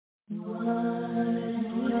Reporting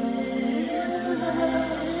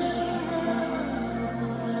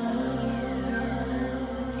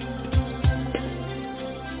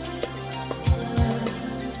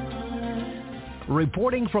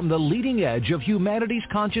from the leading edge of humanity's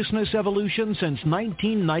consciousness evolution since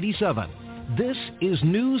 1997, this is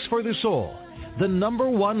News for the Soul, the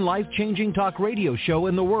 #1 life-changing talk radio show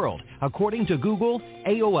in the world, according to Google,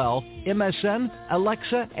 AOL, MSN,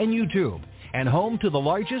 Alexa, and YouTube, and home to the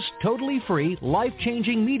largest totally free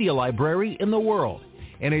life-changing media library in the world.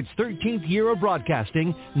 In its 13th year of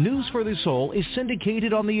broadcasting, News for the Soul is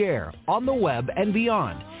syndicated on the air, on the web, and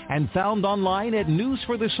beyond, and found online at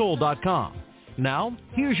newsforthesoul.com. Now,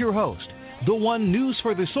 here's your host, the one News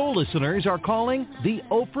for the Soul listeners are calling the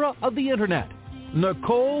Oprah of the Internet,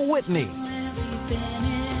 Nicole Whitney.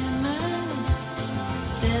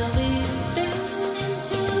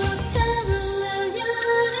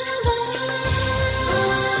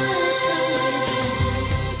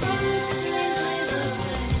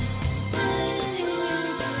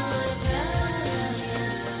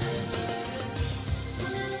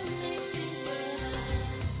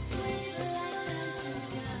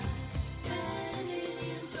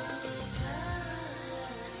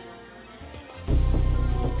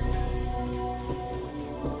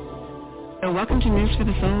 Welcome to News for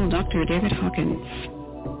the Soul, Dr. David Hawkins.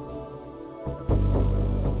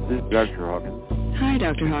 This is Dr. Hawkins. Hi,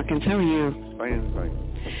 Dr. Hawkins. How are you? Fine.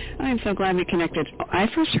 I'm so glad we connected. I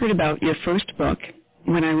first heard about your first book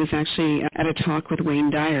when I was actually at a talk with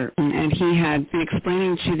Wayne Dyer, and he had been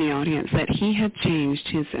explaining to the audience that he had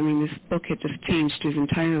changed this book had just changed his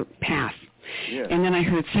entire path. Yeah. And then I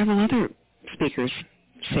heard several other speakers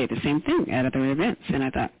say the same thing at other events, and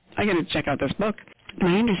I thought, I got to check out this book.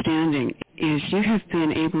 My understanding is you have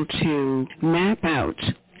been able to map out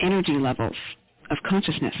energy levels of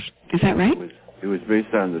consciousness. Is that right? It was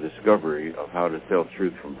based on the discovery of how to tell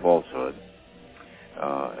truth from falsehood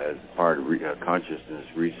as part of consciousness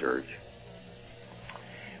research.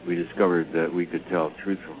 We discovered that we could tell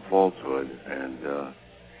truth from falsehood, and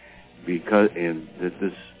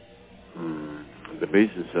the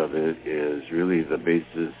basis of it is really the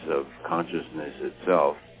basis of consciousness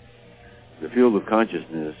itself. The field of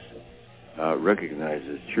consciousness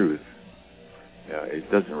recognizes truth. It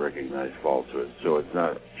doesn't recognize falsehood. So it's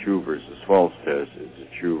not true versus false test. It's a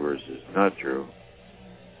true versus not true.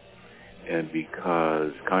 And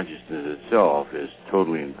because consciousness itself is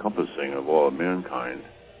totally encompassing of all of mankind,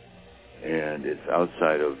 and it's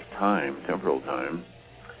outside of time, temporal time,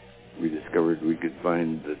 we discovered we could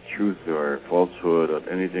find the truth or falsehood of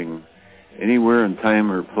anything, anywhere in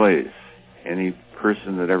time or place. Any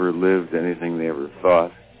person that ever lived, anything they ever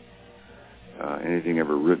thought, anything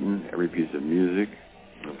ever written, every piece of music.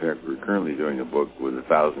 In fact, we're currently doing a book with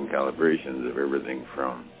 1,000 calibrations of everything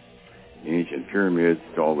from the ancient pyramids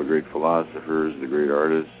to all the great philosophers, the great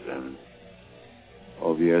artists, and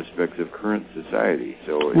all the aspects of current society.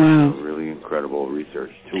 So it's a really incredible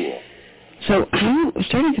research tool. So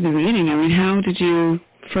starting from the beginning, how did you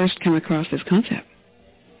first come across this concept?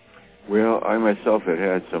 Well, I myself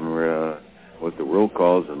had some what the world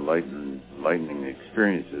calls enlightening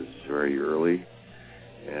experiences very early,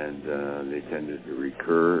 and they tended to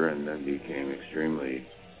recur and then became extremely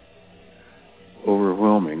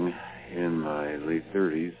overwhelming in my late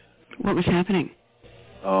 30s. What was happening?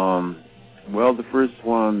 Well, the first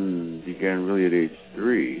one began really at age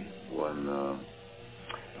 3 when,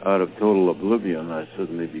 out of total oblivion, I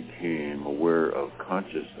suddenly became aware of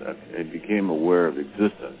consciousness. I became aware of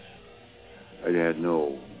existence. I had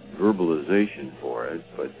no verbalization for it,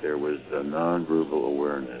 but there was a non-verbal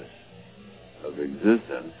awareness of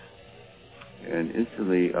existence, and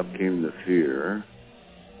instantly up came the fear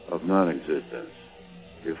of non-existence.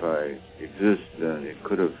 If I exist, then it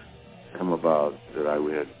could have come about that I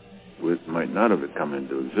might not have come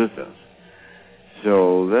into existence.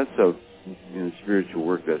 So that's in spiritual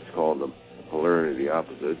work that's called the polarity of the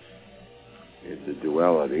opposites. It's a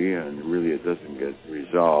duality, and really it doesn't get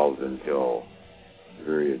resolved until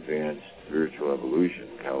very advanced spiritual evolution,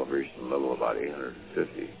 calibration level about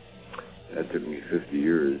 850. That took me 50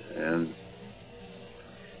 years. And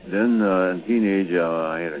then in teenage,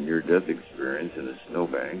 I had a near-death experience in a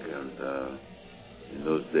snowbank, and in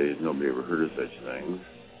those days, nobody ever heard of such things.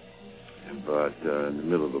 But in the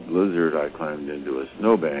middle of a blizzard, I climbed into a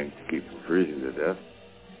snowbank to keep from freezing to death.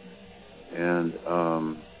 And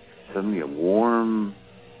suddenly a warm,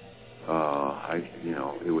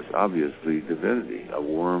 it was obviously divinity. A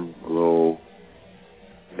warm glow,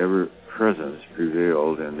 ever-presence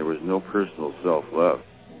prevailed, and there was no personal self left.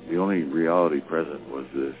 The only reality present was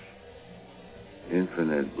this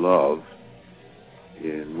infinite love,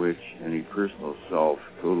 in which any personal self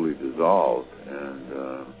totally dissolved. And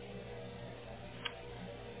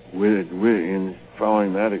in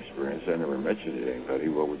following that experience, I never mentioned it to anybody.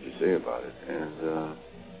 What would you say about it? And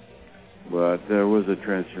but there was a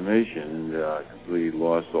transformation. I completely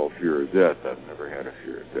lost all fear of death. I've never had a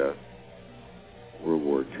fear of death. World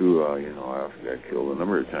War II, I often got killed a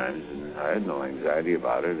number of times, and I had no anxiety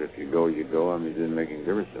about it. If you go, you go. I mean, it didn't make any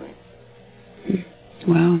difference to me.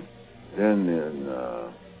 Wow. Then in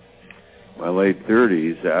my late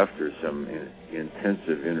 30s, after some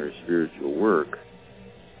intensive inner spiritual work,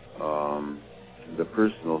 the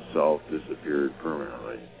personal self disappeared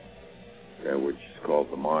permanently, which is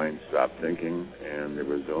called the mind stopped thinking, and there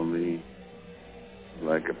was only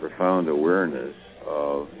like a profound awareness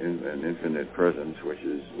of an infinite presence, which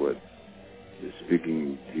is what is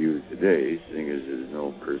speaking to you today, seeing as there's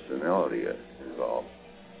no personality involved.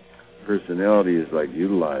 Personality is like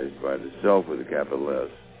utilized by the self with a capital S.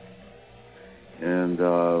 And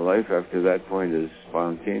life after that point is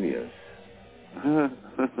spontaneous. So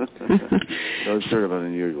it's sort of an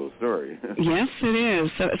unusual story. Yes, it is.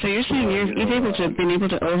 So you're saying you've been able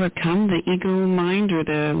to overcome the ego mind or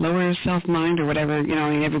the lower self mind or whatever,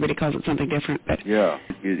 everybody calls it something different. But yeah,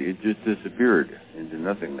 it just disappeared into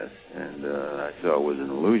nothingness. And I saw it was an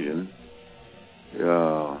illusion.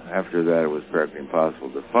 After that, it was practically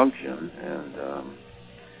impossible to function, and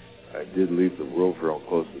I did leave the world for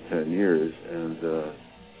close to 10 years, and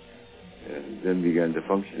then began to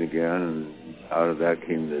function again, and out of that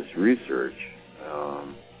came this research.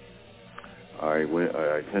 I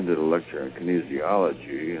attended a lecture on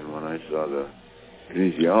kinesiology, and when I saw the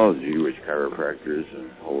kinesiology, which chiropractors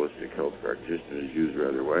and holistic health practitioners use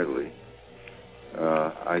rather widely,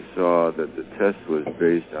 I saw that the test was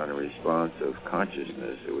based on a response of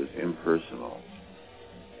consciousness. It was impersonal.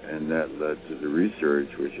 And that led to the research,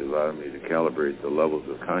 which allowed me to calibrate the levels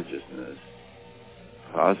of consciousness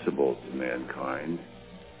possible to mankind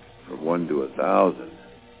from 1 to 1,000.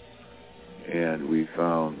 And we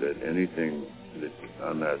found that anything that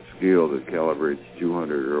on that scale that calibrates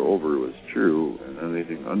 200 or over was true, and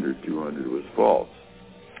anything under 200 was false.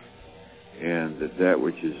 And that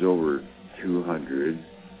which is over 200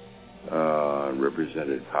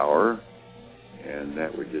 represented power, and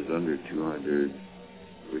that which is under 200,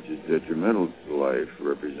 which is detrimental to life,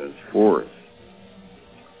 represents force.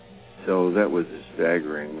 So that was a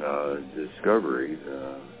staggering discovery.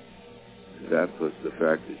 That plus the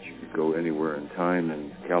fact that you could go anywhere in time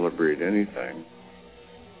and calibrate anything.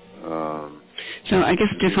 So I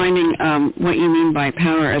guess defining what you mean by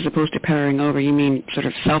power as opposed to powering over, you mean sort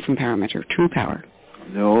of self-empowerment or true power?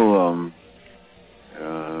 No,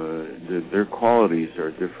 their qualities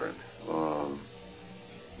are different.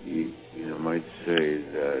 You might say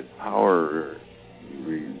that power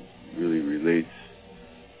really relates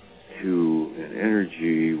to an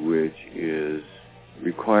energy which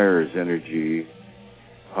requires energy.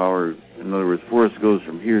 Power, in other words, force goes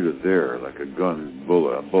from here to there, like a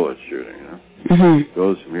bullet shooting. Mm-hmm.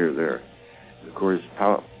 Goes from here to there. Of course,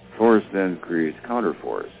 force then creates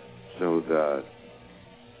counterforce, so that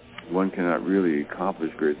one cannot really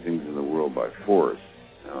accomplish great things in the world by force.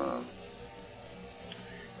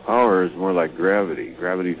 Power is more like gravity.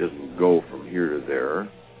 Gravity doesn't go from here to there.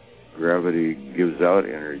 Gravity gives out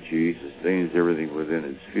energy, sustains everything within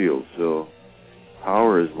its field. So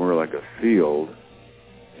power is more like a field,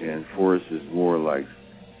 and force is more like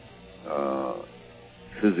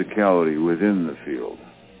physicality within the field.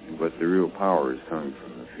 But the real power is coming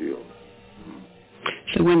from the field.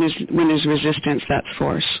 So when there's resistance, that's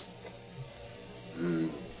force.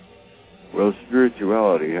 Well,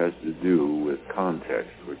 spirituality has to do with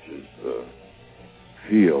context, which is the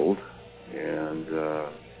field, and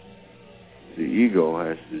the ego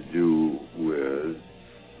has to do with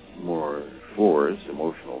more force,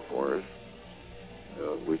 emotional force,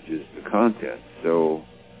 which is the content. So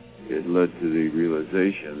it led to the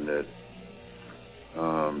realization that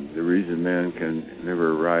the reason man can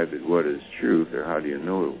never arrive at what is truth, or how do you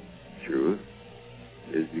know truth,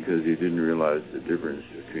 is because he didn't realize the difference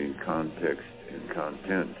between context and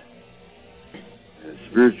content. And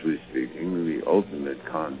spiritually speaking, the ultimate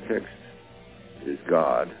context is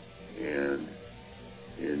God, and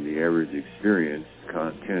in the average experience,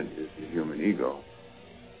 content is the human ego.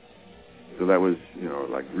 So that was,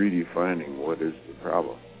 like redefining what is the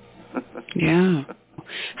problem. Yeah.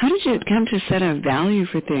 How did you come to set a value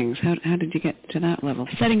for things? How did you get to that level?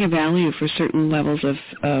 Setting a value for certain levels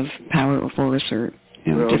of power or force or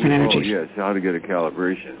different energies. Oh, yes, how to get a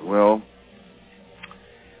calibration. Well,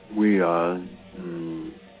 we,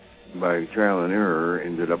 by trial and error,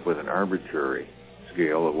 ended up with an arbitrary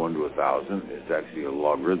scale of 1 to 1,000. It's actually a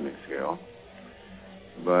logarithmic scale.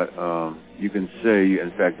 But you can say,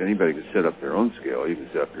 in fact, anybody can set up their own scale. You can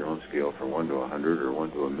set up your own scale from 1 to 100 or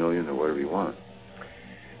 1 to 1,000,000 or whatever you want.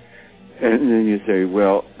 And then you say,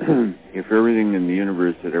 well, if everything in the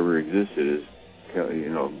universe that ever existed is,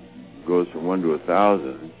 goes from 1 to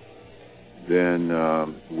 1,000, then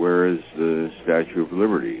where is the Statue of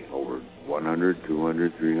Liberty? Over 100,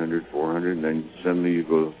 200, 300, 400, and then suddenly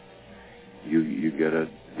you get a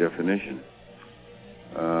definition.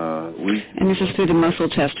 And this is through the muscle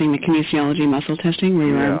testing, the kinesiology muscle testing, where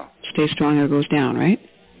your arm stays strong or goes down, right?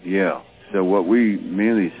 Yeah. So what we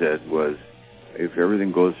mainly said was, if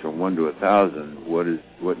everything goes from 1 to 1,000,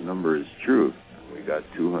 what number is truth? We got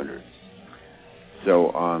 200.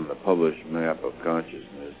 So on the published map of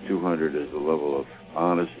consciousness, 200 is the level of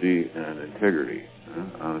honesty and integrity.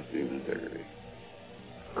 Honesty and integrity.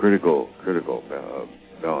 Critical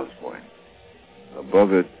balance point.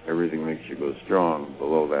 Above it, everything makes you go strong.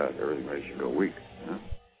 Below that, everything makes you go weak.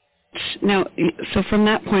 Now, so from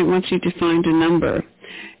that point, once you've defined a number,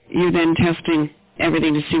 you're then testing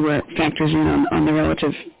everything to see where it factors in on the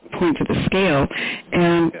relative points of the scale,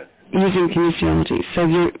 and using kinesiology.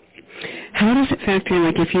 So how does it factor in,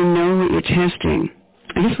 like if you know what you're testing?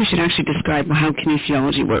 I guess we should actually describe how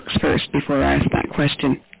kinesiology works first before I ask that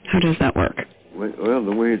question. How does that work? Well,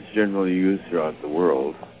 the way it's generally used throughout the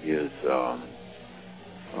world is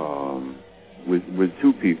with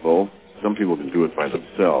two people. Some people can do it by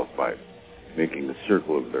themselves by making a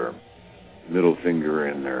circle of their middle finger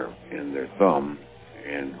and their thumb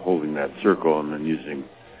and holding that circle, and then using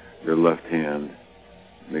their left hand,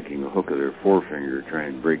 making a hook of their forefinger,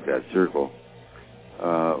 trying to break that circle.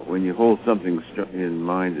 When you hold something in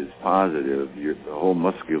mind as positive, the whole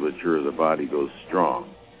musculature of the body goes strong.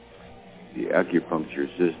 The acupuncture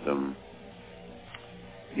system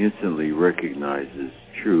instantly recognizes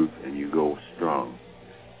truth, and you go strong.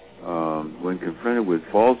 When confronted with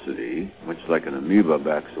falsity, much like an amoeba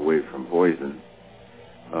backs away from poison,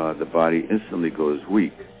 the body instantly goes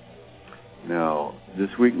weak. Now, this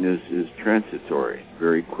weakness is transitory,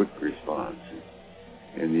 very quick response,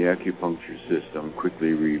 and the acupuncture system quickly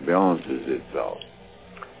rebalances itself.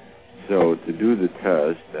 So to do the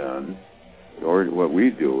test, then, or what we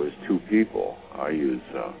do is two people. I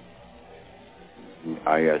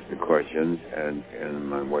ask the questions, and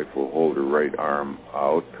my wife will hold her right arm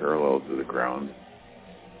out parallel to the ground,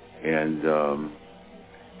 and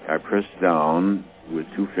I press down with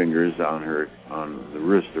two fingers on the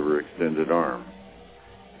wrist of her extended arm,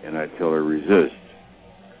 and I tell her resist.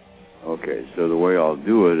 Okay, so the way I'll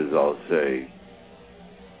do it is I'll say,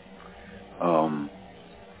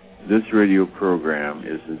 this radio program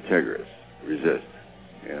is integrous, resist.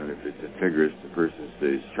 And if it's integrous, the person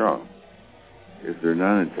stays strong. If they're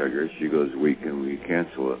non-integrous, she goes weak, and we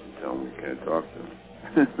cancel it and tell them we can't talk to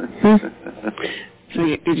them. So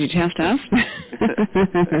did you test us?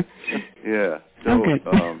 Yeah. So okay.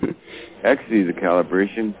 Actually, the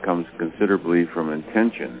calibration comes considerably from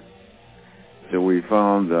intention. So we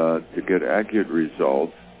found to get accurate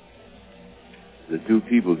results, the two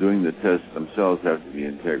people doing the test themselves have to be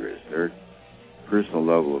integrous. Their personal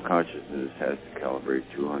level of consciousness has to calibrate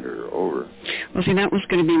 200 or over. Well, see, that was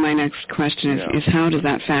going to be my next question, is how does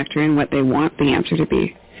that factor in what they want the answer to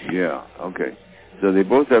be? Yeah, okay. So they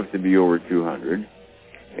both have to be over 200.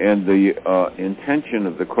 And the intention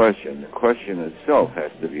of the question itself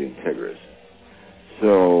has to be integrous.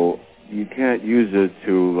 So you can't use it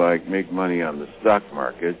to, like, make money on the stock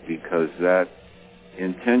market, because that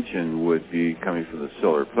intention would be coming from the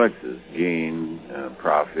solar plexus, gain,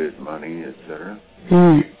 profit, money, etc.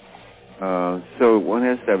 So one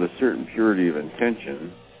has to have a certain purity of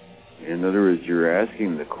intention. In other words, you're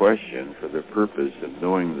asking the question for the purpose of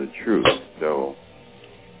knowing the truth. So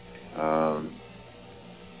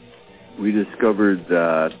we discovered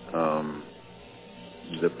that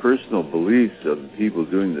the personal beliefs of the people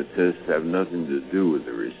doing the test have nothing to do with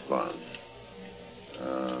the response.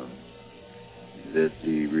 That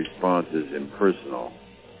the response is impersonal.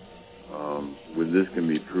 With this can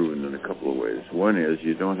be proven in a couple of ways. One is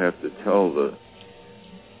you don't have to tell the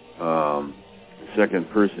second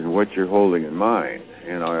person what you're holding in mind,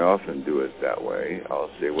 and I often do it that way. I'll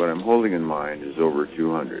say, what I'm holding in mind is over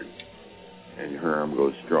 200, and her arm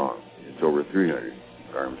goes strong. It's over 300,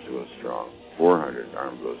 arm goes strong. 400,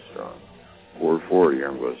 arm goes strong. 440,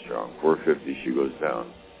 arm goes strong. 450, she goes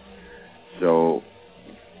down. So,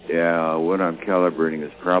 yeah, what I'm calibrating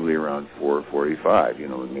is probably around 445,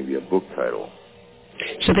 maybe a book title.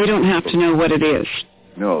 So they don't have to know what it is?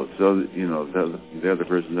 No, so, the other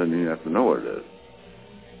person doesn't even have to know what it is.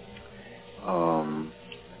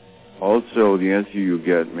 Also, the answer you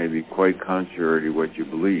get may be quite contrary to what you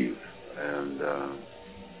believe. And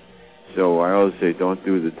so I always say don't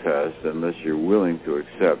do the test unless you're willing to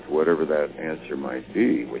accept whatever that answer might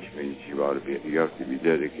be, which means you have to be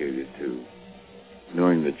dedicated to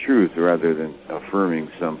knowing the truth rather than affirming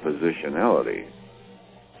some positionality.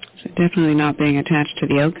 So definitely not being attached to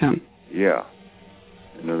the outcome. Yeah.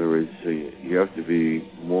 In other words, you have to be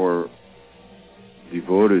more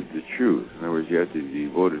devoted to truth. In other words, you have to be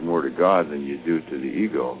devoted more to God than you do to the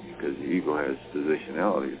ego, because the ego has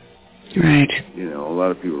positionalities. Right. You know, a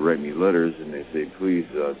lot of people write me letters and they say, please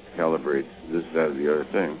calibrate this, that, or the other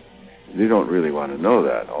thing. They don't really want to know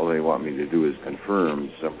that. All they want me to do is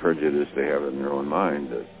confirm some prejudice they have in their own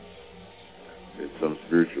mind that some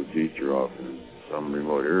spiritual teacher off in some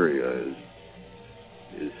remote area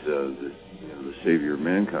is the savior of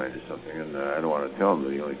mankind or something, and I don't want to tell them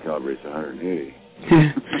that he only calibrates 180.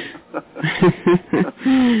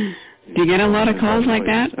 Do you get a lot of calls like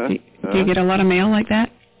that? Do you get a lot of mail like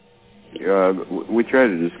that? Yeah, we try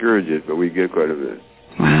to discourage it, but we get quite a bit.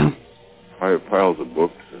 Wow. Piles of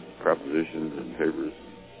books and propositions and papers,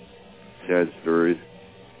 sad stories.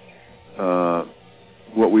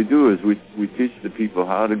 What we do is we teach the people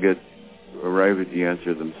how to arrive at the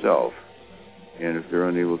answer themselves. And if they're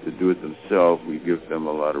unable to do it themselves, we give them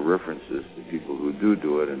a lot of references to people who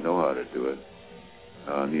do it and know how to do it.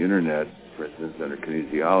 On the internet, for instance, under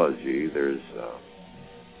kinesiology, there's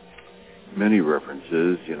many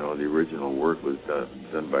references. You know, the original work was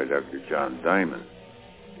done by Dr. John Diamond,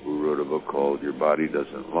 who wrote a book called Your Body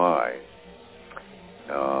Doesn't Lie.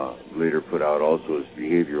 Later put out also as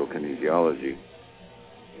Behavioral Kinesiology.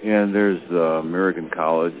 And there's the American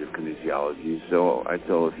College of Kinesiology. So I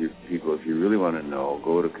tell people, if you really want to know,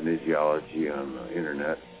 go to kinesiology on the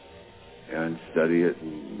internet and study it,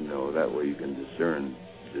 and that way you can discern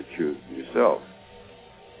the truth yourself.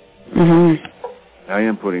 Mm-hmm. I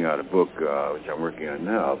am putting out a book, which I'm working on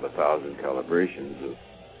now, of 1,000 calibrations.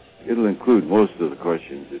 It'll include most of the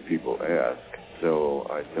questions that people ask. So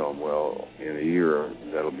I tell them, well, in a year,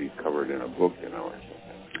 that'll be covered in a book, or something.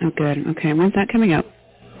 Oh, good. Okay. When's that coming out?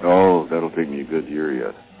 Oh, that'll take me a good year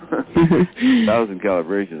yet. 1,000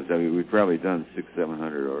 calibrations. I mean, we've probably done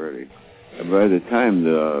 600-700 already. And by the time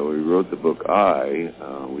we wrote the book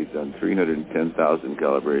we've done 310,000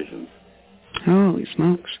 calibrations. Holy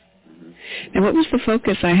smokes. And what was the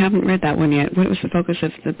focus? I haven't read that one yet. What was the focus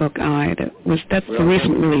of the book That's the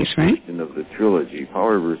recent release, right? Of the trilogy,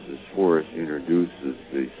 Power versus Force introduces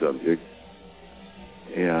the subject,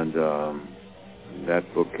 and that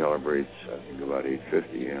book calibrates, I think, about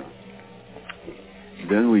 850. Yeah.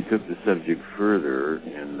 Then we took the subject further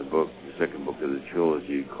in the book, the second book of the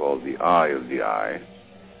trilogy, called The Eye of the Eye,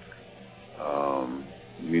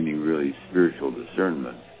 meaning really spiritual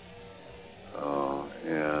discernment,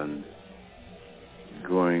 and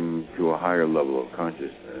going to a higher level of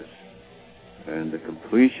consciousness, and the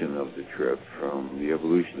completion of the trip from the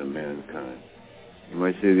evolution of mankind. You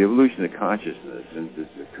might say the evolution of consciousness since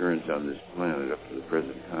its occurrence on this planet up to the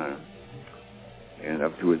present time, and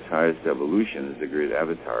up to its highest evolution as the great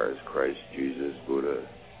avatars, Christ, Jesus, Buddha.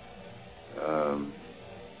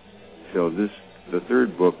 So the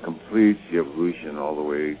third book completes the evolution all the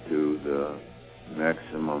way to the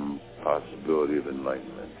maximum possibility of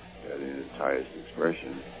enlightenment in its highest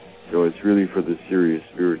expression. So it's really for the serious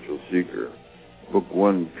spiritual seeker. Book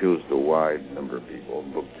 1 appeals to a wide number of people.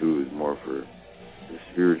 Book 2 is more for the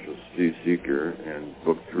spiritual seeker, and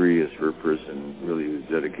Book 3 is for a person really who's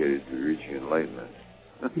dedicated to reaching enlightenment.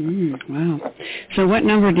 Wow. So what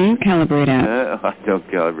number do you calibrate at? I don't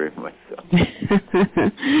calibrate myself.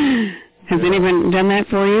 Has anyone done that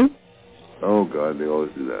for you? Oh, God, they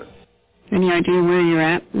always do that. Any idea where you're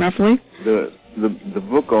at, roughly? The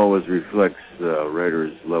book always reflects the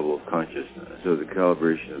writer's level of consciousness. So the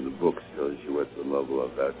calibration of the book tells you what the level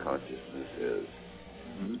of that consciousness is.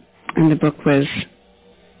 Mm-hmm. And the book was?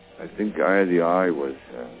 I think Eye of the Eye was,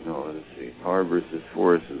 let's see, Power versus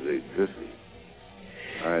Force was 850.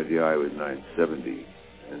 Eye of the Eye was 970.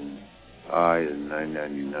 And I is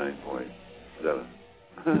 999.7.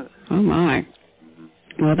 Oh, my.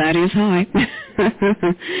 Well, that is high.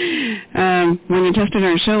 When you tested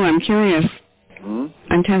our show, I'm curious.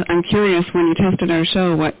 I'm curious, when you tested our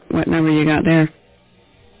show, what number you got there?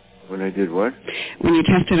 When I did what? When you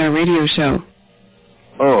tested our radio show.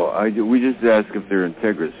 Oh, we just ask if they're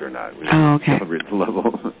integrous or not. We okay. Calibrate the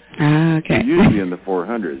level. Okay. They're usually in the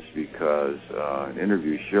 400s because an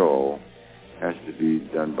interview show has to be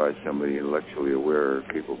done by somebody intellectually aware,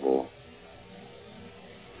 capable.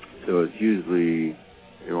 So it's usually,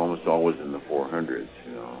 you're almost always in the 400s,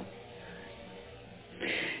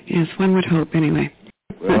 Yes, one would hope, anyway.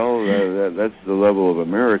 Well, that's the level of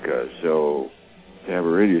America. So to have a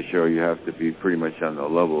radio show, you have to be pretty much on the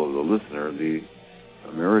level of the listener. The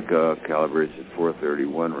America calibrates at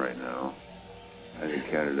 431 right now. I think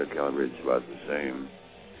Canada calibrates about the same.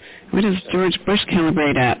 What does George Bush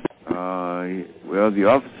calibrate at? Well, the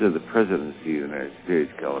Office of the Presidency of the United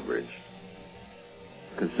States calibrates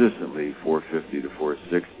consistently 450 to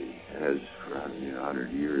 460. It has for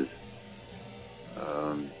 100 years.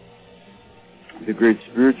 The great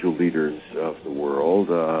spiritual leaders of the world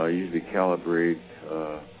usually calibrate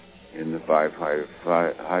in the high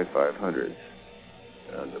 500s.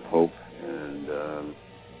 The Pope and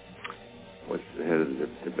what's the head of the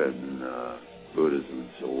Tibetan Buddhism,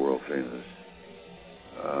 so world famous,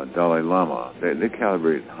 Dalai Lama. They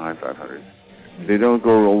calibrate in high 500s. They don't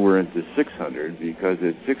go over into 600 because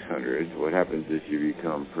at 600, what happens is you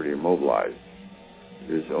become pretty immobilized.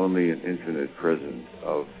 There's only an infinite presence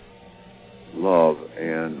of love,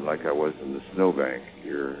 and like I was in the snowbank,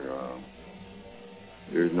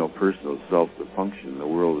 there's no personal self to function. The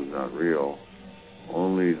world is not real.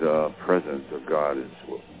 Only the presence of God is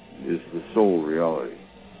the sole reality,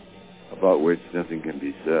 about which nothing can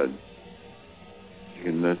be said.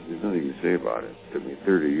 There's nothing to say about it. It took me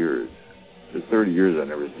 30 years. For 30 years I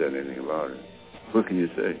never said anything about it. What can you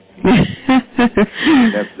say?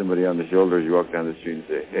 Tap somebody on the shoulder as you walk down the street and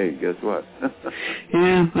say, hey, guess what?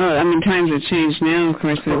 Yeah, well, I mean, times have changed now, of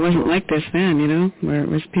course, but it wasn't like this then, where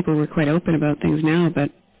people were quite open about things now,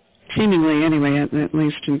 but seemingly anyway, at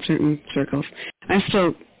least in certain circles. I'm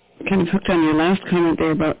still kind of hooked on your last comment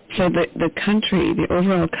there about, so the country, the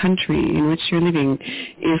overall country in which you're living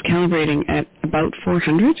is calibrating at about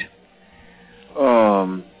 400?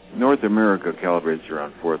 North America calibrates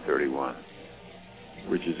around 431,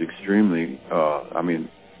 which is extremely,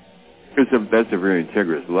 that's a very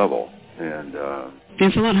integrous level. And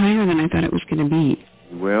it's a lot higher than I thought it was going to be.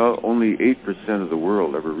 Well, only 8% of the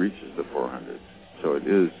world ever reaches the 400s, so it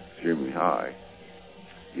is extremely high.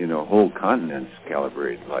 Whole continents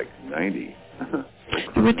calibrate like 90.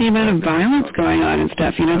 With the amount of violence going on and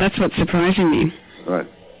stuff, that's what's surprising me. Right.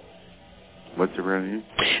 What's surprising you?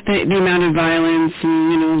 The amount of violence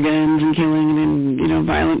and, guns and killing and,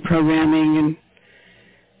 violent programming, and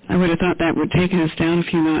I would have thought that would take us down a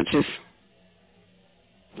few notches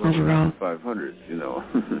overall. 500s,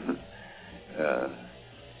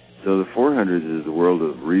 So the 400s is the world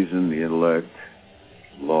of reason, the intellect,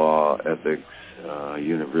 law, ethics,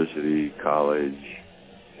 university, college,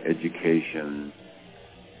 education,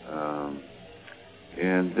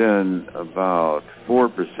 and then about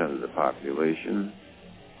 4% of the population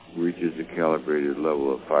reaches a calibrated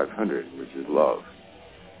level of 500, which is love.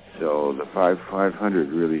 So the 500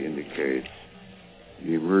 really indicates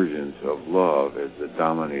the emergence of love as the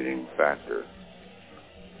dominating factor.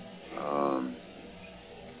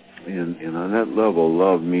 And on that level,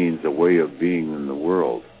 love means a way of being in the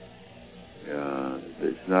world.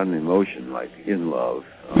 It's not an emotion like in love.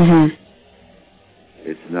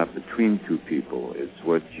 It's not between two people. It's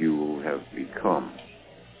what you have become.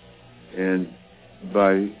 And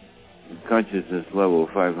by consciousness level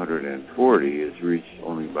 540 is reached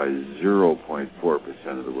only by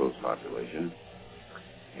 0.4% of the world's population.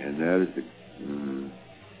 And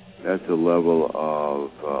that's a level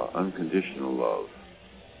of unconditional love.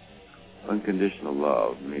 Unconditional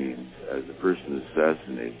love means as a person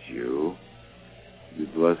assassinates you, you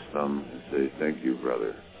bless them and say, thank you,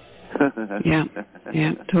 brother. Yeah,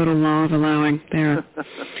 total law of allowing there.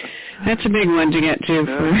 That's a big one to get to.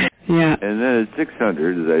 Yeah. And then at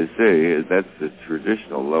 600, as I say, that's the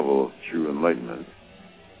traditional level of true enlightenment.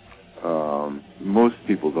 Most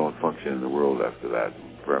people don't function in the world after that.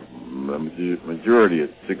 The majority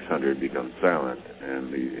at 600 becomes silent,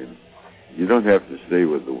 and you don't have to stay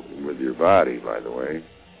with your body, by the way.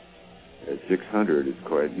 At 600, it's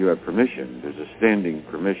quite, you have permission. There's a standing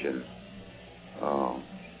permission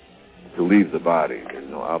to leave the body. There's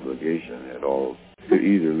no obligation at all to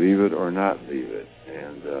either leave it or not leave it.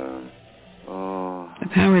 And the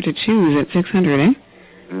power to choose at 600, eh?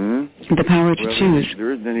 The power to choose.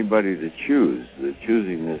 There isn't anybody to choose. The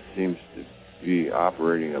choosingness seems to be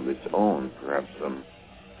operating of its own, perhaps some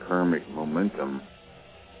karmic momentum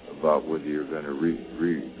about whether you're going to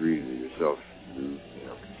breathe yourself,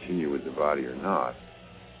 continue with the body or not.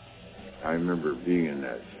 I remember being in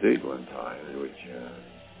that state one time in which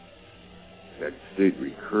that state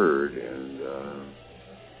recurred, and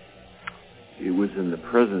it was in the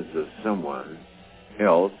presence of someone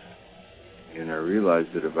else, and I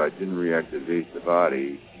realized that if I didn't reactivate the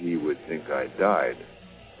body, he would think I died.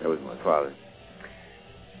 That was my father.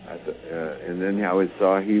 And then I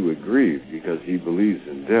saw he would grieve because he believes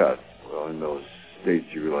in death. Well, in those states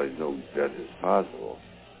you realize no death is possible.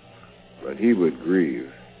 But he would grieve,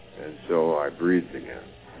 and so I breathed again.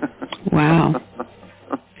 Wow.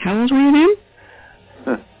 How old were you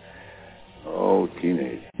then? Oh,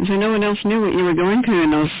 teenage. So no one else knew what you were going through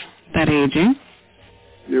in that age, eh?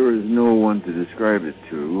 There was no one to describe it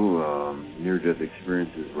to. Near-death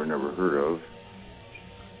experiences were never heard of.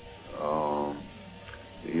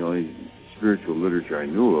 The only spiritual literature I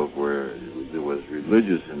knew of where it was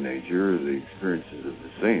religious in nature, the experiences of the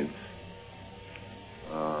saints.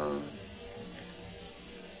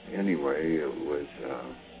 Anyway,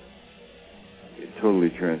 it totally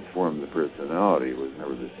transformed the personality. It was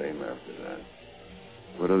never the same after that.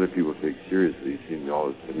 What other people take seriously seemed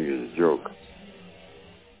always to me as a joke.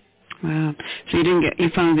 Wow. So you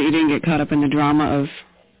found that you didn't get caught up in the drama of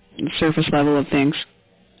the surface level of things?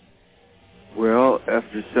 Well,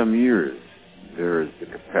 after some years, there is the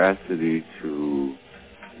capacity to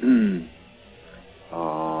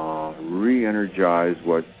re-energize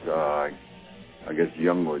what I guess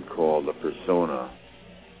Jung would call the persona.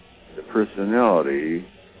 The personality,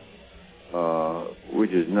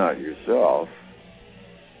 which is not yourself,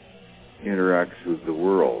 interacts with the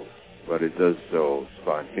world, but it does so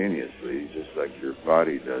spontaneously, just like your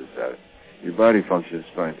body does that. Your body functions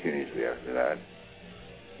spontaneously after that,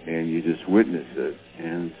 and you just witness it,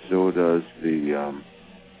 and so does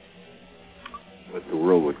what the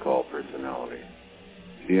world would call personality.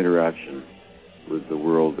 The interaction with the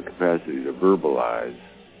world, the capacity to verbalize.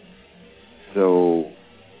 So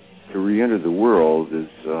to re-enter the world is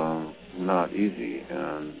not easy,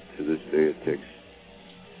 and to this day it takes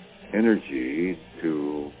energy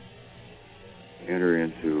to enter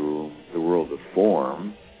into the world of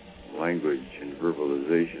form, language and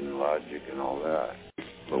verbalization and logic and all that.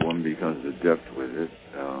 But one becomes adept with it.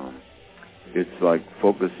 It's like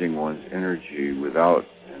focusing one's energy without,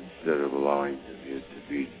 instead of allowing it to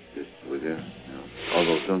be just within. You know?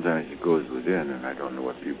 Although sometimes it goes within, and I don't know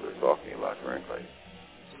what people are talking about, frankly.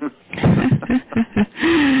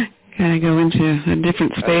 Kind of go into a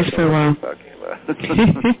different space for a while. Talking about.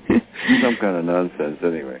 Some kind of nonsense,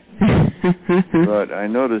 anyway. But I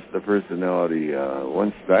noticed the personality,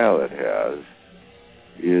 one style it has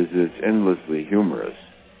is it's endlessly humorous,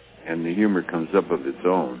 and the humor comes up of its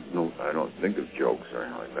own. No, I don't think of jokes or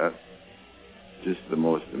anything like that. Just the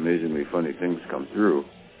most amazingly funny things come through,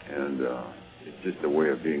 and it's just a way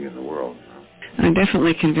of being in the world. You know? I'm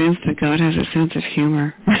definitely convinced that God has a sense of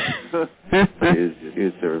humor.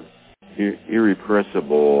 It's an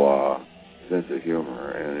irrepressible sense of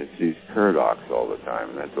humor, and it sees paradox all the time,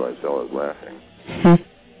 and that's why it's always laughing.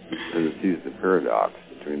 Because it sees the paradox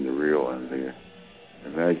between the real and the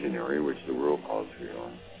imaginary, which the world calls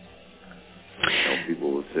real. You know,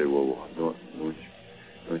 people will say, well, don't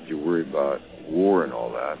you worry about war and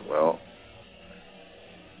all that? Well,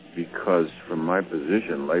 because from my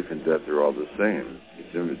position, life and death are all the same.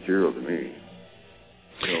 It's immaterial to me.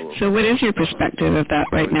 So what is your perspective of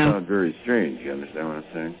that right now? It's not very strange. You understand what I'm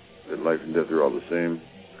saying? That life and death are all the same.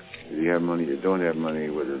 Whether you have money or don't have money,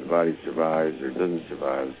 whether the body survives or doesn't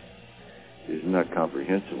survive, is not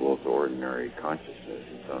comprehensible to ordinary consciousness.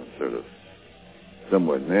 It sounds sort of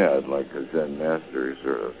somewhat mad, like a Zen master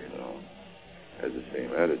sort of, has the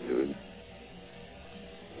same attitude.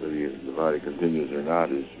 Whether the body continues or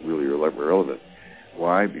not is really irrelevant.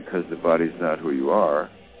 Why? Because the body's not who you are,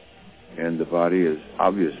 and the body is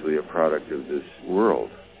obviously a product of this world.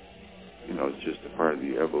 It's just a part of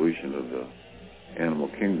the evolution of the animal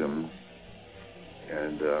kingdom,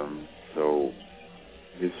 and so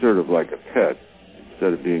it's sort of like a pet.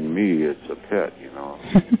 Instead of being me, it's a pet,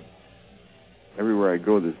 Everywhere I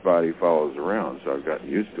go, this body follows around, so I've gotten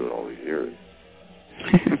used to it all these years.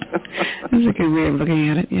 That's a good way of looking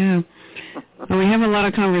at it, yeah. Well, we have a lot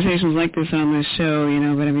of conversations like this on this show,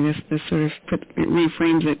 but I mean, this sort of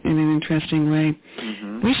reframes it in an interesting way.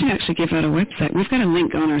 Mm-hmm. We should actually give out a website. We've got a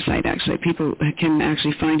link on our site, actually. People can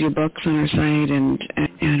actually find your books on our site and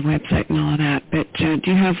website and all of that. But do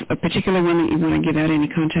you have a particular one that you want to give out, any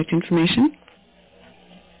contact information?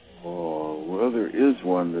 Well, there is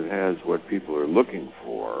one that has what people are looking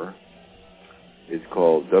for. It's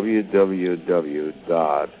called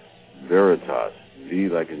www.veritas, V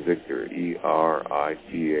like in Victor,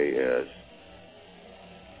 ERITAS,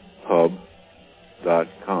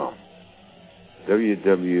 pub.com.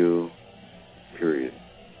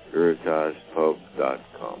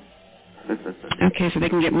 www.veritaspub.com. Okay, so they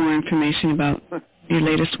can get more information about your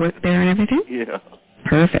latest work there and everything? Yeah.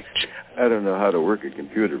 Perfect. I don't know how to work a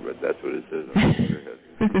computer, but that's what it says on the computer.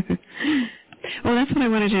 Well, that's what I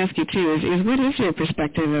wanted to ask you, too, is what is your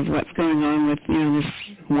perspective of what's going on with, this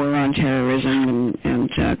war on terrorism and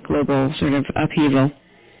global sort of upheaval.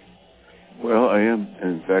 Well, I am,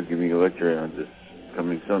 in fact, giving a lecture on this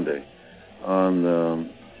coming Sunday on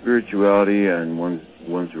spirituality and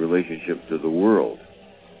one's relationship to the world.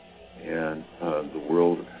 And the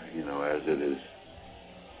world, as it is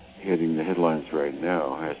hitting the headlines right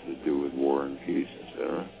now, has to do with war and peace,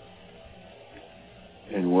 etc.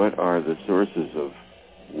 And what are the sources of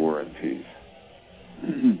war and peace?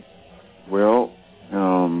 Well,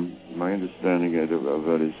 my understanding of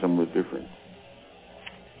it is somewhat different.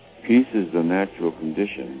 Peace is the natural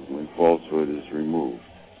condition when falsehood is removed.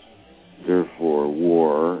 Therefore,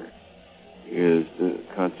 war is the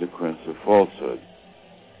consequence of falsehood.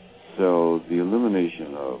 So the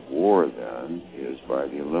elimination of war, then, is by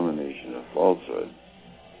the elimination of falsehood.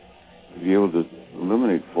 To be able to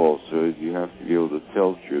eliminate falsehood, you have to be able to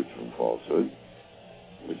tell truth from falsehood,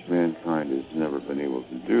 which mankind has never been able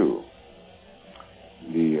to do.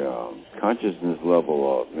 The consciousness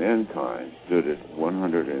level of mankind stood at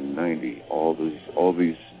 190 all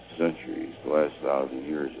these centuries, the last 1,000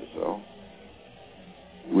 years or so,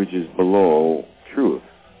 which is below truth,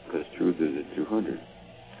 because truth is at 200.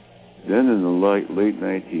 Then in the late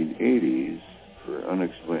 1980s, for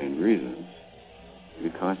unexplained reasons, the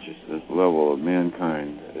consciousness level of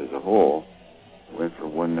mankind as a whole went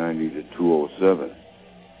from 190 to 207.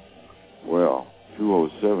 Well,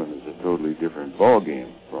 207 is a totally different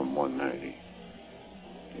ballgame from 190.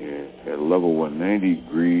 At level 190,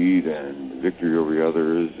 greed and victory over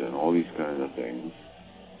others and all these kinds of things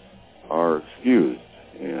are excused.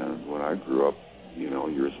 And when I grew up, you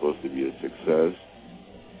were supposed to be a success.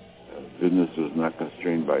 Business was not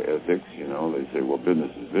constrained by ethics. They say, well,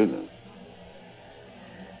 business is business.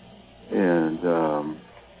 And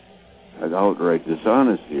outright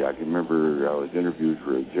dishonesty. I can remember I was interviewed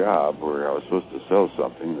for a job where I was supposed to sell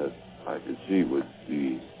something that I could see would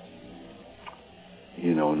be,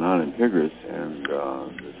 non-integrous, and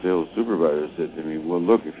the sales supervisor said to me, well,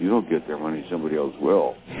 look, if you don't get their money, somebody else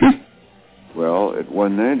will. Well, at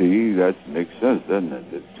 190, that makes sense, doesn't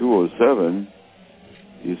it? At 207,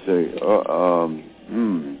 you say,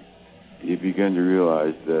 you begin to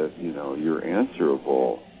realize that, you're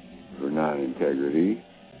answerable for non-integrity,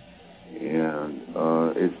 and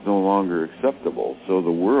it's no longer acceptable. So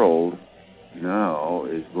the world now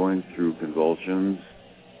is going through convulsions,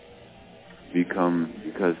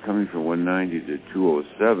 because coming from 190 to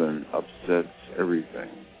 207 upsets everything.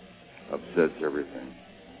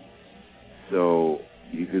 So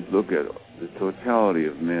you could look at the totality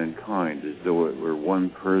of mankind as though it were one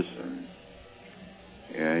person.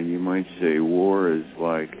 And you might say war is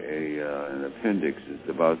like an appendix that's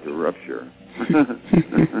about to rupture.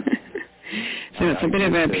 So it's a bit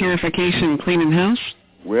of a purification, cleaning house?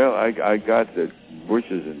 Well, I got that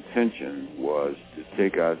Bush's intention was to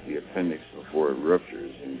take out the appendix before it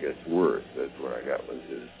ruptures and gets worse. That's what I got was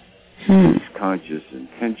his conscious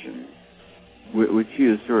intention, which he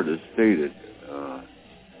has sort of stated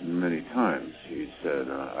many times. He said,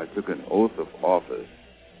 I took an oath of office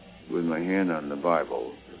with my hand on the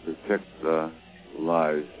Bible to protect the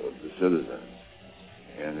lives of the citizens,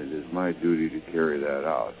 and it is my duty to carry that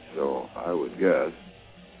out. So I would guess,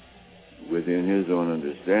 within his own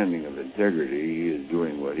understanding of integrity, he is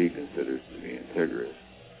doing what he considers to be integrous.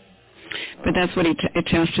 But that's what he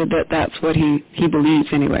attested, that's what he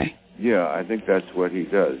believes anyway. Yeah, I think that's what he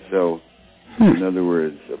does. So, in other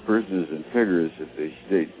words, a person is integrous if they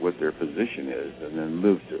state what their position is and then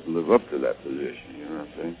live up to that position, you know what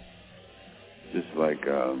I'm saying? Just like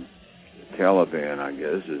the Taliban, I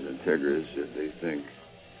guess, is integrous if they think,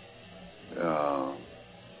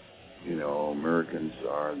 Americans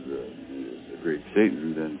are the great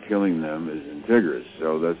Satan, then killing them is integrous.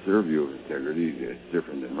 So that's their view of integrity. It's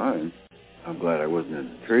different than mine. I'm glad I wasn't in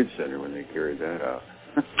the Trade Center when they carried that out.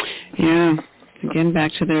 Yeah. Again,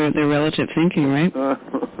 back to their relative thinking, right?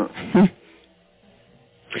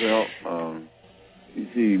 Well, you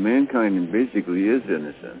see, mankind basically is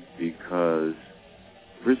innocent because,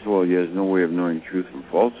 first of all, he has no way of knowing truth from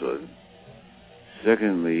falsehood.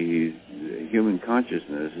 Secondly, human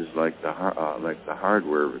consciousness is like the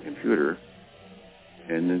hardware of a computer,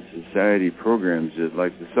 and then society programs it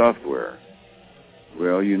like the software.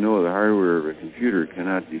 Well, the hardware of a computer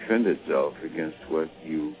cannot defend itself against what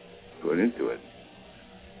you put into it.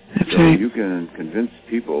 That's so right. You can convince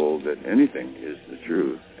people that anything is the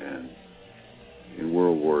truth, and in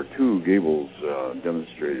World War II, Goebbels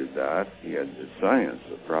demonstrated that. He had the science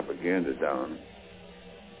of propaganda down,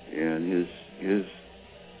 and his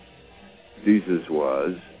thesis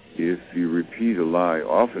was, if you repeat a lie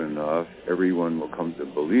often enough, everyone will come to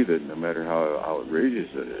believe it, no matter how outrageous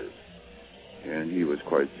it is. And he was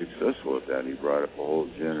quite successful at that. He brought up a whole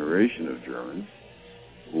generation of Germans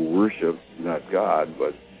who worshiped not God,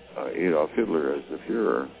 but Adolf Hitler as the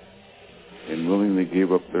Führer, and willingly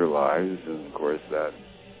gave up their lives. And, of course, that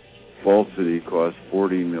falsity caused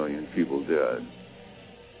 40 million people dead.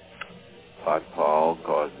 Paul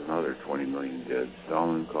caused another 20 million dead.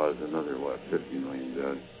 Stalin caused another, 50 million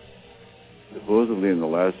dead. Supposedly in the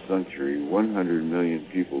last century, 100 million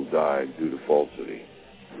people died due to falsity.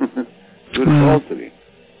 Due to falsity.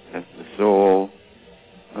 That's the sole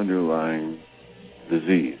underlying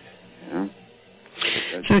disease. Yeah?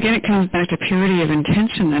 So again, it comes back to purity of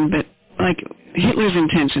intention then, but like Hitler's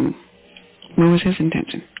intention, what was his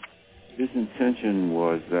intention? His intention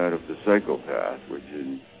was that of the psychopath,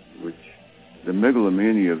 which the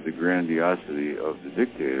megalomania of the grandiosity of the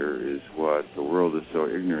dictator is what the world is so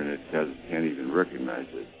ignorant it can't even recognize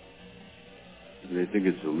it. They think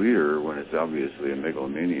it's a leader when it's obviously a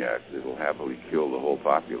megalomaniac that will happily kill the whole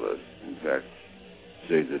populace. In fact,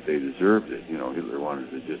 say that they deserved it. Hitler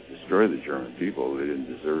wanted to just destroy the German people. They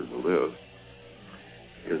didn't deserve to live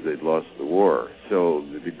because they'd lost the war. So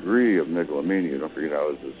the degree of megalomania, don't forget I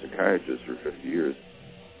was a psychiatrist for 50 years,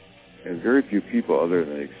 and very few people other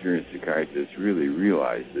than experienced psychiatrists really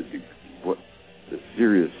realize that the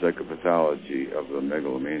serious psychopathology of a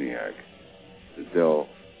megalomaniac, that they'll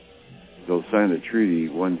sign a treaty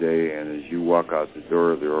one day, and as you walk out the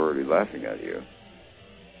door, they're already laughing at you.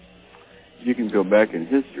 You can go back in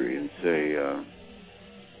history and say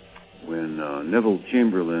when Neville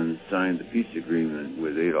Chamberlain signed the peace agreement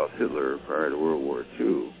with Adolf Hitler prior to World War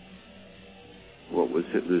II, what was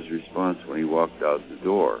Hitler's response when he walked out the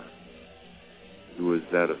door? It was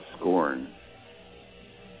that of scorn.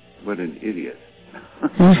 What an idiot.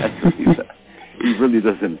 That's what he said. He really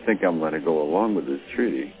doesn't think I'm going to go along with this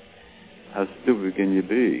treaty. How stupid can you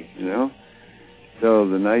be, So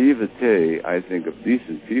the naivete, I think, of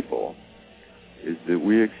decent people is that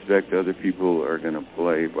we expect other people are going to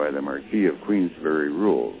play by the Marquis of Queensberry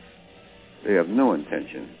rules. They have no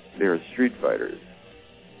intention. They are street fighters.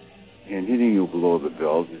 And hitting you below the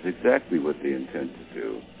belt is exactly what they intend to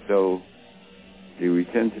do. So we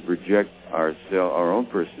tend to project our own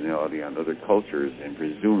personality on other cultures and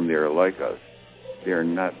presume they are like us. They are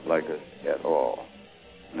not like us at all.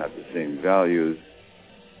 Not the same values.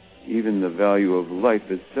 Even the value of life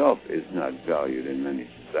itself is not valued in many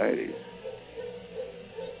societies.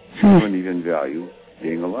 You don't even value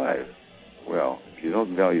being alive. Well, if you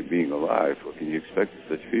don't value being alive, what can you expect of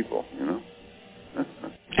such people,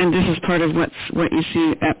 And this is part of what you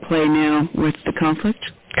see at play now with the conflict,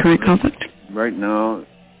 current conflict? Right now,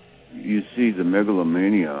 you see the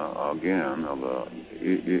megalomania again.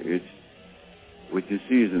 What you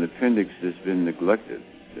see is an appendix that's been neglected,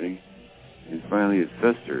 see? And finally it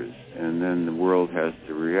festers, and then the world has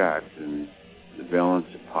to react, and the balance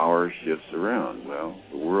of power shifts around. Well,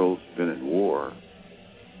 the world's been at war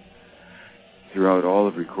throughout all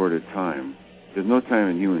of recorded time. There's no time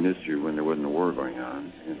in human history when there wasn't a war going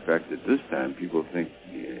on. In fact, at this time, people think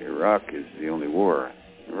Iraq is the only war.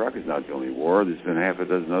 Iraq is not the only war. There's been half a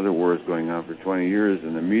dozen other wars going on for 20 years,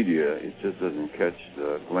 and the media, it just doesn't catch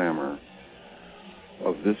the glamour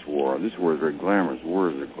of this war. This war is very glamorous.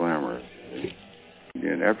 Wars are glamorous.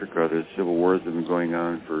 In Africa, there's civil wars that have been going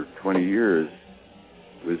on for 20 years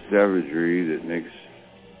with savagery that makes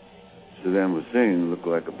Saddam Hussein look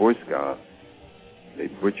like a Boy Scout. They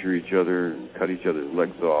butcher each other and cut each other's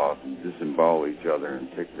legs off and disembowel each other and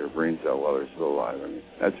take their brains out while they're still alive. I mean,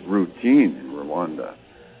 that's routine in Rwanda,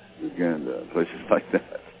 Uganda, places like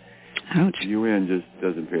that. Ouch. The UN just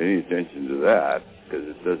doesn't pay any attention to that because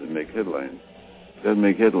it doesn't make headlines. It doesn't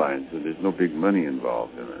make headlines, and there's no big money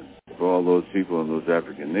involved in it. If all those people in those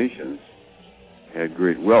African nations had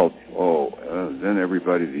great wealth, then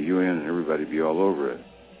everybody, the UN and everybody be all over it.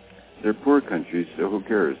 They're poor countries, so who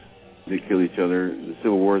cares? They kill each other. The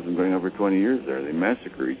civil war has been going on for 20 years there. They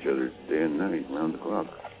massacre each other day and night, round the clock.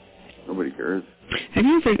 Nobody cares. Have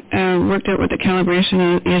you ever worked out what the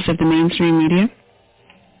calibration is of the mainstream media?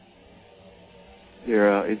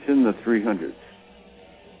 Yeah, it's in the 300s.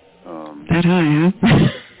 That high,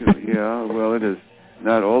 huh? Yeah, well, it is.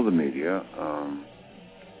 Not all the media,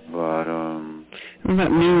 but... What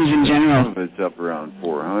about news in general? Some of it's up around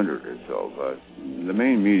 400 or so, but the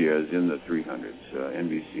main media is in the 300s.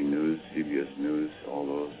 NBC News, CBS News, all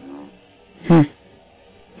those,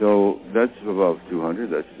 So that's above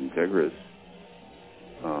 200. That's Integris.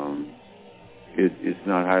 It's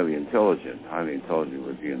not highly intelligent. Highly intelligent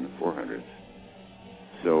would be in the 400s.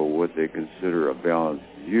 So what they consider a balanced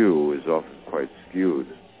view is often quite skewed.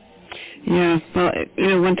 Yeah, well,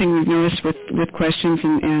 one thing we've noticed with questions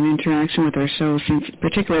and interaction with our show,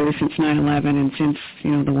 particularly since 9/11 and since,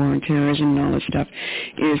 the war on terrorism and all this stuff,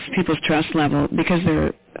 is people's trust level, because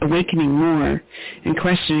they're awakening more and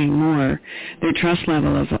questioning more, their trust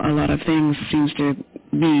level of a lot of things seems to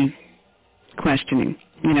be questioning,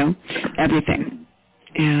 everything.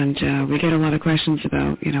 And we get a lot of questions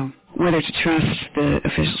about, whether to trust the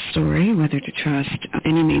official story, whether to trust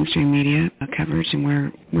any mainstream media coverage, and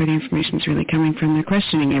where the information is really coming from. They're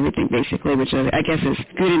questioning everything, basically, which I guess is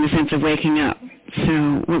good in the sense of waking up.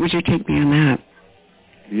 So what would your take be on that?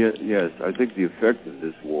 Yes, I think the effect of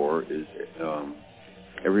this war is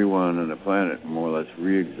everyone on the planet more or less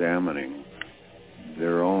re-examining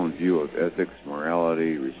their own view of ethics,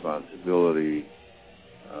 morality, responsibility.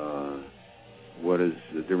 What is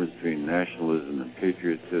the difference between nationalism and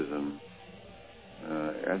patriotism?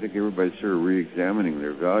 I think everybody's sort of re-examining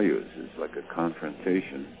their values. It's like a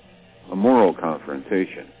confrontation, a moral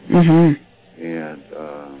confrontation. Mm-hmm. And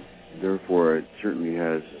therefore, it certainly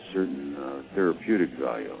has a certain therapeutic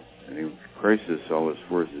value. And in crisis always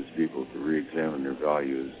forces people to re-examine their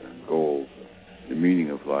values and goals, the meaning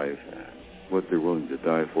of life, and what they're willing to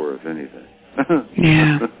die for, if anything.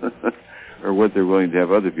 Yeah. Or what they're willing to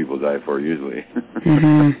have other people die for, usually.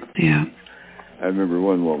 Mm-hmm. Yeah. I remember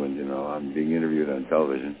one woman, I'm being interviewed on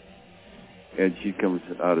television, and she comes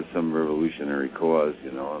out of some revolutionary cause,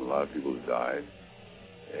 and a lot of people have died.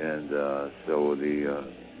 And so the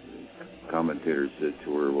commentator said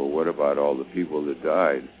to her, well, what about all the people that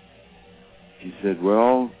died? She said,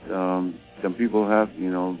 well, some people have,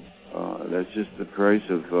 that's just the price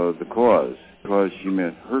of the cause. Because she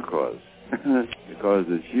meant her cause. The cause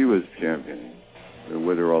that she was championing. And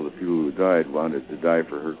whether all the people who died wanted to die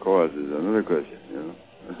for her cause is another question,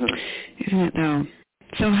 Isn't it, though?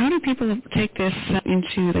 So how do people take this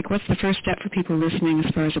into, what's the first step for people listening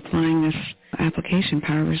as far as applying this application,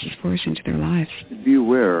 power versus force, into their lives? Be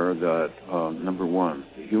aware that, number one,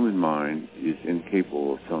 the human mind is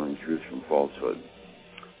incapable of telling truth from falsehood.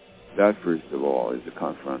 That, first of all, is a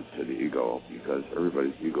confront to the ego, because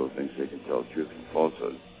everybody's ego thinks they can tell truth from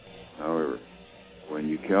falsehood. However, when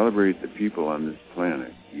you calibrate the people on this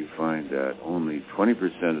planet, you find that only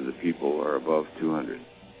 20% of the people are above 200.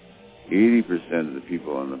 80% of the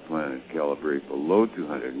people on the planet calibrate below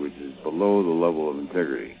 200, which is below the level of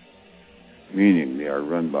integrity, meaning they are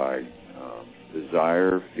run by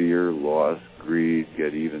desire, fear, loss, greed,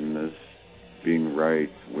 get-evenness, being right,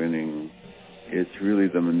 winning. It's really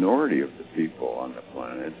the minority of the people on the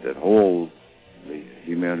planet that hold the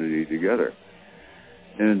humanity together.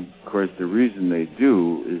 And, of course, the reason they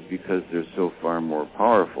do is because they're so far more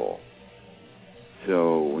powerful.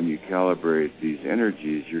 So when you calibrate these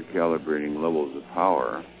energies, you're calibrating levels of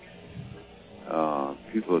power.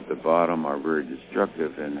 People at the bottom are very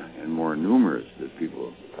destructive and more numerous than people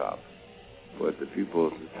at the top. But the people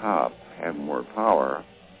at the top have more power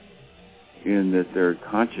in that their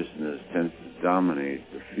consciousness tends to dominate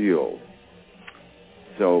the field.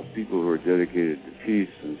 So people who are dedicated to peace,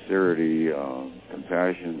 sincerity,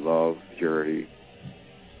 compassion, love, charity,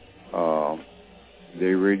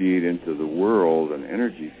 they radiate into the world an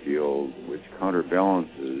energy field which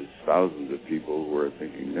counterbalances thousands of people who are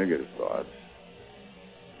thinking negative thoughts.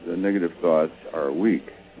 The negative thoughts are weak.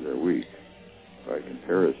 They're weak by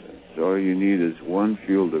comparison. So all you need is one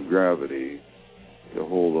field of gravity to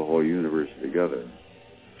hold the whole universe together.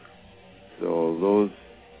 So those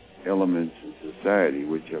elements in society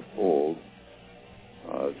which uphold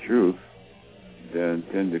truth then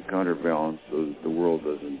tend to counterbalance so that the world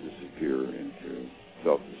doesn't disappear into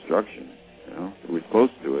self-destruction. We're close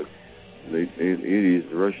to it. In the 80s,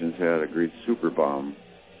 the Russians had a great super bomb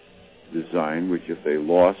design, which if they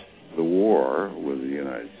lost the war with the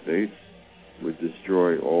United States, would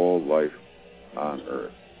destroy all life on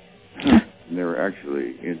Earth. And they were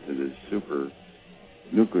actually into this super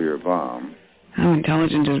nuclear bomb. How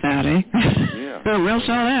intelligent is that, eh? Yeah. We'll show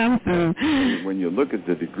them. When you look at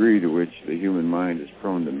the degree to which the human mind is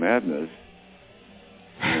prone to madness,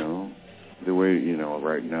 the way,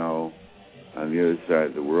 right now, on the other side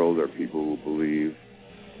of the world are people who believe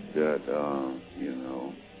that,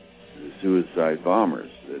 the suicide bombers,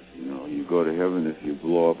 that, you go to heaven if you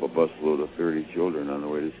blow up a busload of 30 children on the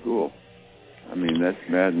way to school. I mean, that's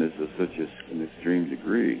madness of such an extreme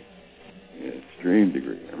degree. Extreme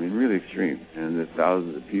degree. I mean, really extreme. And that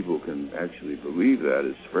thousands of people can actually believe that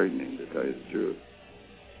is frightening, to tell you the truth.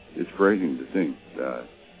 It's frightening to think that.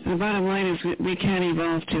 The bottom line is we can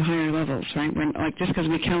evolve to higher levels, right? Just because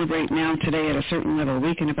we calibrate now today at a certain level,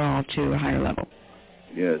 we can evolve to a higher level.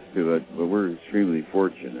 Yes, but we're extremely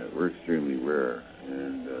fortunate. We're extremely rare.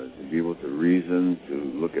 And to be able to reason, to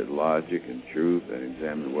look at logic and truth and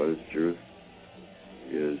examine what is truth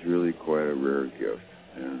is really quite a rare gift.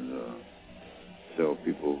 And so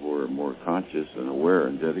people who are more conscious and aware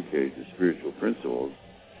and dedicated to spiritual principles,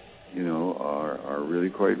 are really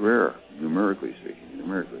quite rare, numerically speaking.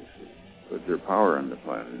 But their power on the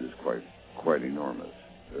planet is quite enormous.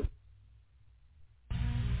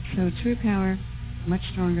 So true power, much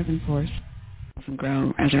stronger than force, and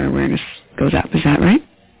grow as our awareness goes up. Is that right?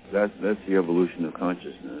 That's the evolution of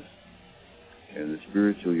consciousness. And the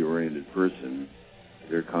spiritually oriented person,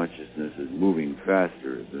 their consciousness is moving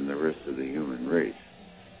faster than the rest of the human race.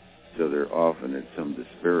 So they're often at some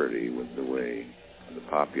disparity with the way the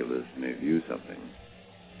populace may view something,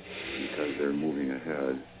 because they're moving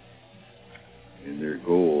ahead. And their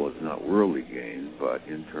goal is not worldly gain, but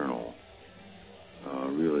internal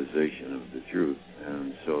realization of the truth.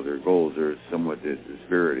 And so their goals are somewhat at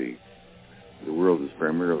disparity. The world is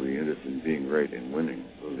primarily interested in being right and winning.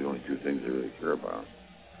 Those are the only two things they really care about.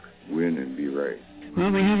 Win and be right.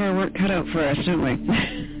 Well, we have our work cut out for us, don't we?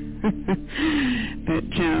 But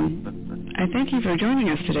I thank you for joining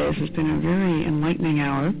us today. This has been a very enlightening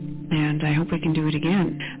hour, and I hope we can do it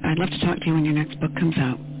again. I'd love to talk to you when your next book comes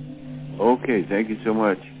out. Okay, thank you so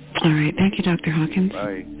much. All right, thank you, Dr. Hawkins.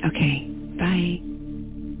 Bye. Okay, bye.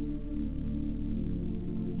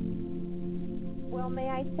 Well, may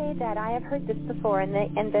I say that I have heard this before, and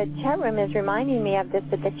the chat room is reminding me of this,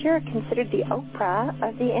 but that you're considered the Oprah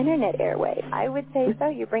of the Internet airwaves. I would say so.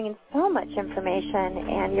 You're bringing so much information,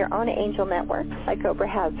 and your own angel network, like Oprah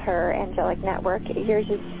has her angelic network. Yours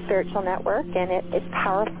is spiritual network, and it's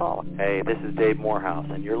powerful. Hey, this is Dave Morehouse,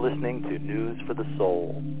 and you're listening to News for the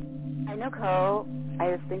Soul. Hi, Nicole.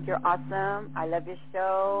 I just think you're awesome. I love your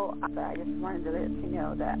show. I just wanted to let you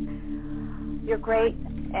know that you're great.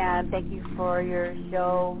 And thank you for your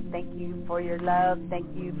show. Thank you for your love. Thank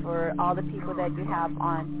you for all the people that you have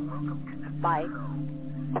on life.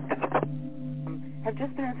 I've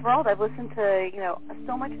just been enthralled. I've listened to,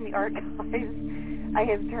 so much in the archives. I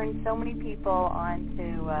have turned so many people on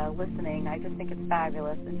to listening. I just think it's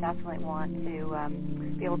fabulous, and definitely want to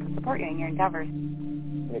be able to support you in your endeavors.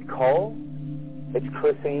 Nicole, it's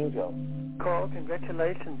Chris Angel. Nicole,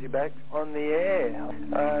 congratulations, you're back on the air.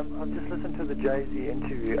 I've just listened to the Jay-Z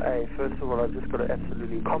interview. First of all, I've just got to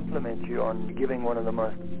absolutely compliment you on giving one of the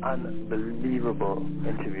most unbelievable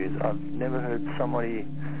interviews. I've never heard somebody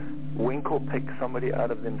wink or pick somebody out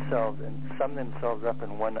of themselves and sum themselves up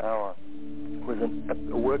in 1 hour. It was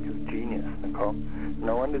a work of genius, Nicole.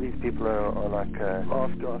 No wonder these people are like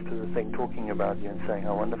after the thing talking about you and saying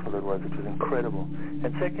how wonderful it was. It was incredible.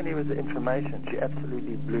 And secondly was the information. She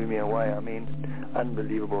absolutely blew me away. I mean,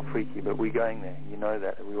 unbelievable, freaky, but we're going there. You know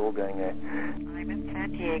that. We're all going there. I'm in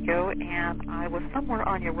San Diego, and I was somewhere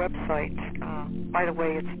on your website. By the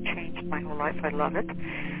way, it's changed my whole life. I love it.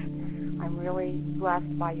 I'm really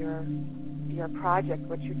blessed by your project.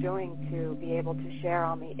 What you're doing to be able to share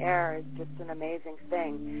on the air is just an amazing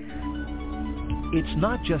thing. It's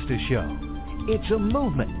not just a show. It's a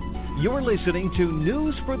movement. You're listening to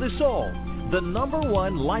News for the Soul, the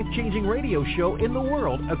 #1 life-changing radio show in the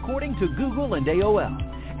world according to Google and AOL,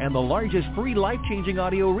 and the largest free life-changing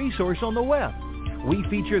audio resource on the web. We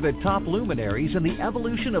feature the top luminaries in the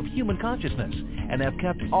evolution of human consciousness and have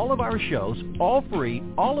kept all of our shows all free,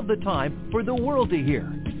 all of the time, for the world to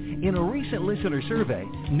hear. In a recent listener survey,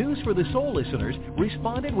 News for the Soul listeners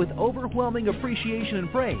responded with overwhelming appreciation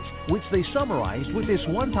and praise, which they summarized with this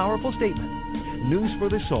one powerful statement: News for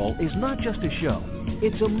the Soul is not just a show,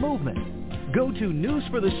 it's a movement. Go to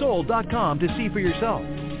newsforthesoul.com to see for yourself.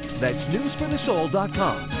 That's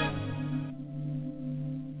newsforthesoul.com.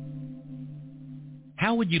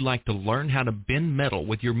 How would you like to learn how to bend metal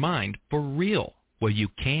with your mind for real? Well, you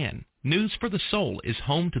can. News for the Soul is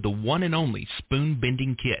home to the one and only Spoon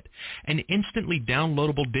Bending Kit, an instantly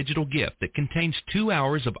downloadable digital gift that contains 2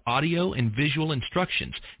 hours of audio and visual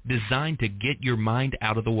instructions designed to get your mind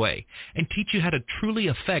out of the way and teach you how to truly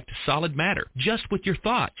affect solid matter just with your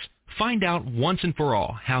thoughts. Find out once and for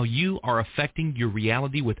all how you are affecting your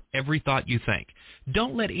reality with every thought you think.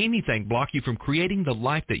 Don't let anything block you from creating the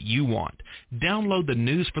life that you want. Download the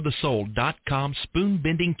newsforthesoul.com Spoon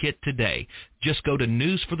Bending Kit today. Just go to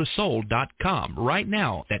newsforthesoul.com right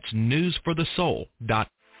now. That's newsforthesoul.com.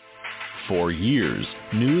 For years,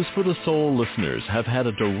 News for the Soul listeners have had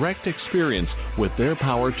a direct experience with their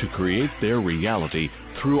power to create their reality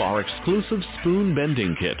through our exclusive Spoon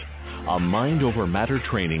Bending Kit, a mind-over-matter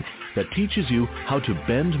training that teaches you how to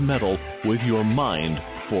bend metal with your mind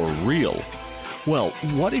for real. Well,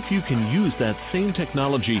 what if you can use that same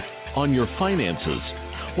technology on your finances?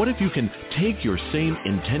 What if you can take your same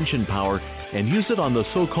intention power and use it on the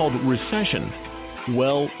so-called recession?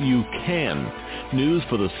 Well, you can. News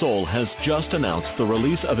for the Soul has just announced the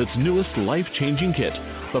release of its newest life-changing kit,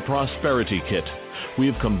 the Prosperity Kit. We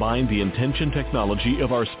have combined the intention technology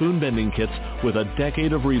of our spoon-bending kits with a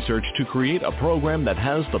decade of research to create a program that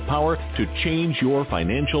has the power to change your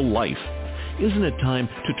financial life. Isn't it time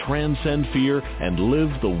to transcend fear and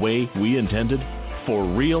live the way we intended? For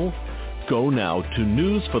real? Go now to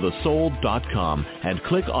newsforthesoul.com and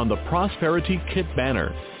click on the Prosperity Kit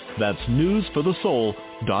banner. That's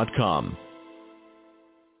newsforthesoul.com.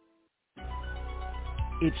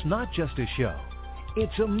 It's not just a show.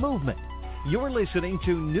 It's a movement. You're listening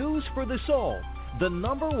to News for the Soul, the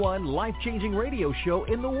 #1 life-changing radio show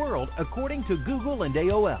in the world according to Google and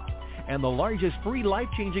AOL, and the largest free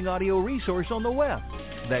life-changing audio resource on the web.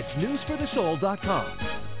 That's newsforthesoul.com.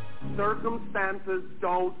 Circumstances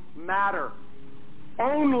don't matter.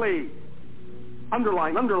 Only,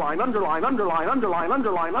 underline, underline, underline, underline, underline,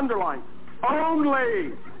 underline, underline,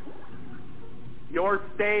 only your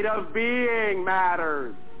state of being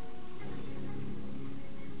matters.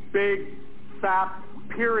 Big, fat,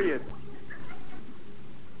 period.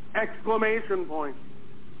 Exclamation point.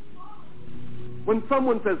 When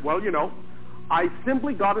someone says, well, you know, I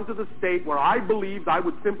simply got into the state where I believed I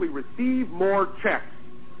would simply receive more checks,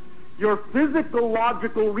 your physical,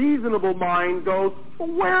 logical, reasonable mind goes,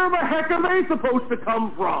 well, where the heck are they supposed to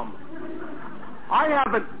come from? I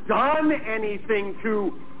haven't done anything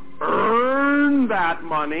to earn that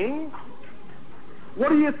money.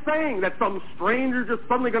 What are you saying? That some stranger just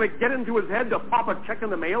suddenly going to get into his head to pop a check in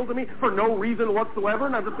the mail to me for no reason whatsoever,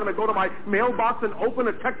 and I'm just going to go to my mailbox and open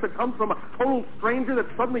a check that comes from a total stranger that's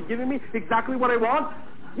suddenly giving me exactly what I want?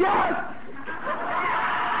 Yes!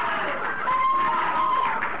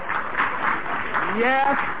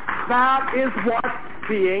 Yes, that is what's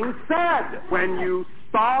being said. When you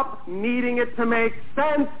stop needing it to make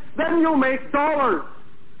sense, then you'll make dollars.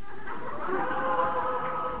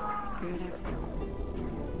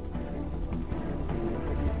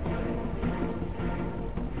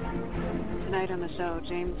 Tonight on the show,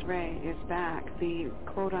 James Ray is back. The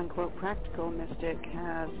quote-unquote practical mystic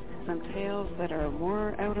has some tales that are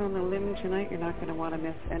more out on the limb tonight. You're not going to want to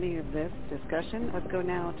miss any of this discussion. Let's go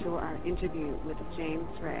now to our interview with James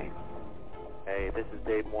Ray. Hey, this is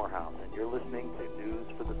Dave Morehouse, and you're listening to News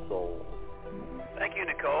for the Soul. Thank you,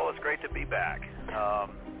 Nicole. It's great to be back.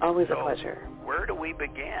 Always a pleasure. Where do we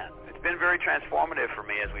begin? It's been very transformative for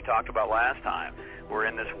me, as we talked about last time. We're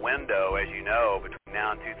in this window, as you know, between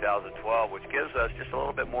now and 2012, which gives us just a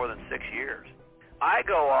little bit more than 6 years. I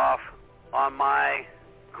go off on my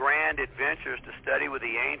grand adventures to study with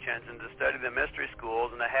the ancients and to study the mystery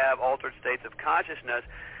schools and to have altered states of consciousness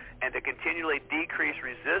and to continually decrease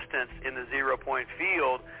resistance in the zero-point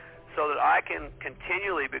field so that I can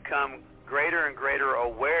continually become greater and greater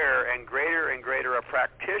aware and greater a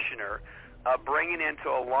practitioner of bringing into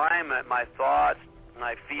alignment my thoughts,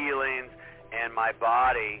 my feelings, and my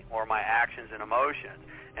body or my actions and emotions.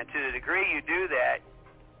 And to the degree you do that,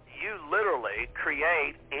 you literally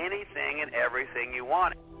create anything and everything you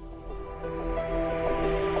want.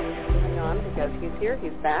 Because he's here,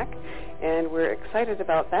 he's back, and we're excited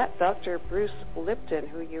about that. Dr. Bruce Lipton,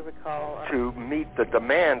 who you recall... to meet the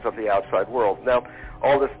demands of the outside world. Now,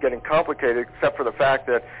 all this is getting complicated except for the fact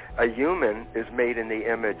that a human is made in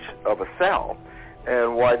the image of a cell.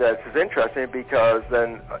 And why that is interesting, because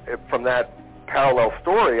then from that parallel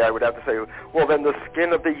story, I would have to say, well, then the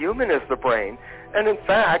skin of the human is the brain. And in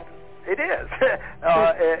fact, it is.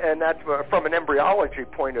 And that's from an embryology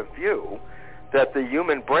point of view, that the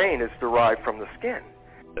human brain is derived from the skin.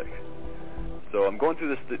 So I'm going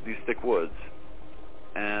through these thick woods,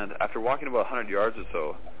 and after walking about 100 yards or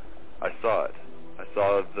so, I saw it. I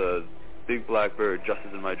saw the big black bird just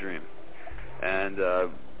as in my dream. And,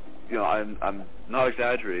 I'm not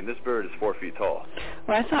exaggerating. This bird is 4 feet tall.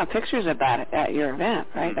 Well, I saw pictures of that at your event,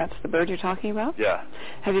 right? Mm-hmm. That's the bird you're talking about? Yeah.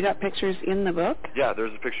 Have you got pictures in the book? Yeah,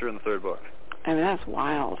 there's a picture in the third book. I mean, that's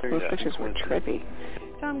wild. Those pictures were trippy.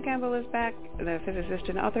 Tom Campbell is back, the physicist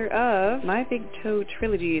and author of My Big Toe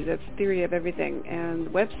Trilogies, that's Theory of Everything, and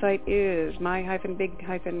the website is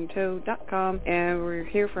my-big-toe.com, and we're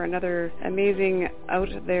here for another amazing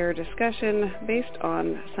out-there discussion based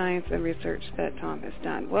on science and research that Tom has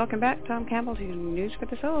done. Welcome back, Tom Campbell, to News for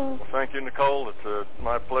the Soul. Thank you, Nicole. It's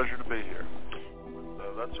my pleasure to be here.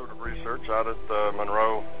 That sort of research out at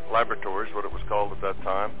Monroe Laboratories, what it was called at that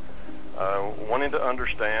time, wanting to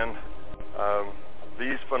understand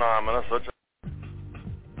these phenomena such as...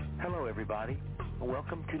 Hello, everybody.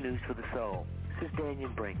 Welcome to News for the Soul. This is Daniel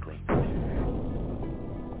Brinkley.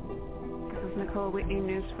 is Nicole Whitney,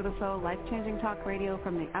 News for the Soul, life-changing talk radio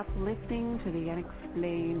from the uplifting to the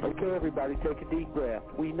unexplained. Okay, everybody, take a deep breath.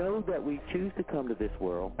 We know that we choose to come to this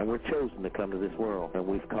world, and we're chosen to come to this world, and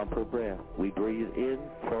we've come for breath. We breathe in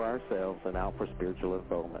for ourselves and out for spiritual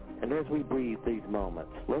unfoldment. And as we breathe these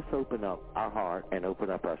moments, let's open up our heart and open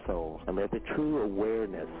up our souls, and let the true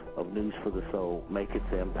awareness of News for the Soul make its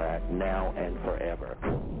impact now and forever.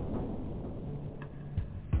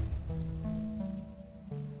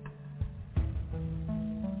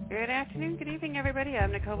 Good afternoon, good evening, everybody.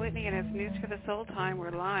 I'm Nicole Whitney, and it's News for the Soul time.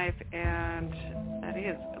 We're live, and that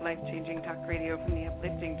is life-changing talk radio from the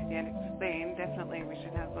uplifting to the unexplained. Definitely we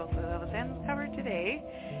should have both of those ends covered today,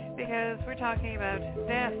 because we're talking about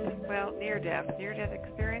death, well, near-death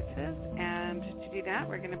experiences. And to do that,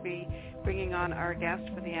 we're going to be bringing on our guest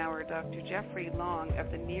for the hour, Dr. Jeffrey Long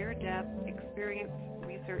of the Near-Death Experience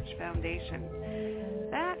Research Foundation.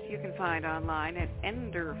 That you can find online at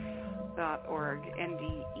NDERF.org,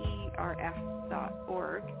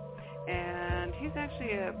 NDERF.org. And he's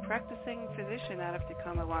actually a practicing physician out of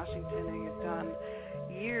Tacoma, Washington, and he's done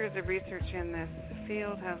years of research in this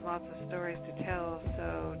field, has lots of stories to tell.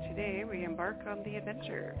 So today we embark on the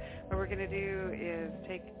adventure. What we're going to do is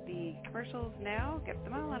take the commercials now, get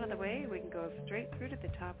them all out of the way. We can go straight through to the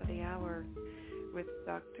top of the hour with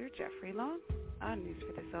Dr. Jeffrey Long on News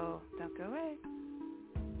for the Soul. Don't go away.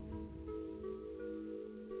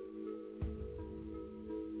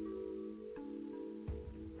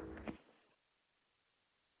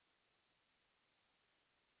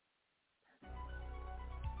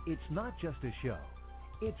 It's not just a show.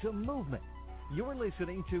 It's a movement. You're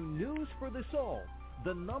listening to News for the Soul,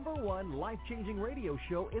 the #1 life-changing radio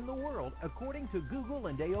show in the world according to Google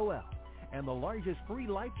and AOL, and the largest free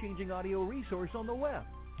life-changing audio resource on the web.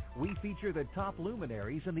 We feature the top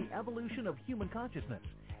luminaries in the evolution of human consciousness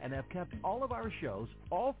and have kept all of our shows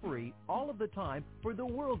all free all of the time for the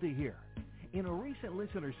world to hear. In a recent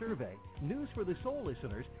listener survey, News for the Soul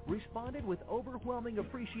listeners responded with overwhelming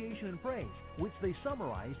appreciation and praise, which they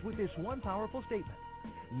summarized with this one powerful statement.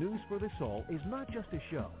 News for the Soul is not just a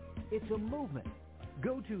show, it's a movement.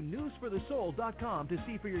 Go to newsforthesoul.com to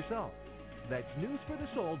see for yourself. That's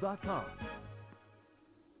newsforthesoul.com.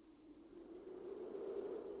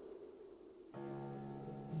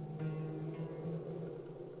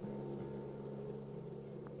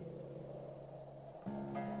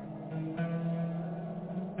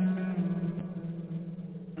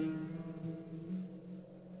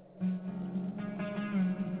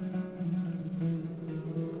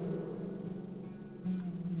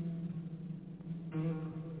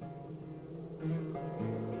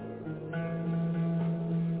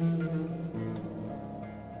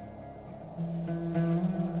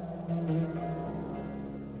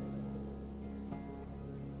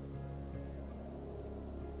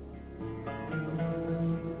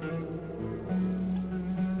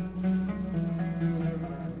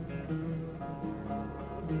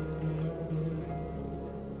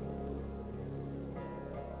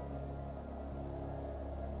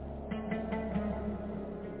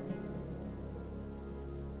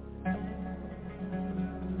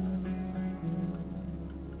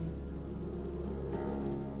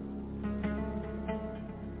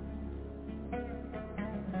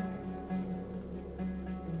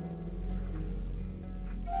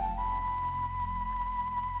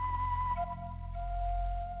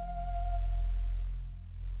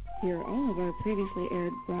 Hear all of our previously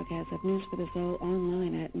aired broadcasts of News for the Soul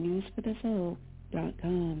online at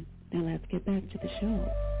newsforthesoul.com. Now let's get back to the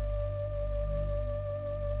show.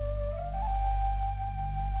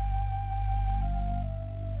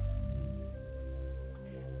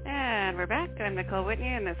 And we're back. I'm Nicole Whitney,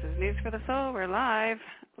 and this is News for the Soul. We're live.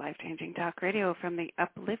 Life-changing talk radio from the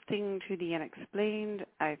uplifting to the unexplained.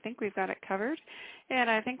 I think we've got it covered. And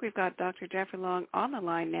I think we've got Dr. Jeffrey Long on the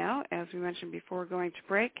line now. As we mentioned before going to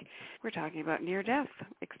break, we're talking about near-death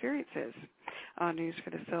experiences on News for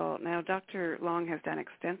the Soul. Now, Dr. Long has done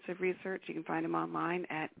extensive research. You can find him online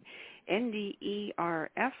at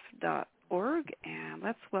NDERF.org. And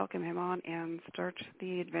let's welcome him on and start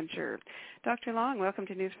the adventure. Dr. Long, welcome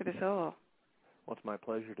to News for the Soul. Well, it's my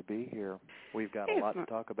pleasure to be here. We've got a lot to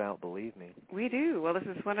talk about, believe me. We do. Well, this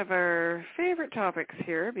is one of our favorite topics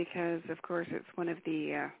here because, of course, it's one of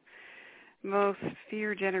the most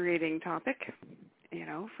fear-generating topic,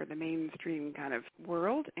 for the mainstream kind of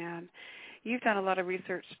world. And you've done a lot of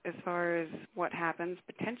research as far as what happens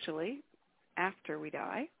potentially after we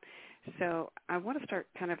die. So I want to start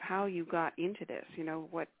kind of how you got into this,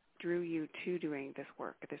 what drew you to doing this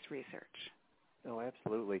work, this research. Oh,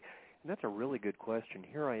 absolutely. And that's a really good question.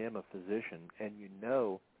 Here I am, a physician, and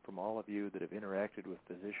from all of you that have interacted with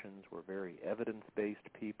physicians. We're very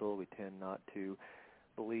evidence-based people. We tend not to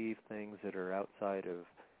believe things that are outside of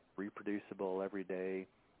reproducible, everyday,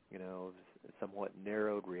 somewhat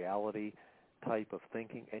narrowed reality type of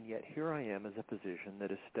thinking. And yet here I am as a physician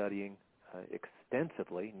that is studying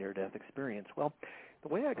extensively near-death experience. Well, the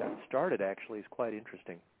way I got started actually is quite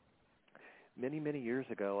interesting. Many, many years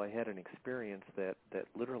ago, I had an experience that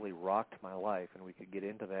literally rocked my life, and we could get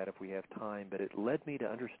into that if we have time, but it led me to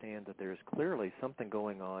understand that there's clearly something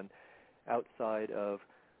going on outside of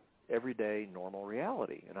everyday normal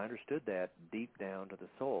reality, and I understood that deep down to the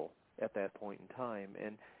soul at that point in time.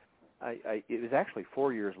 And it was actually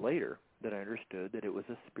 4 years later that I understood that it was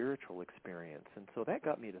a spiritual experience. And so that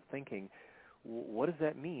got me to thinking, what does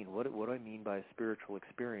that mean? What do I mean by a spiritual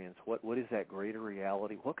experience? What is that greater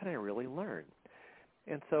reality? What can I really learn?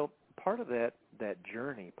 And so part of that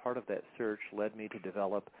journey, part of that search led me to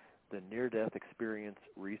develop the Near-Death Experience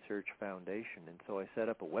Research Foundation. And so I set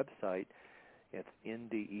up a website. It's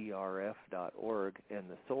nderf.org, and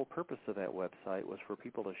the sole purpose of that website was for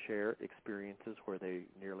people to share experiences where they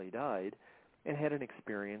nearly died and had an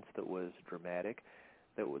experience that was dramatic,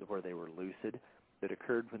 where they were lucid, that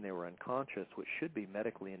occurred when they were unconscious, which should be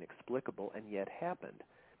medically inexplicable, and yet happened.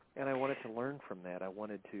 And I wanted to learn from that. I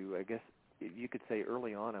wanted to, I guess you could say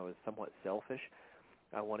early on I was somewhat selfish.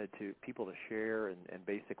 I wanted people to share and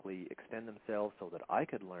basically extend themselves so that I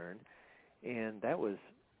could learn, and that was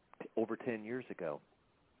over 10 years ago.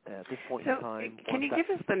 At this point in time... Can you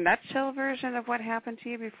give us the nutshell version of what happened to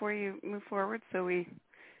you before you move forward so we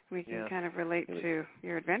can kind of relate to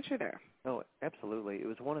your adventure there? Oh, absolutely. It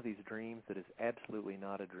was one of these dreams that is absolutely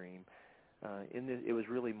not a dream. It was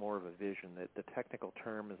really more of a vision. That the technical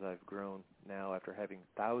term, as I've grown now after having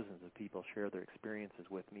thousands of people share their experiences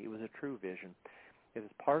with me, it was a true vision. As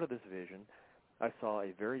part of this vision, I saw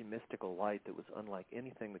a very mystical light that was unlike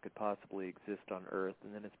anything that could possibly exist on Earth.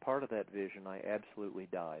 And then as part of that vision, I absolutely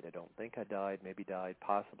died. I don't think I died, maybe died,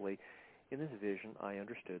 possibly. In this vision, I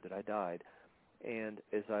understood that I died. And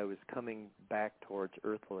as I was coming back towards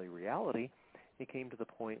earthly reality, it came to the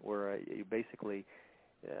point where basically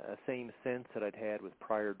a same sense that I'd had with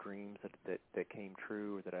prior dreams that came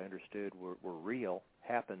true or that I understood were real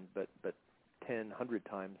happened, but 10, 100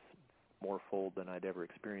 times more fold than I'd ever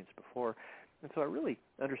experienced before. And so I really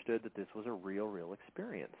understood that this was a real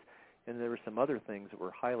experience. And there were some other things that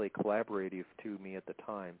were highly collaborative to me at the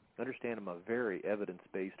time. Understand, I'm a very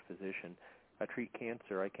evidence-based physician. I treat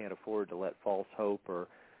cancer. I can't afford to let false hope or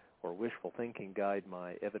wishful thinking guide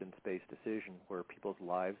my evidence-based decision where people's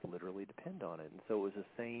lives literally depend on it. And so it was the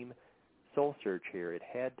same soul search here. It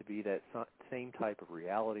had to be that same type of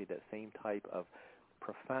reality, that same type of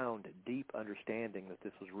profound, deep understanding that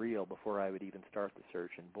this was real before I would even start the search.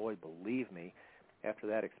 And boy, believe me, after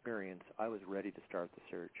that experience, I was ready to start the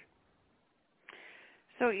search.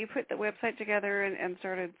 So you put the website together and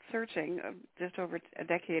started searching just over a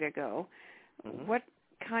decade ago. Mm-hmm. What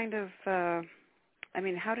kind of,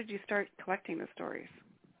 how did you start collecting the stories?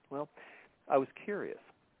 Well, I was curious.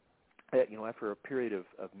 After a period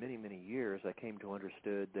of many, many years, I came to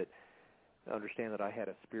understand that I had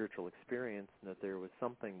a spiritual experience and that there was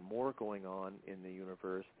something more going on in the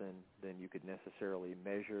universe than you could necessarily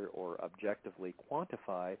measure or objectively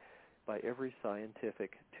quantify by every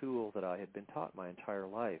scientific tool that I had been taught my entire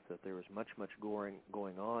life, that there was much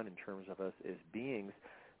going on in terms of us as beings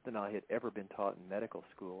than I had ever been taught in medical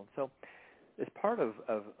school. And so as part of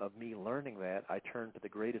me learning that, I turned to the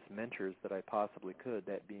greatest mentors that I possibly could,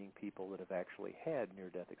 that being people that have actually had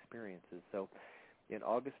near-death experiences. So in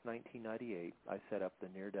August 1998, I set up the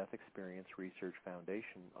Near-Death Experience Research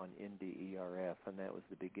Foundation on NDERF, and that was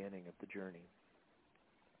the beginning of the journey.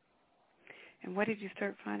 And what did you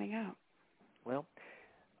start finding out? Well,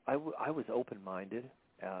 I was open-minded.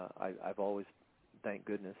 I've always, thank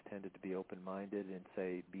goodness, tended to be open-minded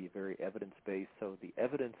and be very evidence-based. So the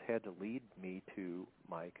evidence had to lead me to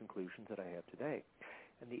my conclusions that I have today.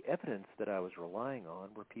 And the evidence that I was relying on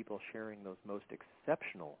were people sharing those most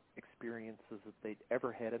exceptional experiences that they'd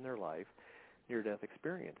ever had in their life, near-death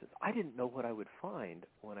experiences. I didn't know what I would find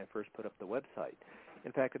when I first put up the website.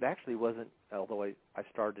 In fact, it actually wasn't, although I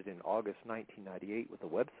started in August 1998 with the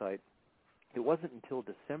website, it wasn't until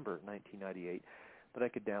December 1998 that I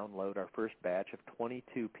could download our first batch of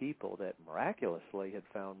 22 people that miraculously had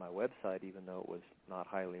found my website, even though it was not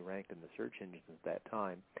highly ranked in the search engines at that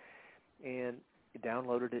time. And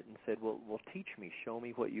downloaded it and said, well, teach me, show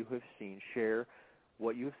me what you have seen, share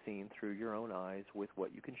what you have seen through your own eyes with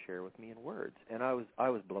what you can share with me in words. And I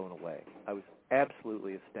was blown away. I was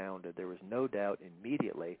absolutely astounded. There was no doubt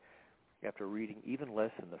immediately, after reading even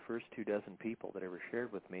less than the first 24 people that ever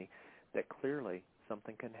shared with me, that clearly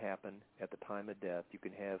something can happen at the time of death. You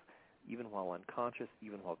can have, even while unconscious,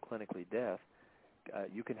 even while clinically deaf,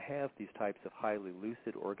 you can have these types of highly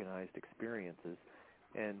lucid, organized experiences.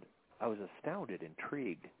 And I was astounded,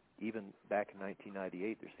 intrigued. Even back in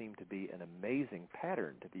 1998, there seemed to be an amazing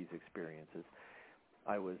pattern to these experiences.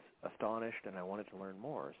 I was astonished, and I wanted to learn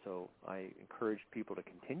more. So I encouraged people to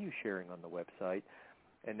continue sharing on the website.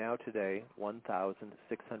 And now today,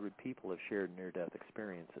 1,600 people have shared near-death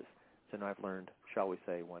experiences. So now I've learned, shall we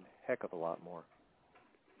say, one heck of a lot more.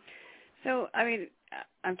 So, I mean,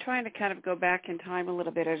 I'm trying to kind of go back in time a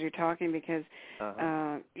little bit as you're talking because,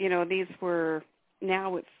 these were,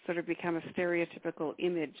 now it's sort of become a stereotypical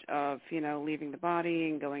image of, leaving the body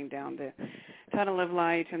and going down the tunnel of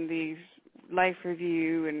light and the life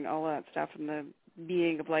review and all that stuff and the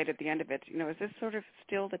being of light at the end of it. Is this sort of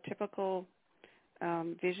still the typical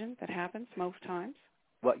vision that happens most times?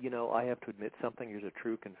 Well, I have to admit something. Here's a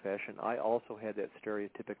true confession. I also had that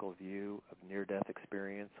stereotypical view of near-death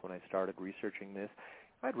experience when I started researching this.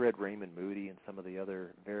 I'd read Raymond Moody and some of the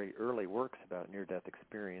other very early works about near-death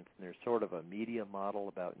experience, and there's sort of a media model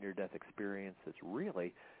about near-death experience that's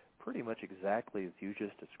really pretty much exactly as you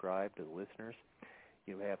just described to the listeners.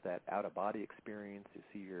 You have that out-of-body experience. You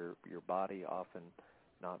see your body often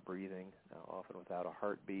not breathing, often without a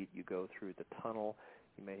heartbeat. You go through the tunnel.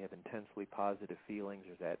 You may have intensely positive feelings.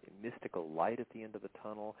 There's that mystical light at the end of the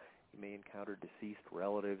tunnel. You may encounter deceased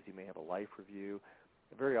relatives. You may have a life review.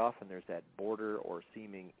 Very often there's that border or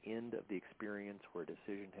seeming end of the experience where a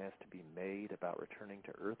decision has to be made about returning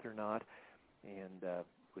to Earth or not. And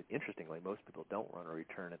interestingly, most people don't want to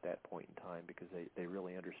return at that point in time because they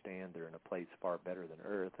really understand they're in a place far better than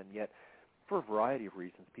Earth. And yet, for a variety of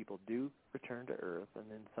reasons, people do return to Earth, and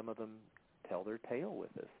then some of them tell their tale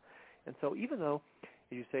with us. And so even though,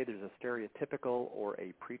 as you say, there's a stereotypical or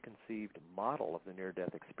a preconceived model of the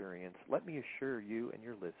near-death experience, let me assure you and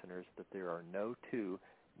your listeners that there are no two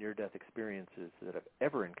near-death experiences that I've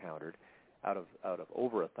ever encountered out of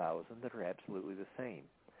over 1,000 that are absolutely the same.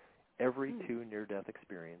 Every two near-death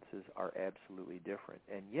experiences are absolutely different.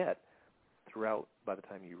 And yet, throughout, by the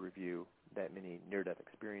time you review that many near-death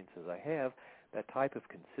experiences I have, that type of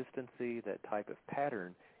consistency, that type of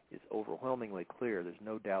pattern is overwhelmingly clear. There's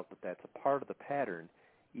no doubt that that's a part of the pattern,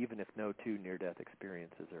 even if no two near-death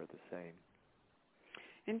experiences are the same.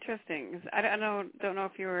 Interesting. I don't know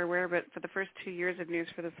if you were aware, but for the first 2 years of News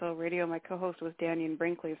for the Soul Radio, my co-host was Dannion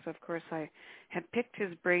Brinkley, so of course I had picked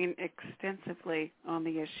his brain extensively on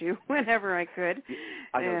the issue whenever I could.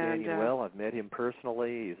 I know Dannion well. I've met him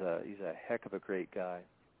personally. He's a heck of a great guy.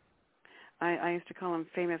 I used to call him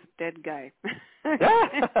famous dead guy.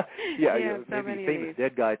 yeah, maybe famous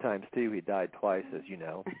dead guy times two. He died twice, as you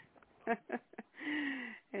know.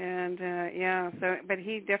 And but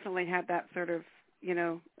he definitely had that sort of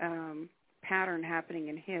pattern happening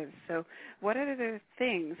in his. So what other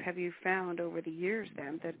things have you found over the years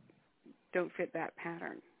then that don't fit that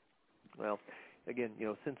pattern? Well, again,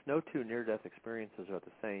 since no two near-death experiences are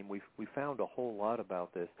the same, we found a whole lot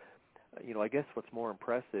about this. I guess what's more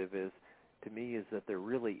impressive is that there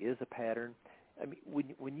really is a pattern. I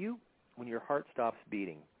mean, when your heart stops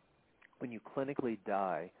beating, when you clinically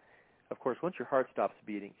die, of course, once your heart stops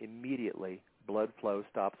beating, immediately blood flow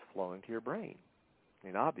stops flowing to your brain. I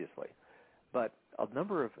mean, obviously. But a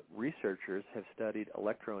number of researchers have studied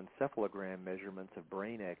electroencephalogram measurements of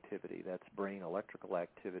brain activity, that's brain electrical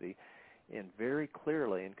activity, and very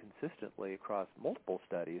clearly and consistently across multiple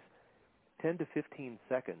studies, 10 to 15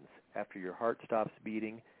 seconds after your heart stops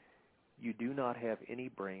beating, you do not have any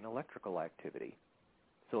brain electrical activity.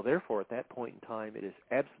 So therefore, at that point in time, it is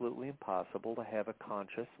absolutely impossible to have a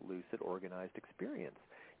conscious, lucid, organized experience.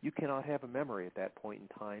 You cannot have a memory at that point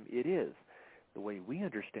in time. It is. The way we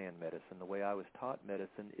understand medicine, the way I was taught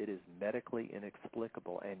medicine, it is medically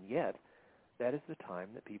inexplicable, and yet that is the time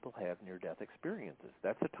that people have near-death experiences.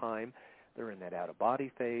 That's the time they're in that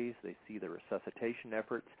out-of-body phase. They see the resuscitation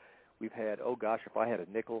efforts. We've had, if I had a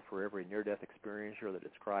nickel for every near-death experiencer that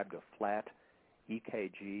described a flat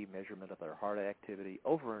EKG measurement of their heart activity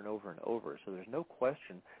over and over and over. So there's no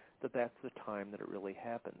question that that's the time that it really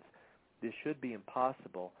happens. This should be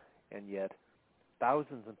impossible, and yet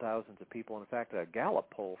thousands and thousands of people, in fact, a Gallup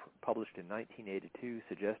poll published in 1982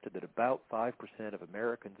 suggested that about 5% of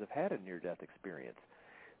Americans have had a near-death experience.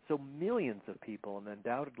 So millions of people, and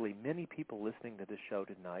undoubtedly many people listening to this show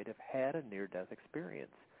tonight, have had a near-death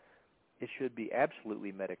experience. It should be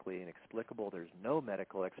absolutely medically inexplicable. There's no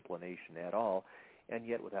medical explanation at all, and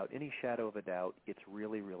yet without any shadow of a doubt, it's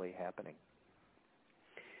really, really happening.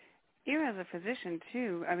 You as a physician,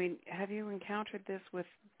 too, I mean, have you encountered this with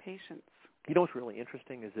patients? What's really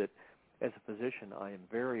interesting is that as a physician, I am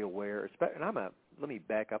very aware, and let me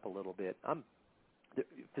back up a little bit.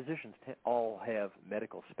 Physicians all have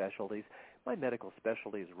medical specialties. My medical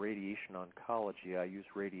specialty is radiation oncology. I use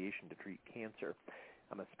radiation to treat cancer.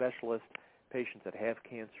 I'm a specialist. Patients that have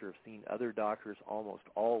cancer have seen other doctors almost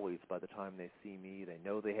always by the time they see me. They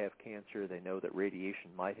know they have cancer. They know that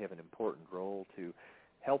radiation might have an important role to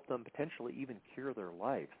help them potentially even cure their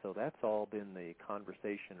life. So that's all been the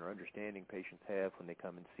conversation or understanding patients have when they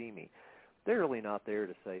come and see me. They're really not there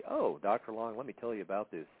to say, oh, Dr. Long, let me tell you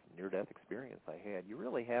about this near-death experience I had. You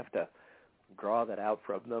really have to draw that out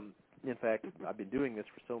from them. In fact, I've been doing this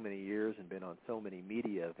for so many years and been on so many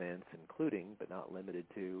media events, including, but not limited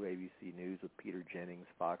to, ABC News with Peter Jennings,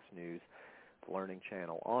 Fox News, the Learning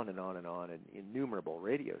Channel, on, and innumerable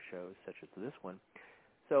radio shows such as this one.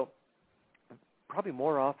 So probably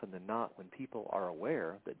more often than not, when people are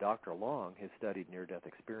aware that Dr. Long has studied near-death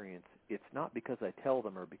experience, it's not because I tell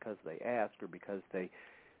them or because they ask or because they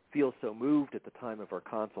feel so moved at the time of our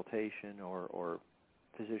consultation or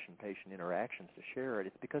physician-patient interactions to share it.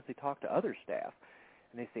 It's because they talk to other staff,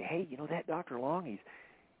 and they say, hey, that Dr. Long,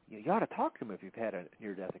 you ought to talk to him if you've had a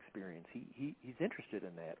near-death experience. He's interested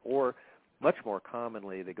in that. Or much more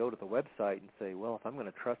commonly, they go to the website and say, well, if I'm going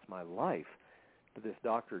to trust my life to this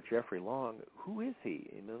Dr. Jeffrey Long, who is he?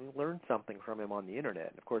 And learn something from him on the Internet.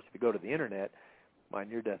 And, of course, if you go to the Internet, my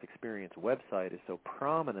near-death experience website is so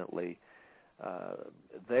prominently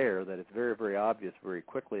there that it's very, very obvious very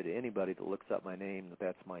quickly to anybody that looks up my name that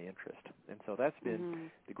that's my interest. And so that's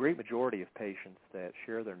been the great majority of patients that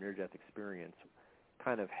share their near-death experience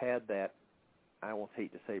kind of had that, I almost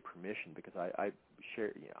hate to say permission because I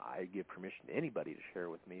give permission to anybody to share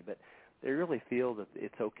with me, but they really feel that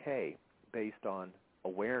it's okay based on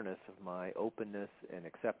awareness of my openness and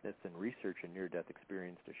acceptance and research in near-death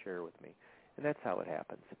experience to share with me. And that's how it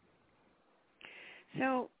happens.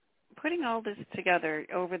 So putting all this together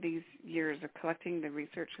over these years of collecting the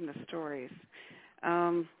research and the stories,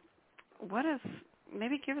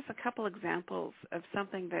 maybe give us a couple examples of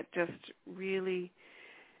something that just really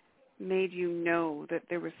made you know that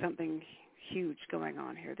there was something huge going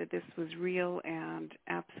on here, that this was real and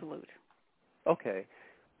absolute. Okay.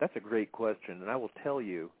 That's a great question, and I will tell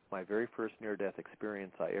you my very first near-death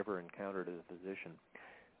experience I ever encountered as a physician.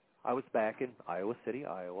 I was back in Iowa City,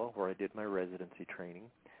 Iowa, where I did my residency training.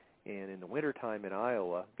 And in the wintertime in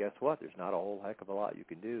Iowa, guess what? There's not a whole heck of a lot you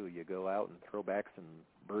can do. You go out and throw back some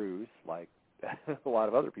brews like a lot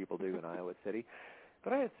of other people do in Iowa City.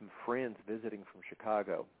 But I had some friends visiting from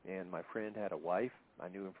Chicago, and my friend had a wife. I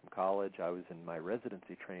knew him from college. I was in my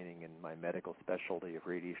residency training in my medical specialty of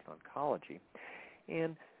radiation oncology.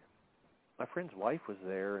 And my friend's wife was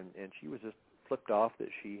there, and she was just flipped off that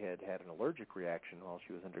she had an allergic reaction while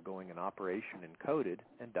she was undergoing an operation and coded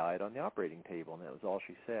and died on the operating table, and that was all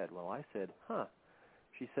she said. Well, I said, huh.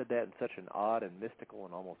 She said that in such an odd and mystical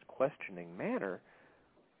and almost questioning manner,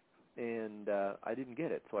 and I didn't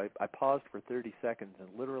get it. So I paused for 30 seconds, and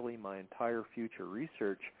literally my entire future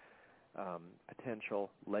research potential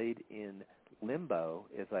laid in limbo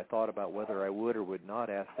as I thought about whether I would or would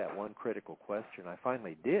not ask that one critical question. I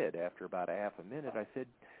finally did after about a half a minute. I said,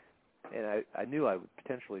 and I knew I would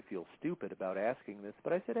potentially feel stupid about asking this,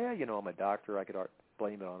 but I said, hey, I'm a doctor. I could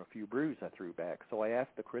blame it on a few brews I threw back. So I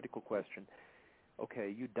asked the critical question,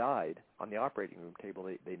 okay, you died on the operating room table.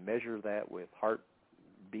 They measure that with heart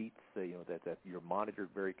beats, that you're monitored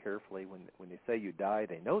very carefully. When they say you die,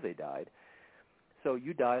 they know they died. So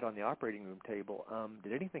you died on the operating room table.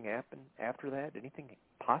 Did anything happen after that? Did anything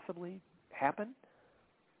possibly happen?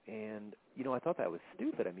 And, I thought that was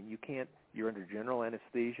stupid. I mean, you're under general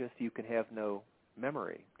anesthesia, so you can have no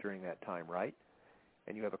memory during that time, right?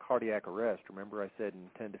 And you have a cardiac arrest. Remember I said in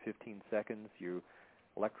 10 to 15 seconds your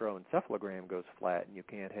electroencephalogram goes flat and you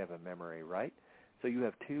can't have a memory, right? So you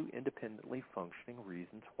have two independently functioning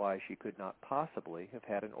reasons why she could not possibly have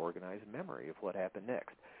had an organized memory of what happened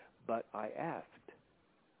next. But I asked,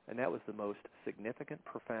 and that was the most significant,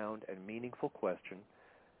 profound, and meaningful question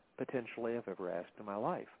potentially I've ever asked in my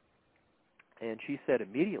life. And she said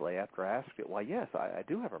immediately after I asked it, why, yes, I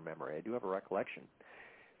do have a memory. I do have a recollection.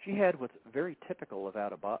 She had what's very typical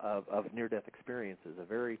of near-death experiences,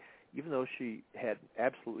 even though she had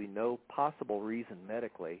absolutely no possible reason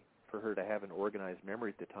medically for her to have an organized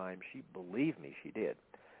memory at the time, she believed me she did.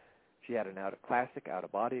 She had a classic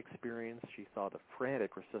out-of-body experience. She saw the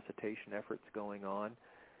frantic resuscitation efforts going on.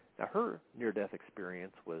 Now, her near-death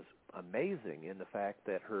experience was amazing in the fact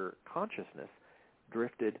that her consciousness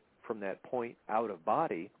drifted from that point out of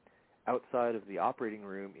body outside of the operating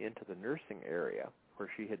room into the nursing area where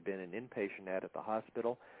she had been an inpatient at the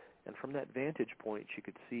hospital, And from that vantage point, she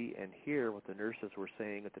could see and hear what the nurses were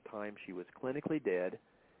saying at the time she was clinically dead,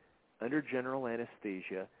 under general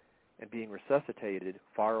anesthesia, and being resuscitated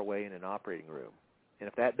far away in an operating room. And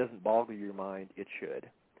if that doesn't boggle your mind, it should.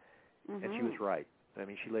 Mm-hmm. And she was right. I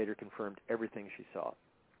mean, she later confirmed everything she saw.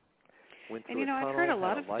 And, you know, I've heard a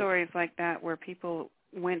lot of stories like that where people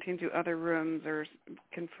went into other rooms or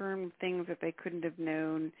confirmed things that they couldn't have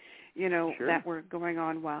known, you know, that were going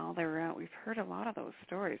on while they were out. We've heard a lot of those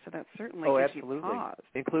stories, so that certainly gives you pause.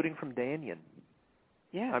 Including from Danyan.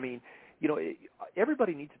 Yeah. I mean, you know,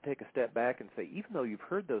 everybody needs to take a step back and say, even though you've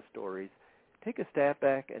heard those stories, take a step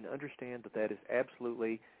back and understand that that is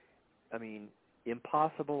absolutely, I mean,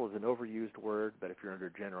 impossible is an overused word, but if you're under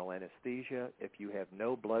general anesthesia, if you have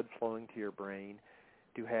no blood flowing to your brain,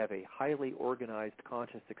 to have a highly organized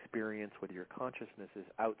conscious experience where your consciousness is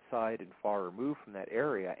outside and far removed from that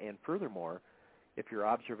area, and furthermore, if your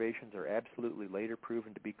observations are absolutely later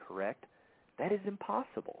proven to be correct, that is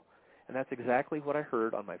impossible. And that's exactly what I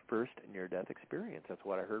heard on my first near-death experience. That's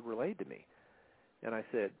what I heard relayed to me. And I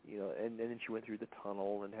said, you know, and then she went through the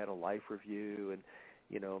tunnel and had a life review and,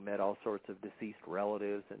 you know, met all sorts of deceased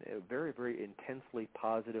relatives and very, very intensely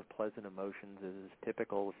positive, pleasant emotions as is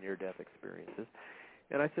typical of near-death experiences.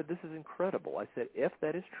 And I said, this is incredible. I said, if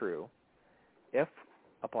that is true, if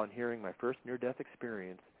upon hearing my first near-death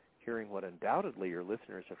experience, hearing what undoubtedly your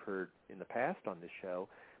listeners have heard in the past on this show,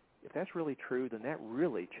 if that's really true, then that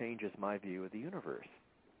really changes my view of the universe.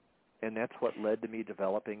 And that's what led to me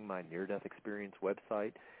developing my near-death experience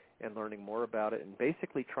website and learning more about it and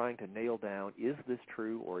basically trying to nail down, is this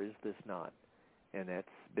true or is this not? And that's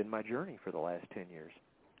been my journey for the last 10 years.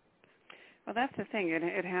 Well, that's the thing.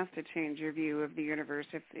 It has to change your view of the universe.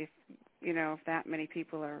 If you know, if that many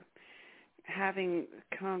people are having,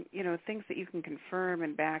 you know, things that you can confirm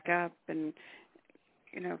and back up and,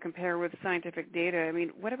 you know, compare with scientific data. I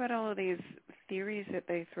mean, what about all of these theories that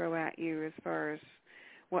they throw at you as far as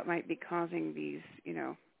what might be causing these, you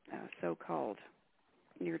know, so-called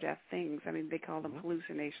near-death things? I mean, they call them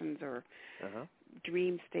hallucinations or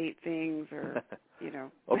dream state things, or you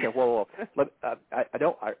know. Okay, well,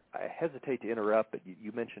 I hesitate to interrupt, but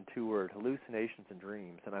you mentioned two words: hallucinations and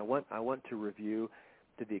dreams, and I want to review,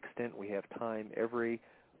 to the extent we have time, every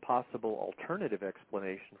possible alternative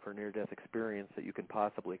explanation for near-death experience that you can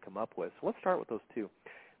possibly come up with. So let's start with those two.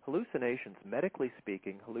 Hallucinations, medically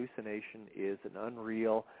speaking, hallucination is an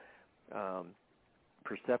unreal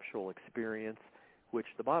perceptual experience, which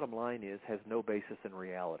the bottom line is has no basis in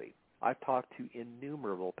reality. I've talked to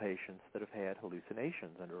innumerable patients that have had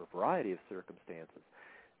hallucinations under a variety of circumstances,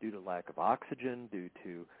 due to lack of oxygen, due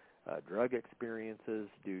to drug experiences,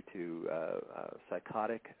 due to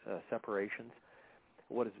psychotic separations.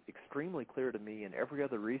 What is extremely clear to me and every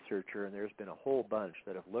other researcher, and there's been a whole bunch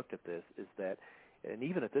that have looked at this, is that, and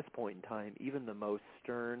even at this point in time, even the most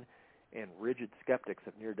stern and rigid skeptics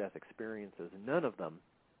of near-death experiences, none of them,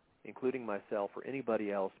 including myself or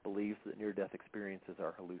anybody else, believes that near-death experiences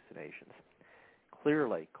are hallucinations.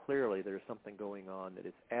 Clearly, there's something going on that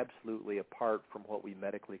is absolutely apart from what we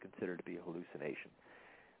medically consider to be a hallucination.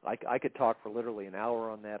 I could talk for literally an hour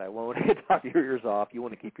on that. I won't. I could talk your ears off. You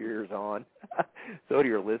want to keep your ears on. So do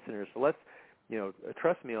your listeners. So let's, you know,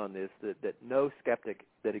 trust me on this, that no skeptic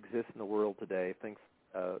that exists in the world today thinks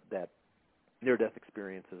that near-death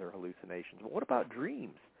experiences are hallucinations. But what about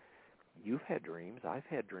dreams? You've had dreams. I've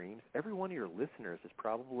had dreams. Every one of your listeners has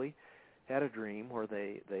probably had a dream where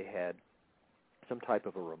they had some type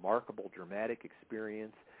of a remarkable, dramatic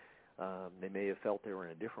experience. They may have felt they were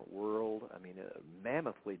in a different world. I mean,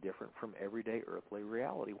 mammothly different from everyday earthly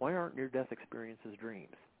reality. Why aren't near-death experiences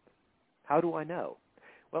dreams? How do I know?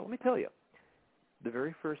 Well, let me tell you. The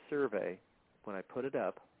very first survey, when I put it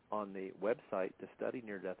up on the website to study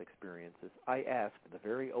near-death experiences, I asked the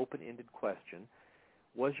very open-ended question,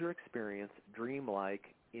 was your experience dreamlike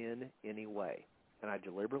in any way? And I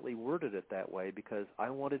deliberately worded it that way because I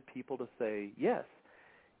wanted people to say, yes,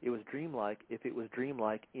 it was dreamlike if it was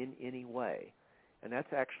dreamlike in any way. And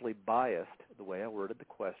that's actually biased, the way I worded the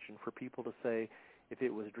question, for people to say if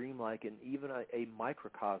it was dreamlike in even a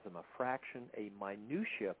microcosm, a fraction, a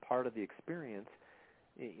minutia part of the experience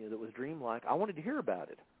that was dreamlike. I wanted to hear about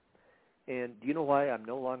it. And do you know why I'm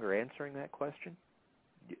no longer answering that question?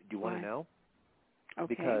 Do you want to know?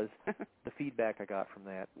 Okay. Because the feedback I got from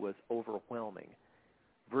that was overwhelming.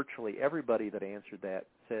 Virtually everybody that answered that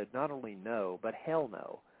said not only no, but hell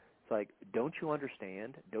no. It's like, don't you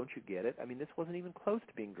understand? Don't you get it? I mean, this wasn't even close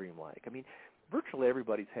to being dreamlike. I mean, virtually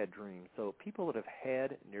everybody's had dreams. So people that have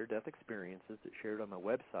had near-death experiences that shared on my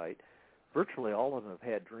website, virtually all of them have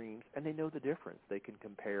had dreams, and they know the difference. They can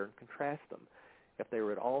compare and contrast them. If they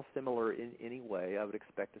were at all similar in any way, I would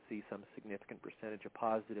expect to see some significant percentage of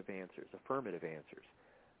positive answers, affirmative answers.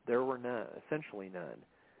 There were none, essentially none.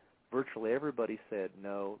 Virtually everybody said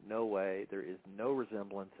no, no way, there is no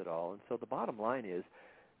resemblance at all. And so the bottom line is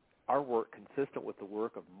our work, consistent with the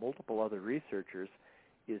work of multiple other researchers,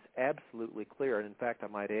 is absolutely clear. And in fact, I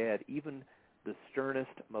might add, even the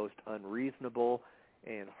sternest, most unreasonable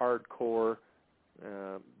and hardcore,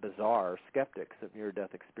 bizarre skeptics of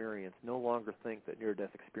near-death experience no longer think that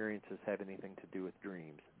near-death experiences have anything to do with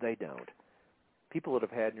dreams. They don't. People that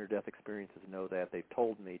have had near-death experiences know that. They've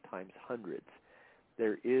told me times hundreds.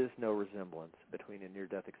 There is no resemblance between a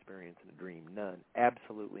near-death experience and a dream. None.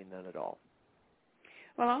 Absolutely none at all.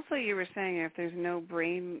 Well, also you were saying if there's no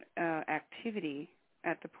brain activity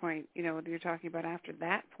at the point, you're talking about after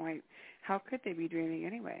that point, how could they be dreaming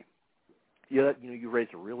anyway? Yeah, you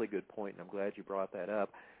raised a really good point, and I'm glad you brought that up.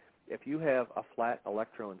 If you have a flat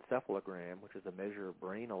electroencephalogram, which is a measure of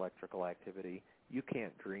brain electrical activity, you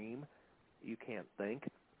can't dream, you can't think,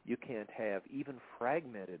 you can't have even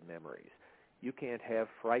fragmented memories. You can't have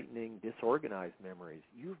frightening, disorganized memories.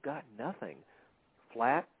 You've got nothing.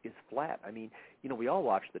 Flat is flat. I mean, we all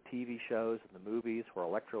watch the TV shows and the movies where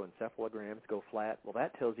electroencephalograms go flat. Well,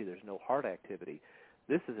 that tells you there's no heart activity.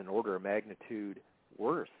 This is an order of magnitude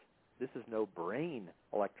worse. This is no brain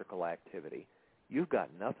electrical activity. You've got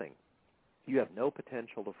nothing. You have no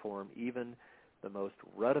potential to form even the most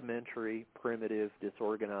rudimentary, primitive,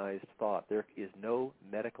 disorganized thought. There is no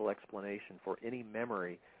medical explanation for any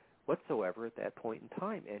memory whatsoever at that point in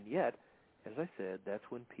time. And yet, as I said, that's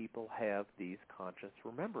when people have these conscious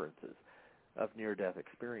remembrances of near-death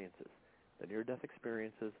experiences. The near-death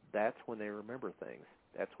experiences, that's when they remember things.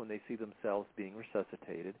 That's when they see themselves being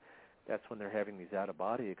resuscitated. That's when they're having these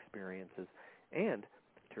out-of-body experiences. And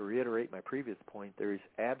to reiterate my previous point, there is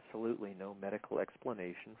absolutely no medical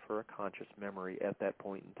explanation for a conscious memory at that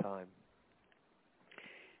point in time.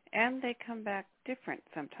 And they come back different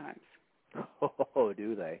sometimes. Oh,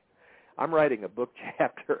 do they? I'm writing a book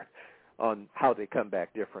chapter on how they come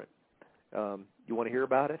back different. You want to hear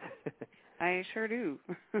about it? I sure do.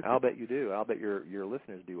 I'll bet you do. I'll bet your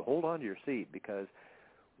listeners do. Hold on to your seat, because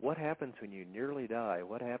what happens when you nearly die?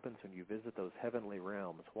 What happens when you visit those heavenly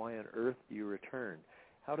realms? Why on earth do you return?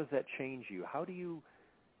 How does that change you? How do you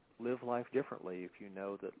live life differently if you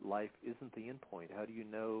know that life isn't the end point? How do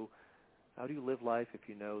you live life if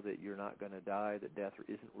you know that you're not going to die, that death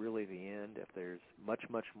isn't really the end, if there's much,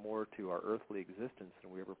 much more to our earthly existence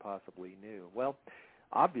than we ever possibly knew? Well,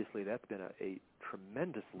 obviously that's been a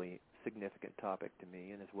tremendously significant topic to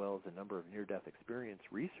me, and as well as a number of near-death experience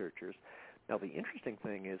researchers. Now, the interesting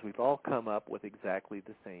thing is we've all come up with exactly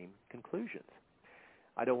the same conclusions.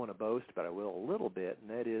 I don't want to boast, but I will a little bit, and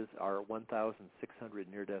that is our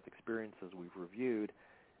 1,600 near-death experiences we've reviewed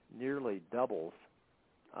nearly doubles,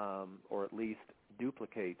 or at least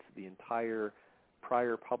duplicates, the entire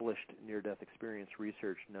prior published near-death experience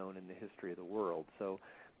research known in the history of the world. So,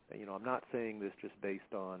 I'm not saying this just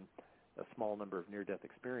based on a small number of near-death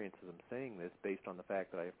experiences. I'm saying this based on the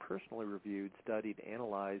fact that I have personally reviewed, studied,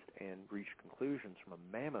 analyzed, and reached conclusions from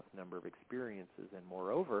a mammoth number of experiences. And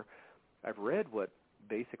moreover, I've read what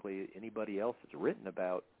basically anybody else has written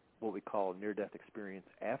about what we call near-death experience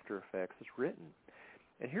after effects is written.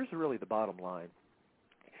 And here's really the bottom line.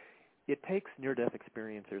 It takes near-death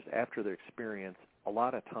experiencers, after their experience, a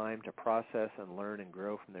lot of time to process and learn and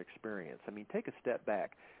grow from their experience. I mean, take a step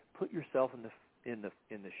back. Put yourself in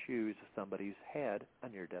the shoes of somebody who's had a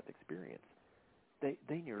near-death experience. They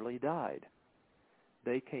nearly died.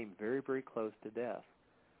 They came very, very close to death.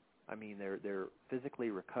 I mean, they're physically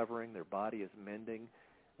recovering. Their body is mending.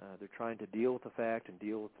 They're trying to deal with the fact and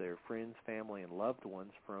deal with their friends, family, and loved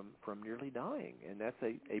ones from nearly dying. And that's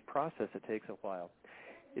a process that takes a while.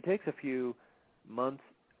 It takes a few months,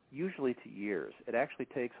 usually to years. It actually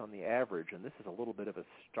takes, on the average, and this is a little bit of a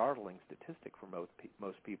startling statistic for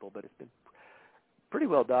most people, but it's been pretty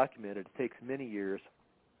well documented. It takes many years,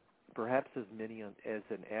 perhaps as many as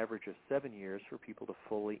an average of 7 years, for people to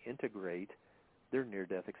fully integrate their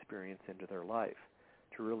near-death experience into their life,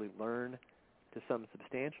 to really learn to some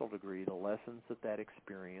substantial degree the lessons that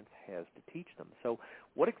experience has to teach them. So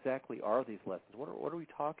what exactly are these lessons? What are we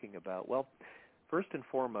talking about? Well, first and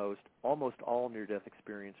foremost, almost all near-death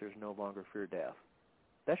experiencers no longer fear death.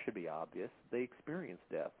 That should be obvious. They experienced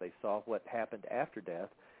death. They saw what happened after death.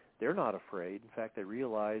 They're not afraid. In fact, they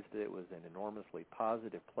realized that it was an enormously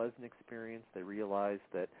positive, pleasant experience. They realized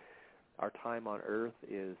that our time on earth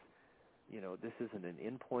is, this isn't an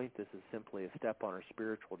end point. This is simply a step on our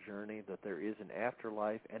spiritual journey, that there is an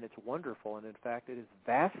afterlife, and it's wonderful. And in fact, it is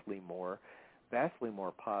vastly more vastly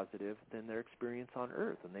more positive than their experience on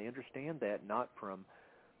Earth, and they understand that not from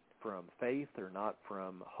faith or not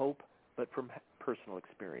from hope, but from personal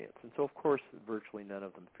experience. And so, of course, virtually none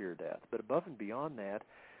of them fear death. But above and beyond that,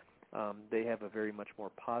 they have a very much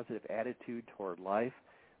more positive attitude toward life.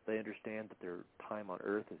 They understand that their time on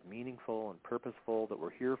Earth is meaningful and purposeful, that we're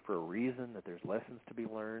here for a reason, that there's lessons to be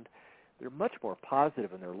learned. They're much more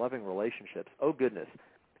positive in their loving relationships. Oh, goodness.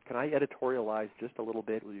 Can I editorialize just a little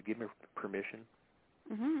bit? Will you give me permission?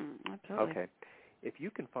 Absolutely. Okay. If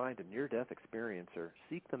you can find a near-death experiencer,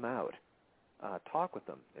 seek them out. Talk with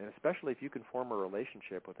them. And especially if you can form a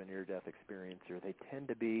relationship with a near-death experiencer, they tend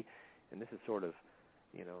to be, and this is sort of,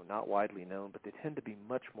 not widely known, but they tend to be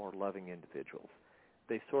much more loving individuals.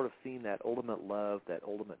 They've sort of seen that ultimate love, that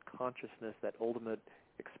ultimate consciousness, that ultimate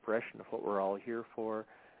expression of what we're all here for.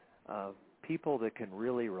 People that can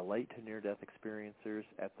really relate to near-death experiencers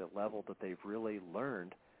at the level that they've really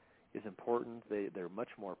learned is important. They're much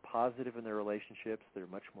more positive in their relationships. They're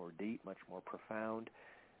much more deep, much more profound.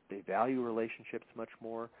 They value relationships much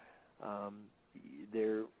more.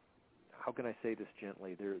 They're, how can I say this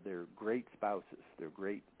gently? They're great spouses. They're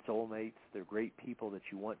great soulmates. They're great people that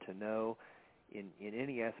you want to know in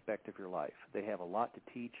any aspect of your life. They have a lot to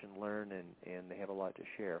teach and learn, and they have a lot to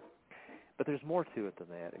share. But there's more to it than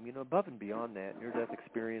that. I mean, above and beyond that, near-death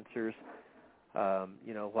experiencers,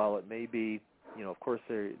 while it may be, of course,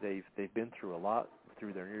 they've been through a lot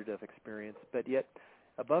through their near-death experience, but yet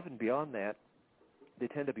above and beyond that, they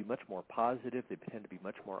tend to be much more positive. They tend to be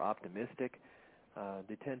much more optimistic.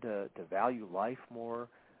 They tend to value life more.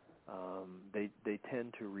 They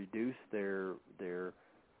tend to reduce their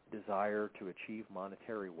desire to achieve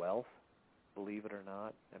monetary wealth, believe it or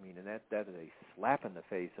not. I mean, and that is a slap in the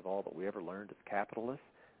face of all that we ever learned as capitalists.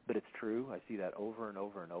 But it's true. I see that over and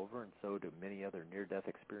over and over, and so do many other near-death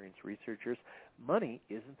experience researchers. Money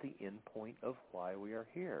isn't the end point of why we are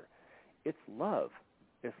here. It's love.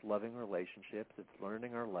 It's loving relationships. It's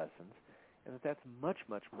learning our lessons, and that's much,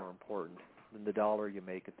 much more important than the dollar you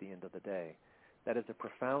make at the end of the day. That is a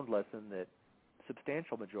profound lesson that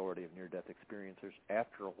substantial majority of near-death experiencers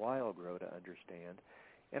after a while grow to understand,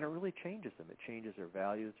 and it really changes them. It changes their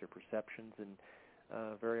values, their perceptions, and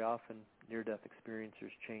very often near-death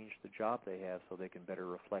experiencers change the job they have so they can better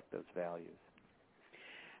reflect those values.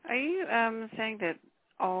 Are you saying that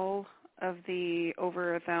all of the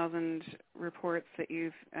over 1,000 reports that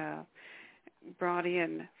you've brought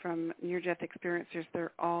in from near-death experiencers,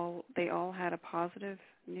 they all had a positive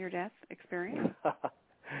near-death experience?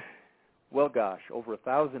 Well, gosh, over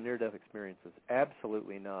 1,000 near-death experiences?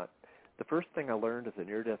 Absolutely not. The first thing I learned as a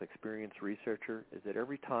near-death experience researcher is that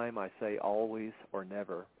every time I say always or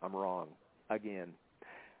never, I'm wrong. Again,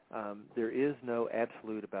 there is no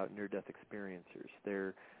absolute about near-death experiencers.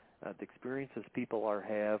 The experiences people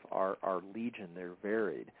have are legion. They're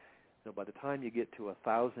varied. So by the time you get to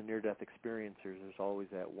 1,000 near-death experiencers, there's always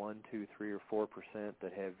that 1, 2, 3, or 4%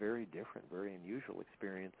 that have very different, very unusual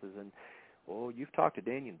experiences. And you've talked to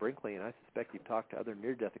Dannion Brinkley, and I suspect you've talked to other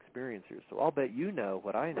near-death experiencers. So I'll bet you know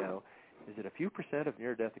what I know is that a few percent of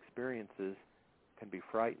near-death experiences can be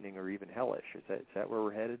frightening or even hellish. Is that where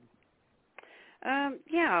we're headed?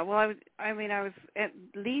 Yeah. Well, I was at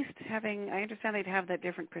least I understand they'd have that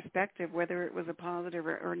different perspective, whether it was a positive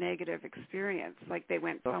or negative experience, like they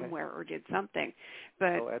went somewhere or did something.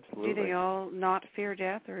 But do they all not fear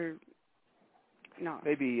death or not?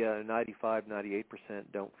 Maybe 95, 98%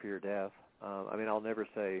 don't fear death. I'll never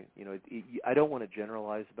say, I don't want to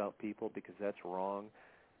generalize about people because that's wrong,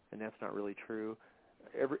 and that's not really true.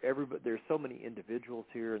 There's so many individuals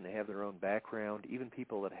here, and they have their own background. Even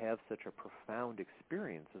people that have such a profound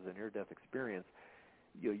experience as a near-death experience,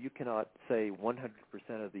 you cannot say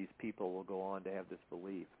 100% of these people will go on to have this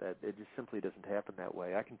belief. That it just simply doesn't happen that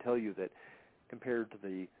way. I can tell you that compared to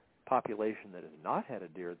the population that has not had a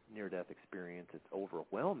near-death experience, it's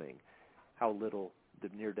overwhelming how little the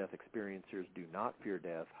near-death experiencers do not fear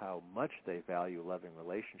death, how much they value loving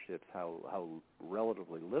relationships, how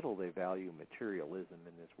relatively little they value materialism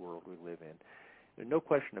in this world we live in. There's no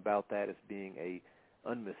question about that as being a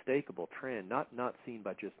unmistakable trend, not seen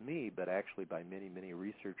by just me, but actually by many, many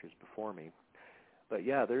researchers before me. But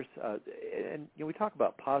yeah, there's we talk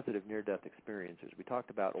about positive near-death experiencers. We talked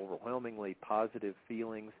about overwhelmingly positive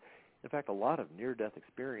feelings. In fact, a lot of near-death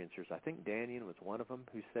experiencers, I think Dannion was one of them,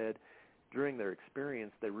 who said during their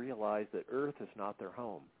experience they realized that Earth is not their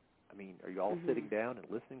home. I mean, are you all sitting down and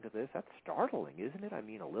listening to this? That's startling, isn't it? I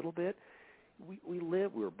mean, a little bit. We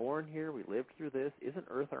were born here. We lived through this. Isn't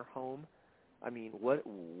Earth our home? I mean,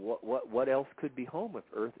 what else could be home if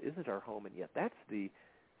Earth isn't our home? And yet that's the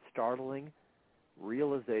startling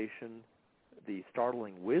realization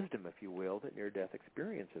startling wisdom, if you will, that near-death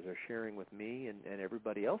experiences are sharing with me and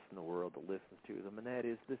everybody else in the world that listens to them, and that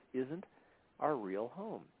is this isn't our real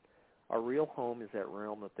home. Our real home is that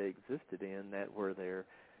realm that they existed in, that where they're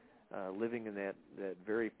living in that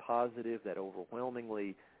very positive, that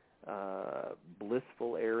overwhelmingly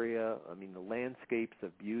blissful area. I mean, the landscapes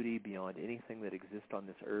of beauty beyond anything that exists on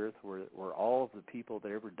this earth, where all of the people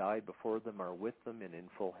that ever died before them are with them and in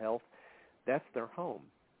full health. That's their home.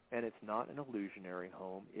 And it's not an illusionary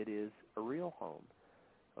home. It is a real home.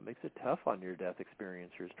 It makes it tough on near-death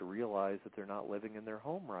experiencers to realize that they're not living in their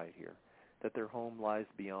home right here, that their home lies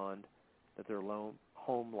beyond, that their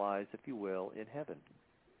home lies, if you will, in heaven.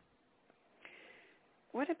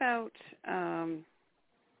 What about, how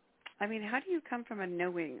do you come from a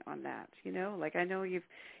knowing on that? You know, like I know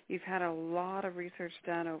you've had a lot of research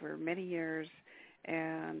done over many years,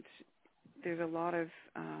 and there's a lot of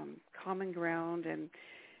common ground, and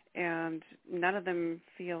none of them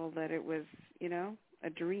feel that it was, you know, a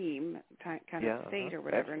dream kind of state or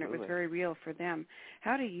whatever, absolutely. And it was very real for them.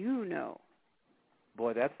 How do you know?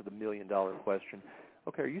 Boy, that's the million-dollar question.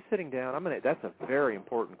 Okay, are you sitting down? That's a very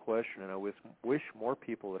important question, and I wish more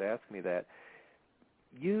people would ask me that.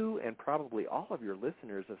 You and probably all of your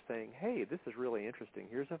listeners are saying, hey, this is really interesting.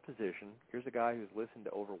 Here's a physician. Here's a guy who's listened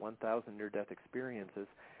to over 1,000 near-death experiences,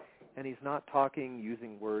 and he's not talking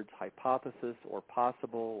using words hypothesis or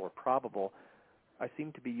possible or probable. I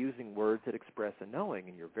seem to be using words that express a knowing,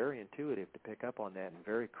 and you're very intuitive to pick up on that and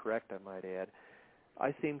very correct, I might add.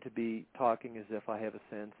 I seem to be talking as if I have a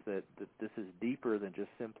sense that this is deeper than just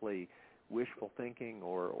simply wishful thinking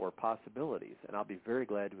or possibilities, and I'll be very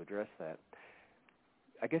glad to address that.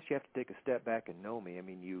 I guess you have to take a step back and know me. I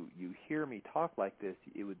mean, you hear me talk like this,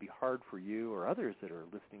 it would be hard for you or others that are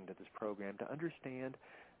listening to this program to understand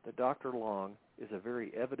that Dr. Long is a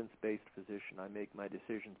very evidence-based physician. I make my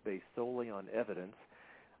decisions based solely on evidence.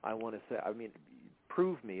 I want to say,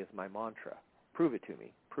 prove me is my mantra. Prove it to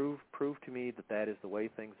me. Prove to me that that is the way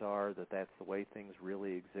things are, that that's the way things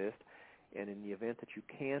really exist. And in the event that you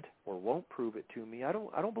can't or won't prove it to me, I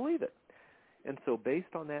don't believe it. And so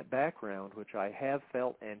based on that background, which I have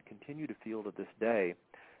felt and continue to feel to this day,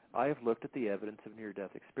 I have looked at the evidence of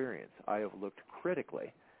near-death experience. I have looked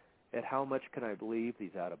critically at how much can I believe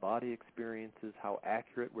these out-of-body experiences, how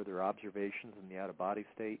accurate were their observations in the out-of-body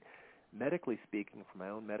state, medically speaking, from my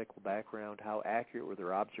own medical background, how accurate were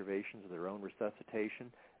their observations of their own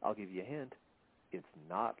resuscitation. I'll give you a hint. It's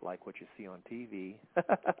not like what you see on TV.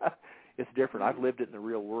 It's different. I've lived it in the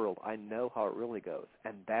real world. I know how it really goes,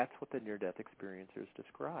 and that's what the near-death experiencers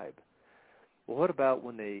describe. Well, what about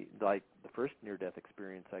when they, like the first near-death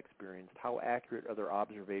experience I experienced, how accurate are their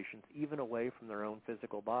observations even away from their own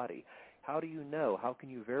physical body? How do you know? How can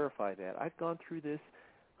you verify that? I've gone through this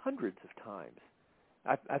hundreds of times.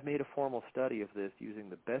 I've made a formal study of this using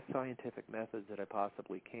the best scientific methods that I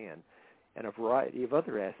possibly can, and a variety of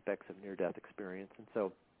other aspects of near-death experience. And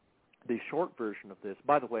so the short version of this,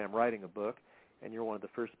 by the way, I'm writing a book, and you're one of the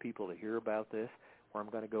first people to hear about this, where I'm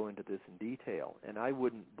going to go into this in detail. And I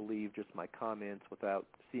wouldn't believe just my comments without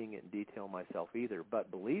seeing it in detail myself either. But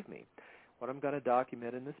believe me, what I'm going to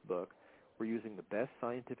document in this book, we're using the best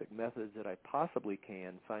scientific methods that I possibly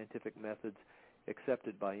can, scientific methods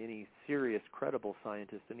accepted by any serious, credible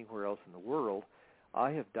scientist anywhere else in the world.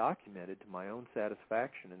 I have documented to my own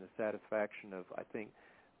satisfaction and the satisfaction of, I think,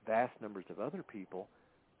 vast numbers of other people,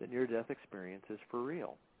 that near-death experience is for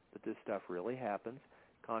real, that this stuff really happens.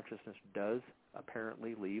 Consciousness does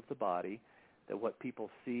apparently leave the body, that what people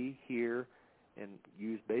see, hear, and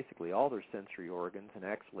use basically all their sensory organs, and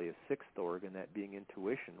actually a sixth organ, that being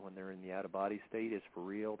intuition, when they're in the out-of-body state, is for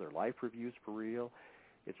real. Their life review's for real.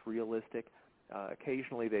 It's realistic.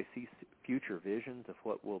 Occasionally they see future visions of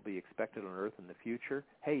what will be expected on Earth in the future.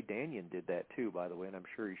 Hey, Danyan did that too, by the way, and I'm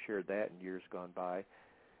sure he shared that in years gone by.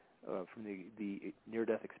 From the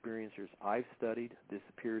near-death experiencers I've studied, this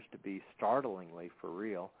appears to be startlingly for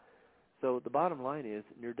real. So the bottom line is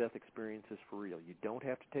near-death experience is for real. You don't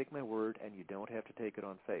have to take my word, and you don't have to take it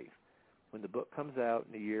on faith. When the book comes out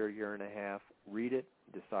in a year and a half, read it,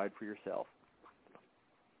 decide for yourself.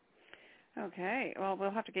 Okay. Well,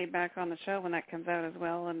 we'll have to get back on the show when that comes out as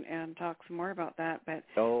well and talk some more about that. But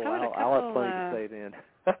I'll have plenty to say then.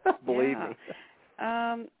 Believe me.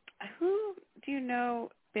 Who do you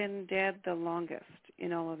know been dead the longest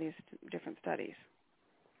in all of these different studies?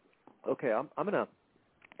 Okay, I'm going to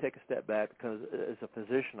take a step back because as a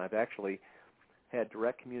physician, I've actually had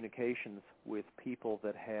direct communications with people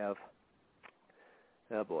that have,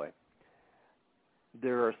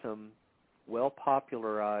 there are some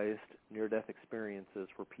well-popularized near-death experiences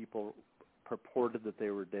where people purported that they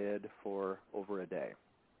were dead for over a day.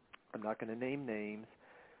 I'm not going to name names,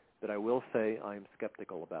 but I will say I'm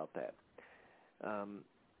skeptical about that.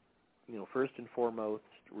 First and foremost,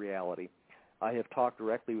 reality. I have talked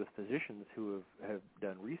directly with physicians who have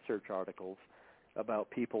done research articles about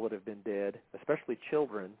people that have been dead, especially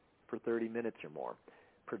children, for 30 minutes or more.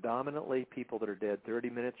 Predominantly people that are dead 30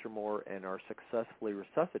 minutes or more and are successfully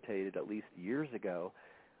resuscitated at least years ago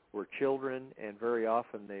were children, and very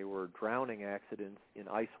often they were drowning accidents in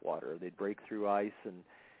ice water. They'd break through ice,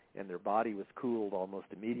 and their body was cooled almost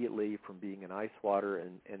immediately from being in ice water,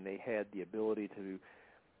 and they had the ability to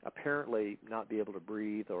apparently not be able to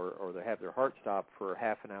breathe or they have their heart stop for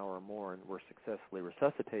half an hour or more and were successfully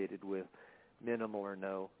resuscitated with minimal or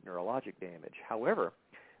no neurologic damage. However,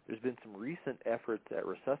 there's been some recent efforts at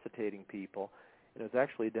resuscitating people, and it was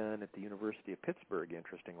actually done at the University of Pittsburgh,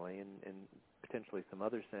 interestingly, and potentially some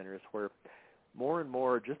other centers, where more and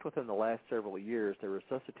more, just within the last several years, they're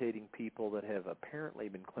resuscitating people that have apparently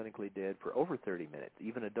been clinically dead for over 30 minutes,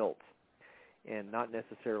 even adults, and not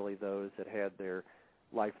necessarily those that had their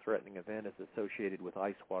life-threatening event as associated with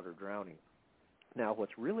ice water drowning. Now,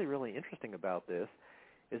 what's really, really interesting about this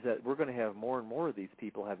is that we're going to have more and more of these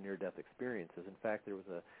people have near-death experiences. In fact, there was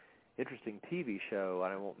an interesting TV show,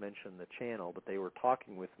 and I won't mention the channel, but they were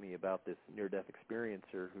talking with me about this near-death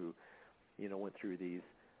experiencer who, went through these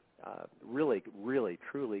really, really,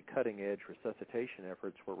 truly cutting-edge resuscitation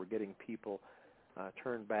efforts where we're getting people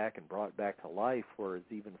turned back and brought back to life, whereas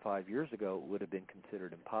even 5 years ago it would have been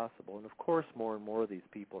considered impossible. And, of course, more and more of these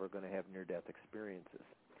people are going to have near-death experiences.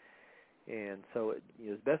 And so,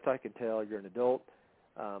 as best I can tell, you're an adult.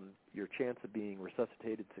 Your chance of being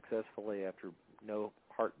resuscitated successfully after no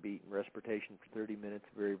heartbeat and respiration for 30 minutes,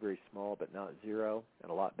 very, very small, but not zero,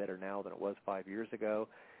 and a lot better now than it was 5 years ago.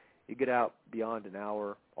 You get out beyond an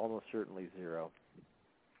hour, almost certainly zero.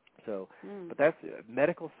 So, but that's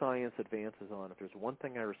medical science advances on. If there's one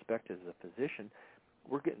thing I respect as a physician,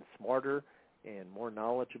 we're getting smarter and more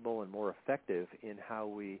knowledgeable and more effective in how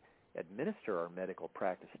we administer our medical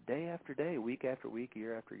practice day after day, week after week,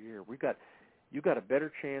 year after year. You've got a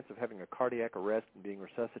better chance of having a cardiac arrest and being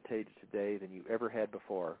resuscitated today than you ever had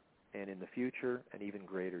before, and in the future, an even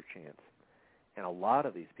greater chance. And a lot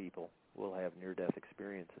of these people will have near-death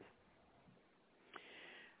experiences.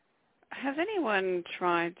 Has anyone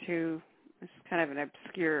tried to, this is kind of an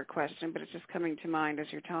obscure question, but it's just coming to mind as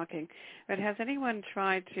you're talking, but has anyone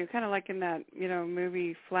tried to, kind of like in that,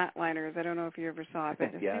 movie Flatliners, I don't know if you ever saw it,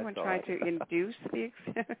 but has anyone tried to induce the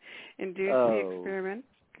experiment?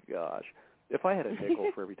 Gosh. If I had a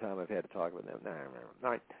nickel for every time I've had to talk with them,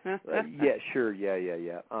 yeah, sure,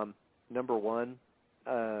 yeah. Number one,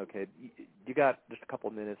 okay, you got just a couple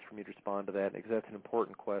of minutes for me to respond to that, because that's an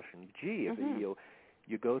important question. Gee, if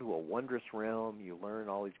you go to a wondrous realm, you learn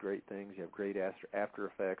all these great things, you have great after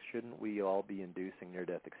effects, shouldn't we all be inducing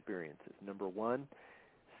near-death experiences? Number one,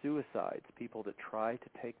 suicides, people that try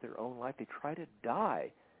to take their own life, they try to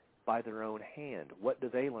die by their own hand. What do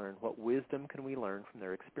they learn? What wisdom can we learn from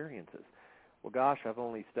their experiences? Well, gosh, I've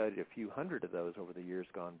only studied a few hundred of those over the years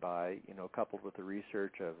gone by, coupled with the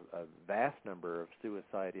research of a vast number of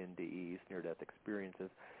suicide NDEs, near-death experiences,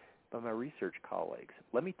 by my research colleagues.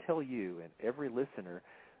 Let me tell you and every listener,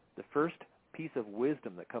 the first piece of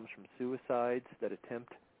wisdom that comes from suicides that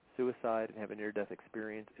attempt suicide and have a near-death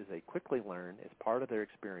experience is they quickly learn, as part of their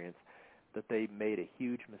experience, that they made a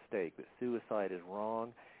huge mistake, that suicide is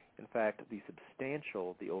wrong. In fact,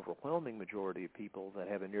 the overwhelming majority of people that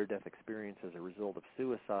have a near-death experience as a result of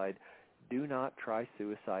suicide do not try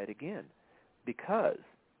suicide again, because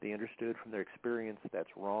they understood from their experience that that's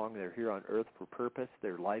wrong. They're here on Earth for purpose.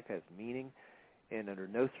 Their life has meaning, and under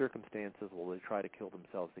no circumstances will they try to kill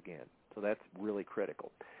themselves again. So that's really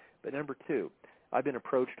critical. But number two, I've been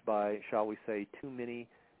approached by, shall we say, too many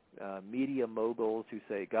media moguls who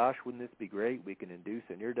say, gosh, wouldn't this be great? We can induce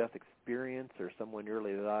a near-death experience or someone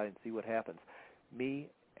nearly die and see what happens. Me,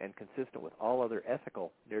 and consistent with all other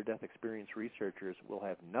ethical near-death experience researchers, will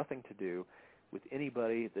have nothing to do with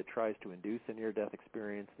anybody that tries to induce a near-death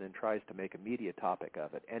experience and then tries to make a media topic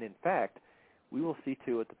of it. And in fact, we will see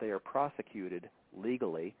to it that they are prosecuted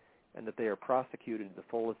legally and that they are prosecuted to the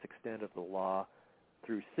fullest extent of the law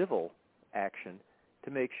through civil action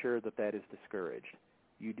to make sure that that is discouraged.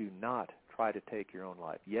 You do not try to take your own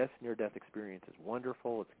life. Yes, near-death experience is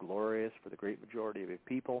wonderful. It's glorious for the great majority of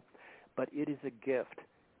people, but it is a gift.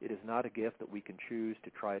 It is not a gift that we can choose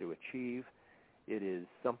to try to achieve. It is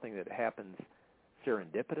something that happens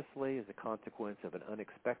serendipitously as a consequence of an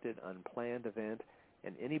unexpected, unplanned event,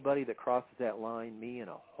 and anybody that crosses that line, me and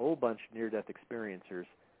a whole bunch of near-death experiencers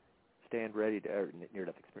stand ready to,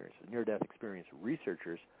 near-death experience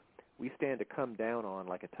researchers, we stand to come down on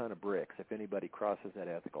like a ton of bricks if anybody crosses that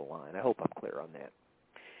ethical line. I hope I'm clear on that.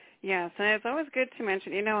 Yes, and it's always good to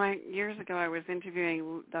mention, years ago I was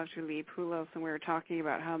interviewing Dr. Lee Poulos, and we were talking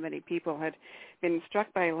about how many people had been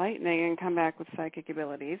struck by lightning and come back with psychic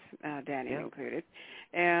abilities, Daniel included.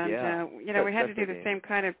 And, we had to do the same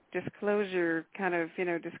kind of disclosure,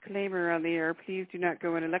 disclaimer on the air. Please do not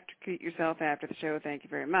go and electrocute yourself after the show. Thank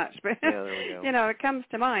you very much. But, there we go. It comes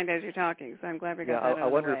to mind as you're talking, so I'm glad we got that out of the way.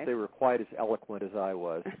 I wonder if they were quite as eloquent as I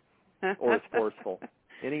was or as forceful.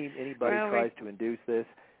 Anybody tries to induce this,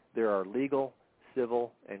 there are legal,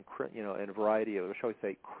 civil, and a variety of, shall we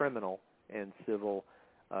say, criminal and civil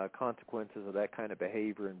consequences of that kind of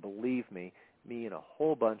behavior. And believe me and a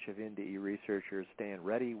whole bunch of NDE researchers stand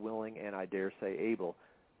ready, willing, and I dare say able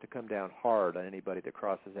to come down hard on anybody that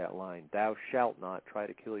crosses that line. Thou shalt not try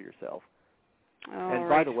to kill yourself. And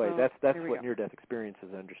by the way, that's what near-death experiences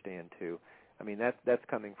understand too. I mean, that's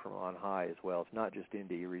coming from on high as well. It's not just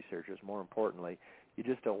NDE researchers. More importantly, you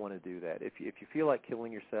just don't want to do that. If you feel like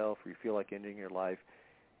killing yourself or you feel like ending your life,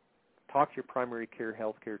 talk to your primary care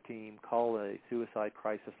healthcare team, call a suicide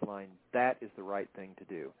crisis line. That is the right thing to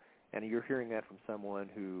do. And you're hearing that from someone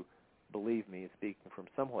who, believe me, is speaking from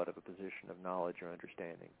somewhat of a position of knowledge or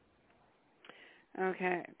understanding.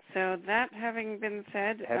 Okay, so that having been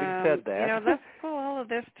said, let's pull all of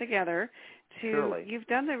this together. Surely. You've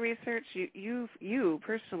done the research. You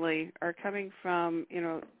personally are coming from,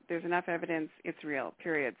 there's enough evidence, it's real,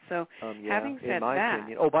 period. So having said in my that.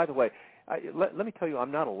 opinion, oh, by the way, let me tell you,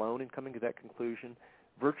 I'm not alone in coming to that conclusion.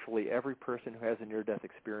 Virtually every person who has a near-death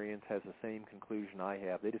experience has the same conclusion I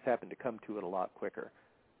have. They just happen to come to it a lot quicker.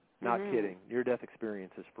 Not kidding. Near-death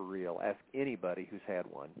experience is for real. Ask anybody who's had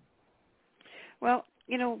one. Well,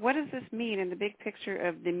 what does this mean in the big picture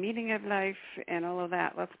of the meaning of life and all of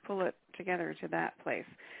that? Let's pull it together to that place.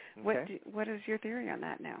 Okay. What is your theory on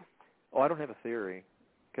that now? Oh, I don't have a theory.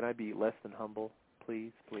 Can I be less than humble,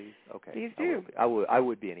 please? Okay. Please do. I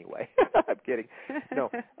would be anyway. I'm kidding. No,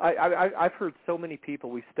 I've heard so many people.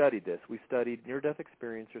 We've studied this. We've studied near-death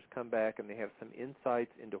experiencers come back and they have some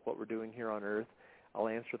insights into what we're doing here on Earth. I'll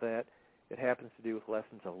answer that. It happens to do with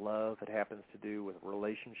lessons of love. It happens to do with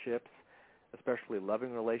relationships, especially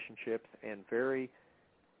loving relationships, and very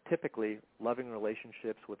typically loving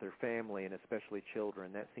relationships with their family and especially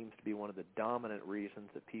children. That seems to be one of the dominant reasons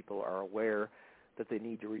that people are aware that they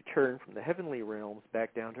need to return from the heavenly realms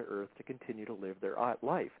back down to earth to continue to live their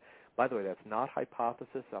life. By the way, that's not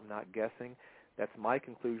hypothesis. I'm not guessing. That's my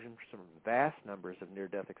conclusion from vast numbers of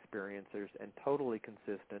near-death experiencers and totally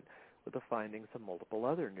consistent with the findings of multiple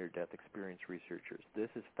other near-death experience researchers. This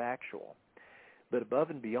is factual. But above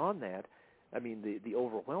and beyond that, I mean, the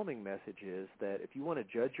overwhelming message is that if you want to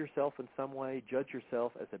judge yourself in some way, judge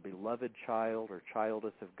yourself as a beloved child or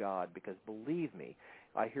childess of God, because believe me,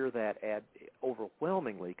 I hear that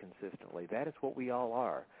overwhelmingly consistently. That is what we all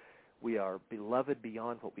are. We are beloved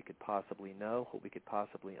beyond what we could possibly know, what we could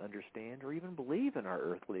possibly understand, or even believe in our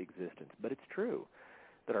earthly existence. But it's true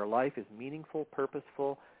that our life is meaningful,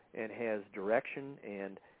 purposeful, and has direction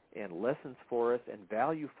and lessons for us and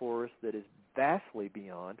value for us that is vastly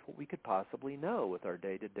beyond what we could possibly know with our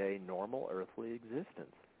day-to-day normal earthly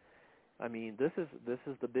existence. I mean, this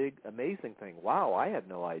is the big amazing thing. Wow, I had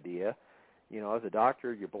no idea. As a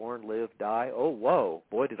doctor, you're born, live, die. Oh, whoa,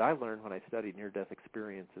 boy, did I learn when I studied near-death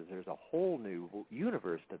experiences. There's a whole new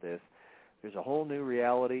universe to this. There's a whole new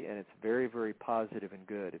reality, and it's very, very positive and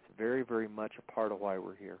good. It's very, very much a part of why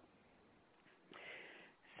we're here.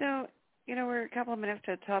 So, we're a couple of minutes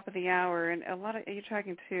to the top of the hour, and you're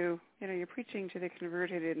talking to, you're preaching to the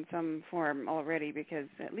converted in some form already, because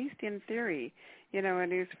at least in theory, a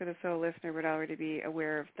News for the Soul listener would already be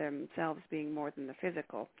aware of themselves being more than the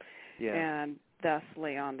physical, and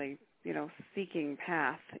thusly on the, seeking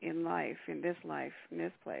path in life, in this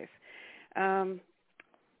place. Trying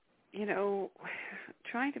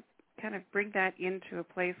to kind of bring that into a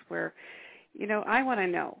place where, I want to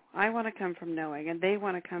know. I want to come from knowing, and they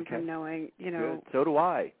want to come from knowing, Good. So do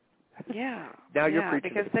I. Yeah. Now you're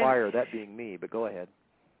preaching to the choir, that being me, but go ahead.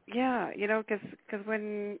 Yeah, because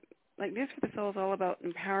when, News for the Soul is all about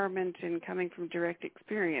empowerment and coming from direct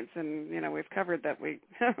experience, and, we've covered that we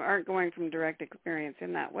aren't going from direct experience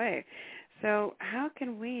in that way. So how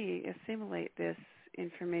can we assimilate this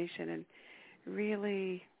information and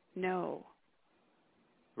really know?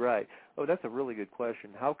 Right. Oh, that's a really good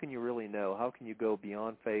question. How can you really know? How can you go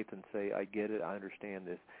beyond faith and say, I get it, I understand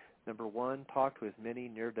this? Number one, talk to as many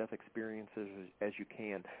near-death experiences as you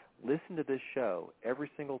can. Listen to this show. Every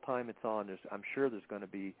single time it's on, I'm sure there's going to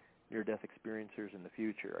be near-death experiencers in the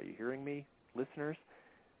future. Are you hearing me, listeners?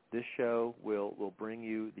 This show will bring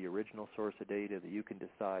you the original source of data that you can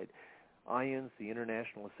decide. IANDS, the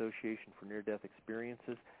International Association for Near-Death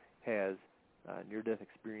Experiences, has near-death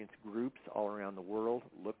experience groups all around the world.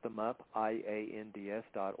 Look them up,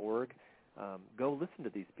 IANDS.org. Go listen to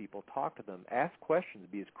these people, talk to them, ask questions,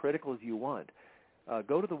 be as critical as you want.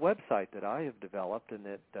 Go to the website that I have developed and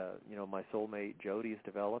that my soulmate Jody has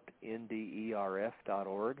developed,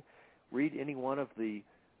 nderf.org. Read any one of the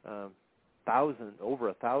over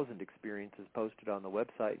 1,000 experiences posted on the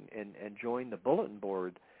website and join the bulletin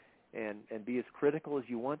board and be as critical as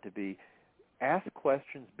you want to be. Ask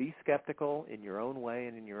questions, be skeptical in your own way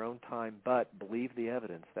and in your own time, but believe the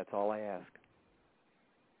evidence. That's all I ask.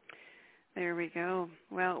 There we go.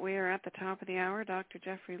 Well, we are at the top of the hour. Dr.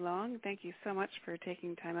 Jeffrey Long, thank you so much for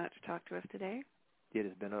taking time out to talk to us today. It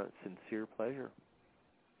has been a sincere pleasure.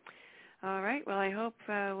 All right. Well, I hope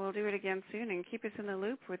we'll do it again soon, and keep us in the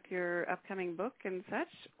loop with your upcoming book and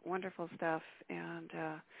such. Wonderful stuff. And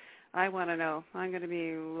I want to know. I'm going to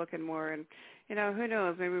be looking more. And, who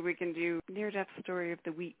knows, maybe we can do Near-Death Story of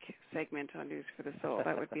the Week segment on News for the Soul.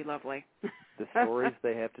 That would be lovely. The stories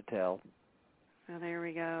they have to tell. Well, there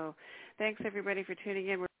we go. Thanks, everybody, for tuning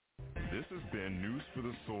in. This has been News for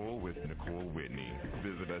the Soul with Nicole Whitney.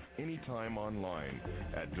 Visit us anytime online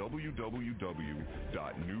at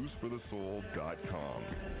www.newsforthesoul.com,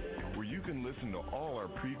 where you can listen to all our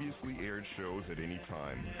previously aired shows at any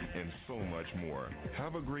time and so much more.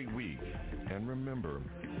 Have a great week, and remember,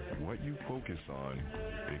 what you focus on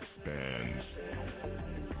expands.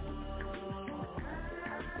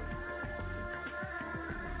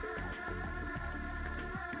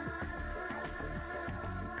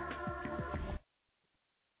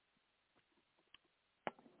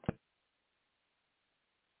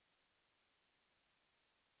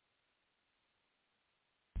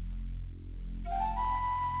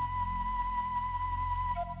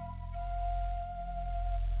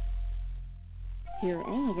 Hear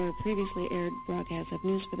all of our previously aired broadcasts of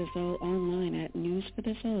News for the Soul online at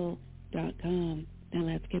newsforthesoul.com. Now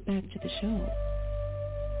let's get back to the show.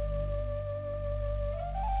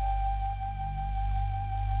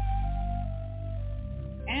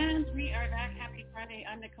 And we are back. Happy Friday.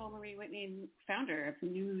 I'm Nicole Marie Whitney, founder of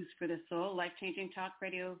News for the Soul, life-changing talk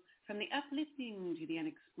radio from the uplifting to the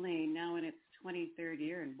unexplained, now in its 23rd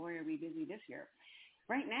year, and boy, are we busy this year.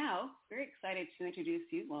 Right now, very excited to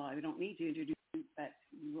introduce you. Well, I don't need to introduce you, but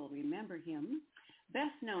you will remember him.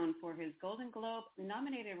 Best known for his Golden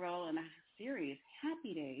Globe-nominated role in the series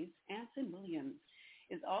Happy Days, Anson Williams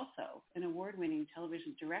is also an award-winning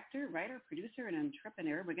television director, writer, producer, and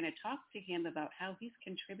entrepreneur. We're going to talk to him about how he's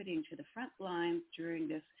contributing to the front lines during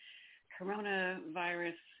this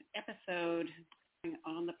coronavirus episode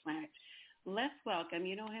on the planet. Let's welcome,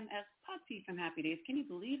 you know him as Potsy from Happy Days. Can you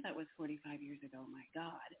believe that was 45 years ago? My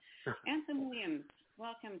God. Anson Williams,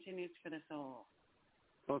 welcome to News for the Soul.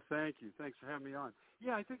 Well, thank you. Thanks for having me on.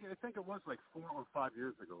 Yeah, I think it was like 4 or 5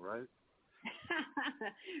 years ago, right?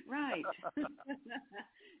 Right.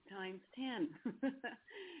 Times 10.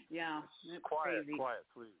 Yeah, that's crazy. Quiet,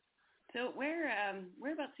 please. So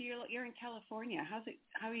whereabouts you're in California? How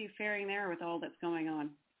are you faring there with all that's going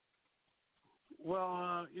on?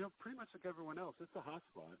 Well, pretty much like everyone else, it's a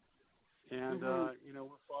hotspot, and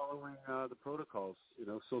we're following the protocols,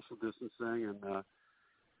 social distancing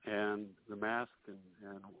and the mask and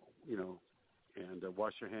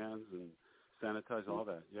wash your hands and sanitize, all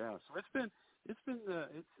that. Yeah, so it's been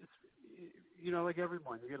like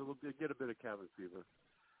everyone, you get a bit of cabin fever,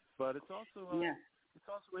 but it's also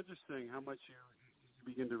interesting how much you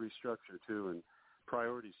begin to restructure too, and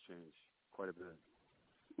priorities change quite a bit.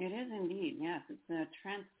 It is indeed, yes. It's a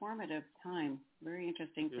transformative time. Very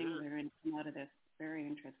interesting things that are going to come out of this. Very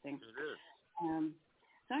interesting. It is.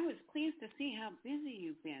 So I was pleased to see how busy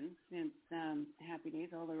you've been since Happy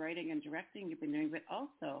Days, all the writing and directing you've been doing, but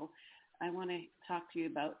also I want to talk to you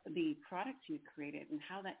about the product you created and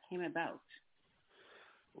how that came about.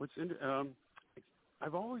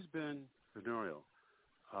 I've always been entrepreneurial,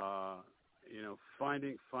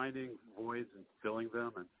 finding voids and filling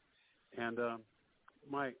them, and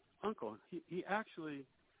my uncle, he actually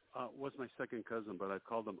was my second cousin, but I've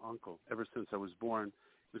called him uncle ever since I was born.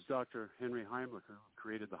 It was Dr. Henry Heimlich who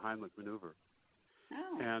created the Heimlich maneuver.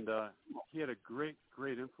 Oh. And he had a great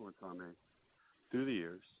influence on me through the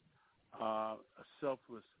years, a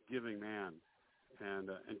selfless, giving man. And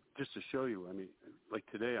just to show you, I mean, like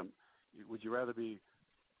today, would you rather be,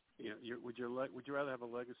 would you rather have a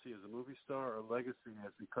legacy as a movie star or a legacy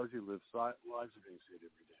as because you live lives are being saved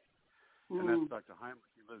every day? And that's Dr. Heimlich.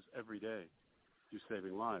 He lives every day through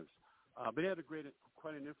saving lives. But he had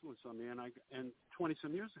quite an influence on me. And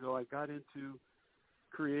 20-some years ago, I got into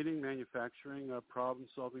creating, manufacturing,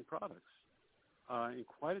 problem-solving products in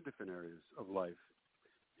quite a different areas of life.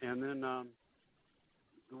 And then,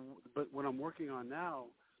 but what I'm working on now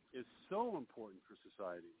is so important for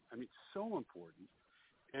society. I mean, so important.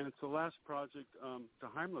 And it's the last project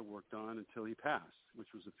Daimler worked on until he passed, which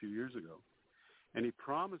was a few years ago. And he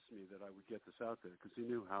promised me that I would get this out there because he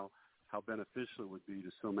knew how beneficial it would be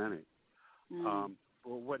to so many. Well,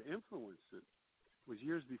 what influenced it was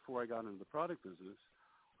years before I got into the product business,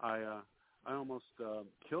 I almost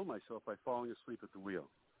killed myself by falling asleep at the wheel.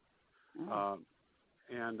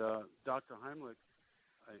 And Dr. Heimlich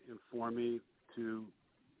informed me to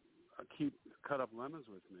cut up lemons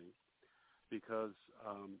with me because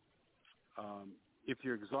if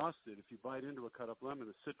you're exhausted, if you bite into a cut up lemon,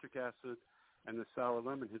 the citric acid and the sour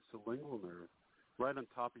lemon hits the lingual nerve right on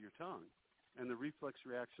top of your tongue. And the reflex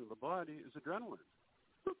reaction of the body is adrenaline.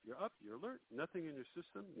 You're up, you're alert, nothing in your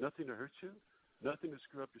system, nothing to hurt you, nothing to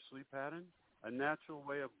screw up your sleep pattern, a natural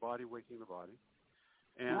way of body waking the body.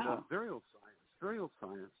 And very old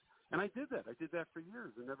science. And I did that. I did that for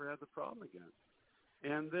years and never had the problem again.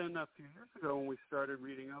 And then a few years ago when we started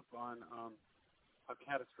reading up on how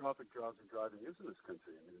catastrophic drowsy driving is in this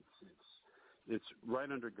country, I mean, it's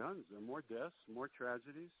right under guns. There are more deaths, more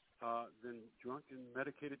tragedies than drunk and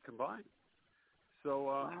medicated combined.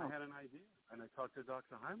 So I had an idea, and I talked to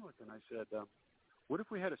Dr. Heimlich, and I said, what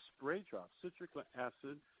if we had a spray drop, citric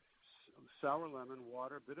acid, sour lemon,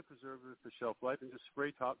 water, a bit of preservative for shelf life, and just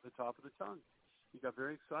spray the top of the tongue? He got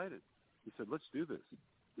very excited. He said, let's do this.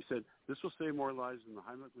 He said, this will save more lives than the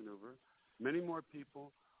Heimlich maneuver. Many more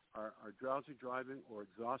people are drowsy driving or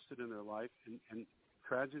exhausted in their life, and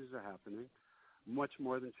tragedies are happening, much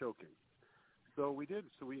more than choking. So we did.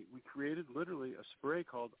 So we created literally a spray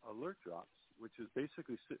called Alert Drops, which is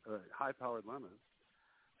basically high-powered lemons,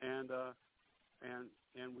 and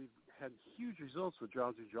we've had huge results with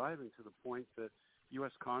drowsy driving to the point that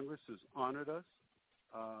U.S. Congress has honored us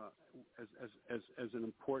as an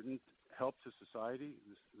important help to society,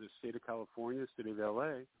 the state of California, state of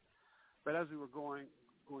L.A. But as we were going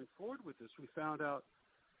forward with this, we found out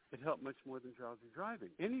it helped much more than drowsy driving.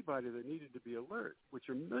 Anybody that needed to be alert, which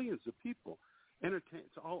are millions of people,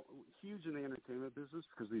 it's all huge in the entertainment business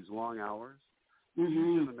because of these long hours, huge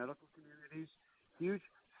in the medical communities, huge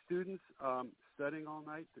students studying all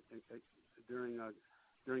night during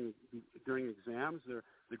exams. They're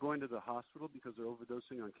going to the hospital because they're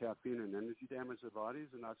overdosing on caffeine and energy damage their bodies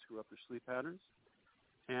and not screw up their sleep patterns.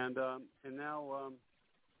 And now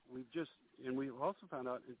we've also found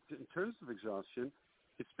out in terms of exhaustion,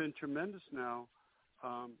 it's been tremendous now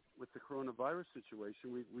with the coronavirus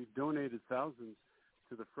situation. We've donated thousands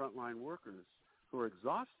to the frontline workers who are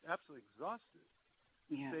absolutely exhausted,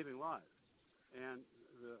 saving lives. And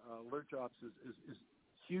the Alert Drops is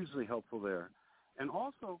hugely helpful there. And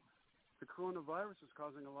also, the coronavirus is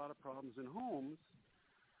causing a lot of problems in homes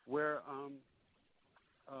where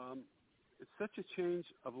it's such a change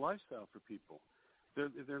of lifestyle for people.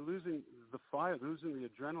 They're losing the fire, losing the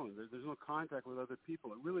adrenaline. There's no contact with other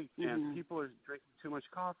people. And people are drinking too much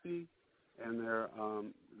coffee, and they're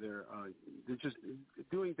just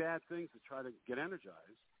doing bad things to try to get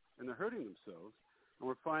energized, and they're hurting themselves. And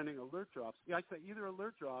we're finding Alert Drops. I say either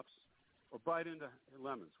Alert Drops or bite into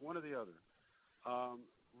lemons, one or the other.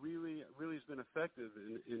 Really has been effective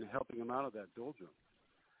in helping them out of that doldrum.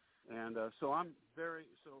 And I was very,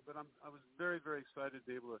 very excited to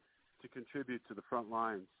be able to contribute to the front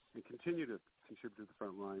lines and continue to contribute to the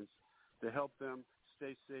front lines to help them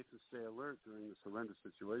stay safe and stay alert during this horrendous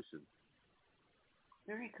situation.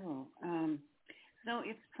 Very cool. So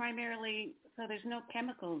it's primarily, so there's no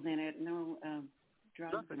chemicals in it, no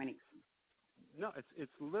drugs or anything? No,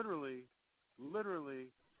 it's literally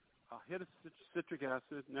a hit of citric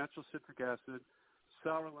acid, natural citric acid,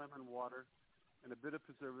 sour lemon water, and a bit of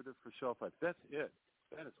preservative for shelf life. That's it.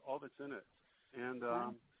 That is all that's in it. And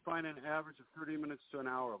find an average of 30 minutes to an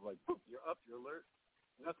hour of like, boom, you're up, you're alert,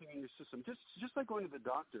 nothing in your system. Just like going to the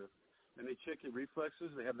doctor and they check your reflexes.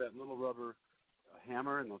 They have that little rubber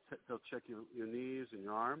hammer and they'll check your knees and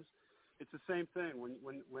your arms. It's the same thing.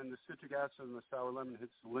 When the citric acid and the sour lemon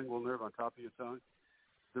hits the lingual nerve on top of your tongue,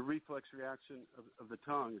 the reflex reaction of the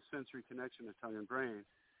tongue, the sensory connection of tongue and brain,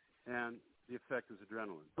 and the effect is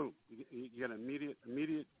adrenaline. Boom. You get an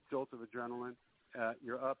immediate jolt of adrenaline.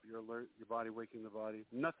 You're up, you're alert, your body waking the body.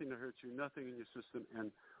 Nothing to hurt you, nothing in your system,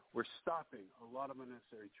 and we're stopping a lot of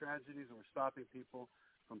unnecessary tragedies, and we're stopping people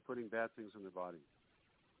from putting bad things in their body.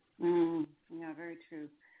 Yeah, very true.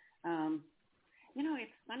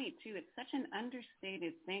 It's funny, too. It's such an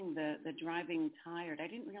understated thing, the driving tired. I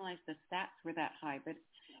didn't realize the stats were that high, but,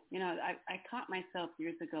 I caught myself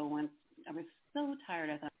years ago once, was so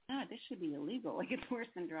tired. I thought, God, this should be illegal. Like, it's worse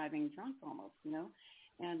than driving drunk almost, you know?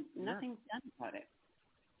 And nothing's done about it.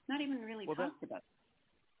 Not even really talked about it.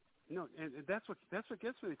 No, and that's what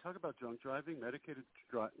gets me. They talk about drunk driving, medicated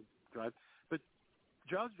drive, but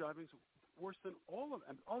drowsy driving is worse than all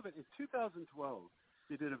of it. In 2012,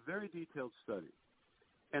 they did a very detailed study,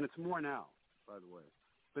 and it's more now, by the way.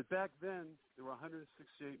 But back then, there were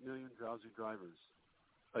 168 million drowsy drivers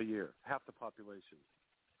a year, half the population.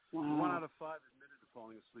 Wow. 1 out of 5 admitted to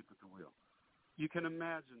falling asleep at the wheel. You can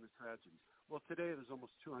imagine the tragedies. Well, today there's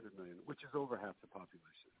almost 200 million, which is over half the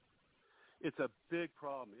population. It's a big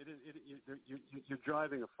problem. You're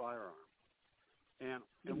driving a firearm, and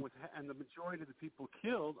the majority of the people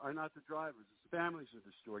killed are not the drivers. It's the families are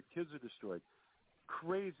destroyed, kids are destroyed.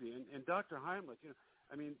 Crazy. And Dr. Heimlich,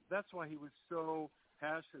 that's why he was so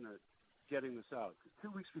passionate getting this out. 2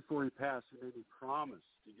 weeks before he passed, he made me promise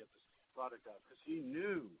to get this product out because he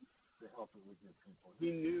knew the help it would give people. He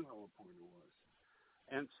knew how important it was.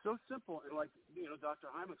 And so simple, and Dr.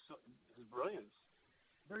 Heimlich, his brilliance,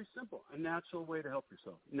 very simple, a natural way to help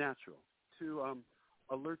yourself, natural. To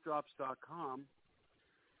alertdrops.com,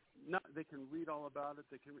 they can read all about it.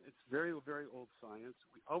 It's very, very old science.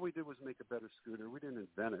 All we did was make a better scooter. We didn't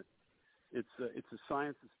invent it. It's a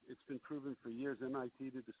science. It's been proven for years.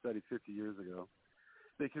 MIT did the study 50 years ago.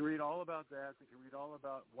 They can read all about that. They can read all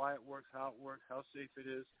about why it works, how safe it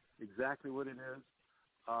is, exactly what it is,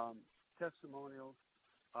 testimonials.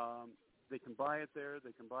 They can buy it there.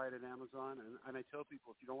 They can buy it at Amazon. And I tell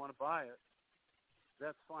people, if you don't want to buy it,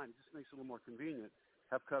 that's fine. It just makes it a little more convenient.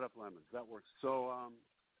 Have cut up lemons. That works. So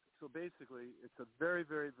basically, it's a very,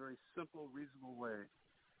 very, very simple, reasonable way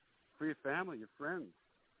for your family, your friends,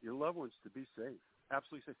 your loved ones to be safe,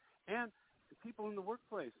 absolutely safe. And people in the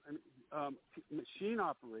workplace, machine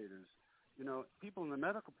operators, people in the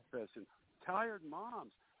medical profession, tired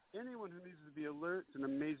moms, anyone who needs to be alert. It's an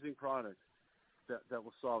amazing product that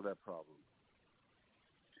will solve that problem.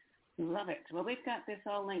 Love it. Well, we've got this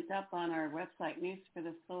all linked up on our website,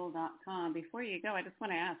 newsforthesoul.com. Before you go, I just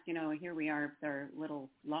want to ask, here we are, our little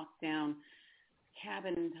lockdown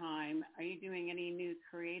cabin time. Are you doing any new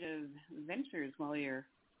creative ventures while you're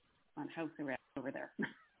on house arrest over there?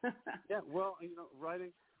 Yeah, well,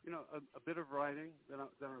 writing, a bit of writing that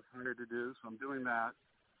I'm hired to do, so I'm doing that.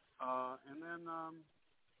 And then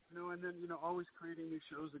always creating new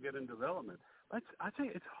shows that get in development. I tell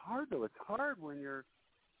you, it's hard, though. It's hard when you're,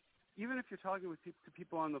 even if you're talking to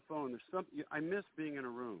people on the phone, I miss being in a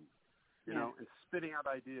room, and spitting out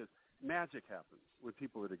ideas. Magic happens when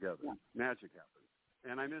people are together. Yeah. Magic happens.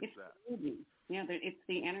 And I miss that. Yeah, it's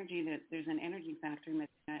the energy there's an energy factor.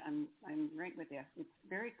 I'm right with you. It's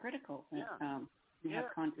very critical that have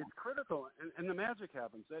contact. It's critical, and the magic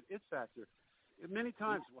happens. That it factor. Many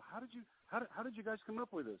times, well, how did you guys come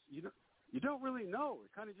up with this? You don't really know.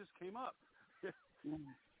 It kind of just came up.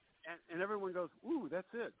 And everyone goes, ooh,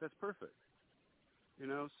 that's it. That's perfect.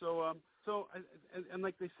 So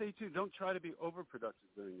like they say too, don't try to be overproductive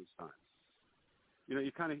during these times.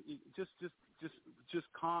 You kind of just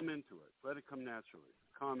calm into it. Let it come naturally.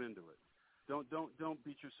 Calm into it. Don't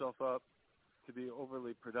beat yourself up to be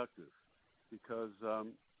overly productive, because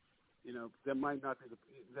that might not be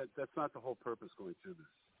that's not the whole purpose going through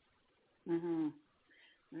this. Mhm.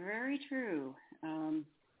 Very true.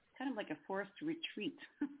 Kind of like a forced retreat.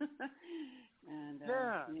 And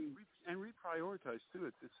reprioritize too.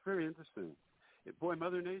 It's very interesting.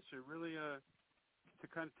 Mother Nature really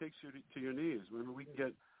kind of takes you to your knees. When we can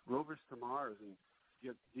get rovers to Mars and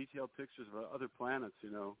get detailed pictures of other planets,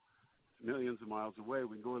 millions of miles away.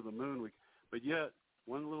 We can go to the moon. But yet,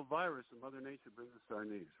 one little virus and Mother Nature brings us to our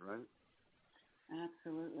knees, right?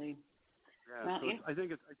 Absolutely. Yeah. Well, so I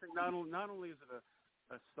think not only is it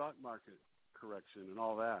a stock market correction and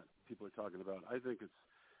all that people are talking about. I think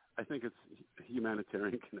it's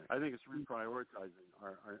humanitarian connect. I think it's reprioritizing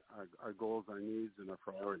our goals, our needs, and our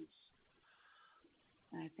priorities.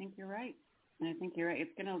 I think you're right.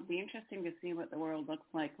 It's going to be interesting to see what the world looks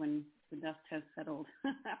like when the dust has settled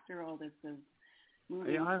after all this is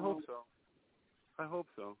moving. Yeah, I hope so. I hope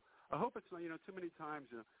it's not, too many times,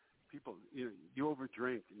 people, you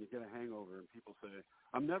overdrink and you get a hangover and people say,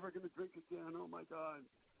 I'm never going to drink again. Oh my God.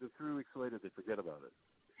 Then 3 weeks later they forget about it.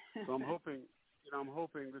 So I'm hoping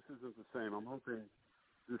this isn't the same. I'm hoping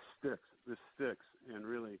this sticks, and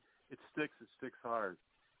really it sticks hard,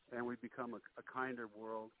 and we become a kinder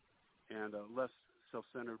world and a less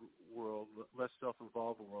self-centered world, less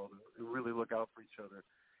self-involved world, and really look out for each other.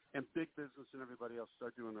 And big business and everybody else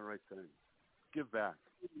start doing the right thing. Give back.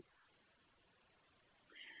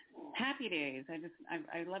 Happy days.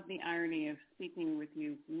 I love the irony of speaking with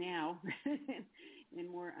you now in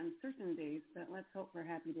more uncertain days, but let's hope for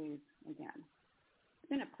happy days again. It's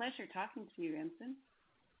been a pleasure talking to you, Ensign.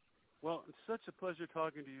 Well, it's such a pleasure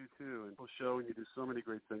talking to you, too, and show, and you do so many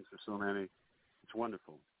great things for so many. It's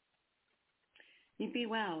wonderful. You be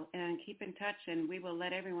well, and keep in touch, and we will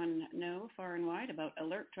let everyone know far and wide about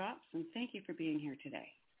alert drops, and thank you for being here today.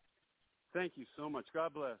 Thank you so much.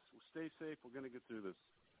 God bless. Well, stay safe. We're going to get through this.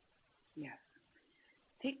 Yes.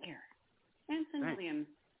 Take care. Ensign Williams,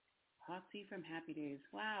 Posse from Happy Days.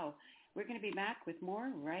 Wow. We're going to be back with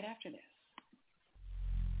more right after this.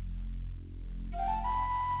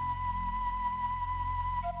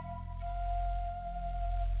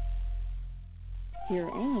 Hear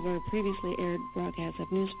all of our previously aired broadcasts of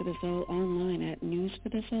News for the Soul online at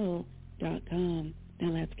newsforthesoul.com.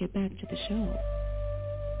 Now let's get back to the show.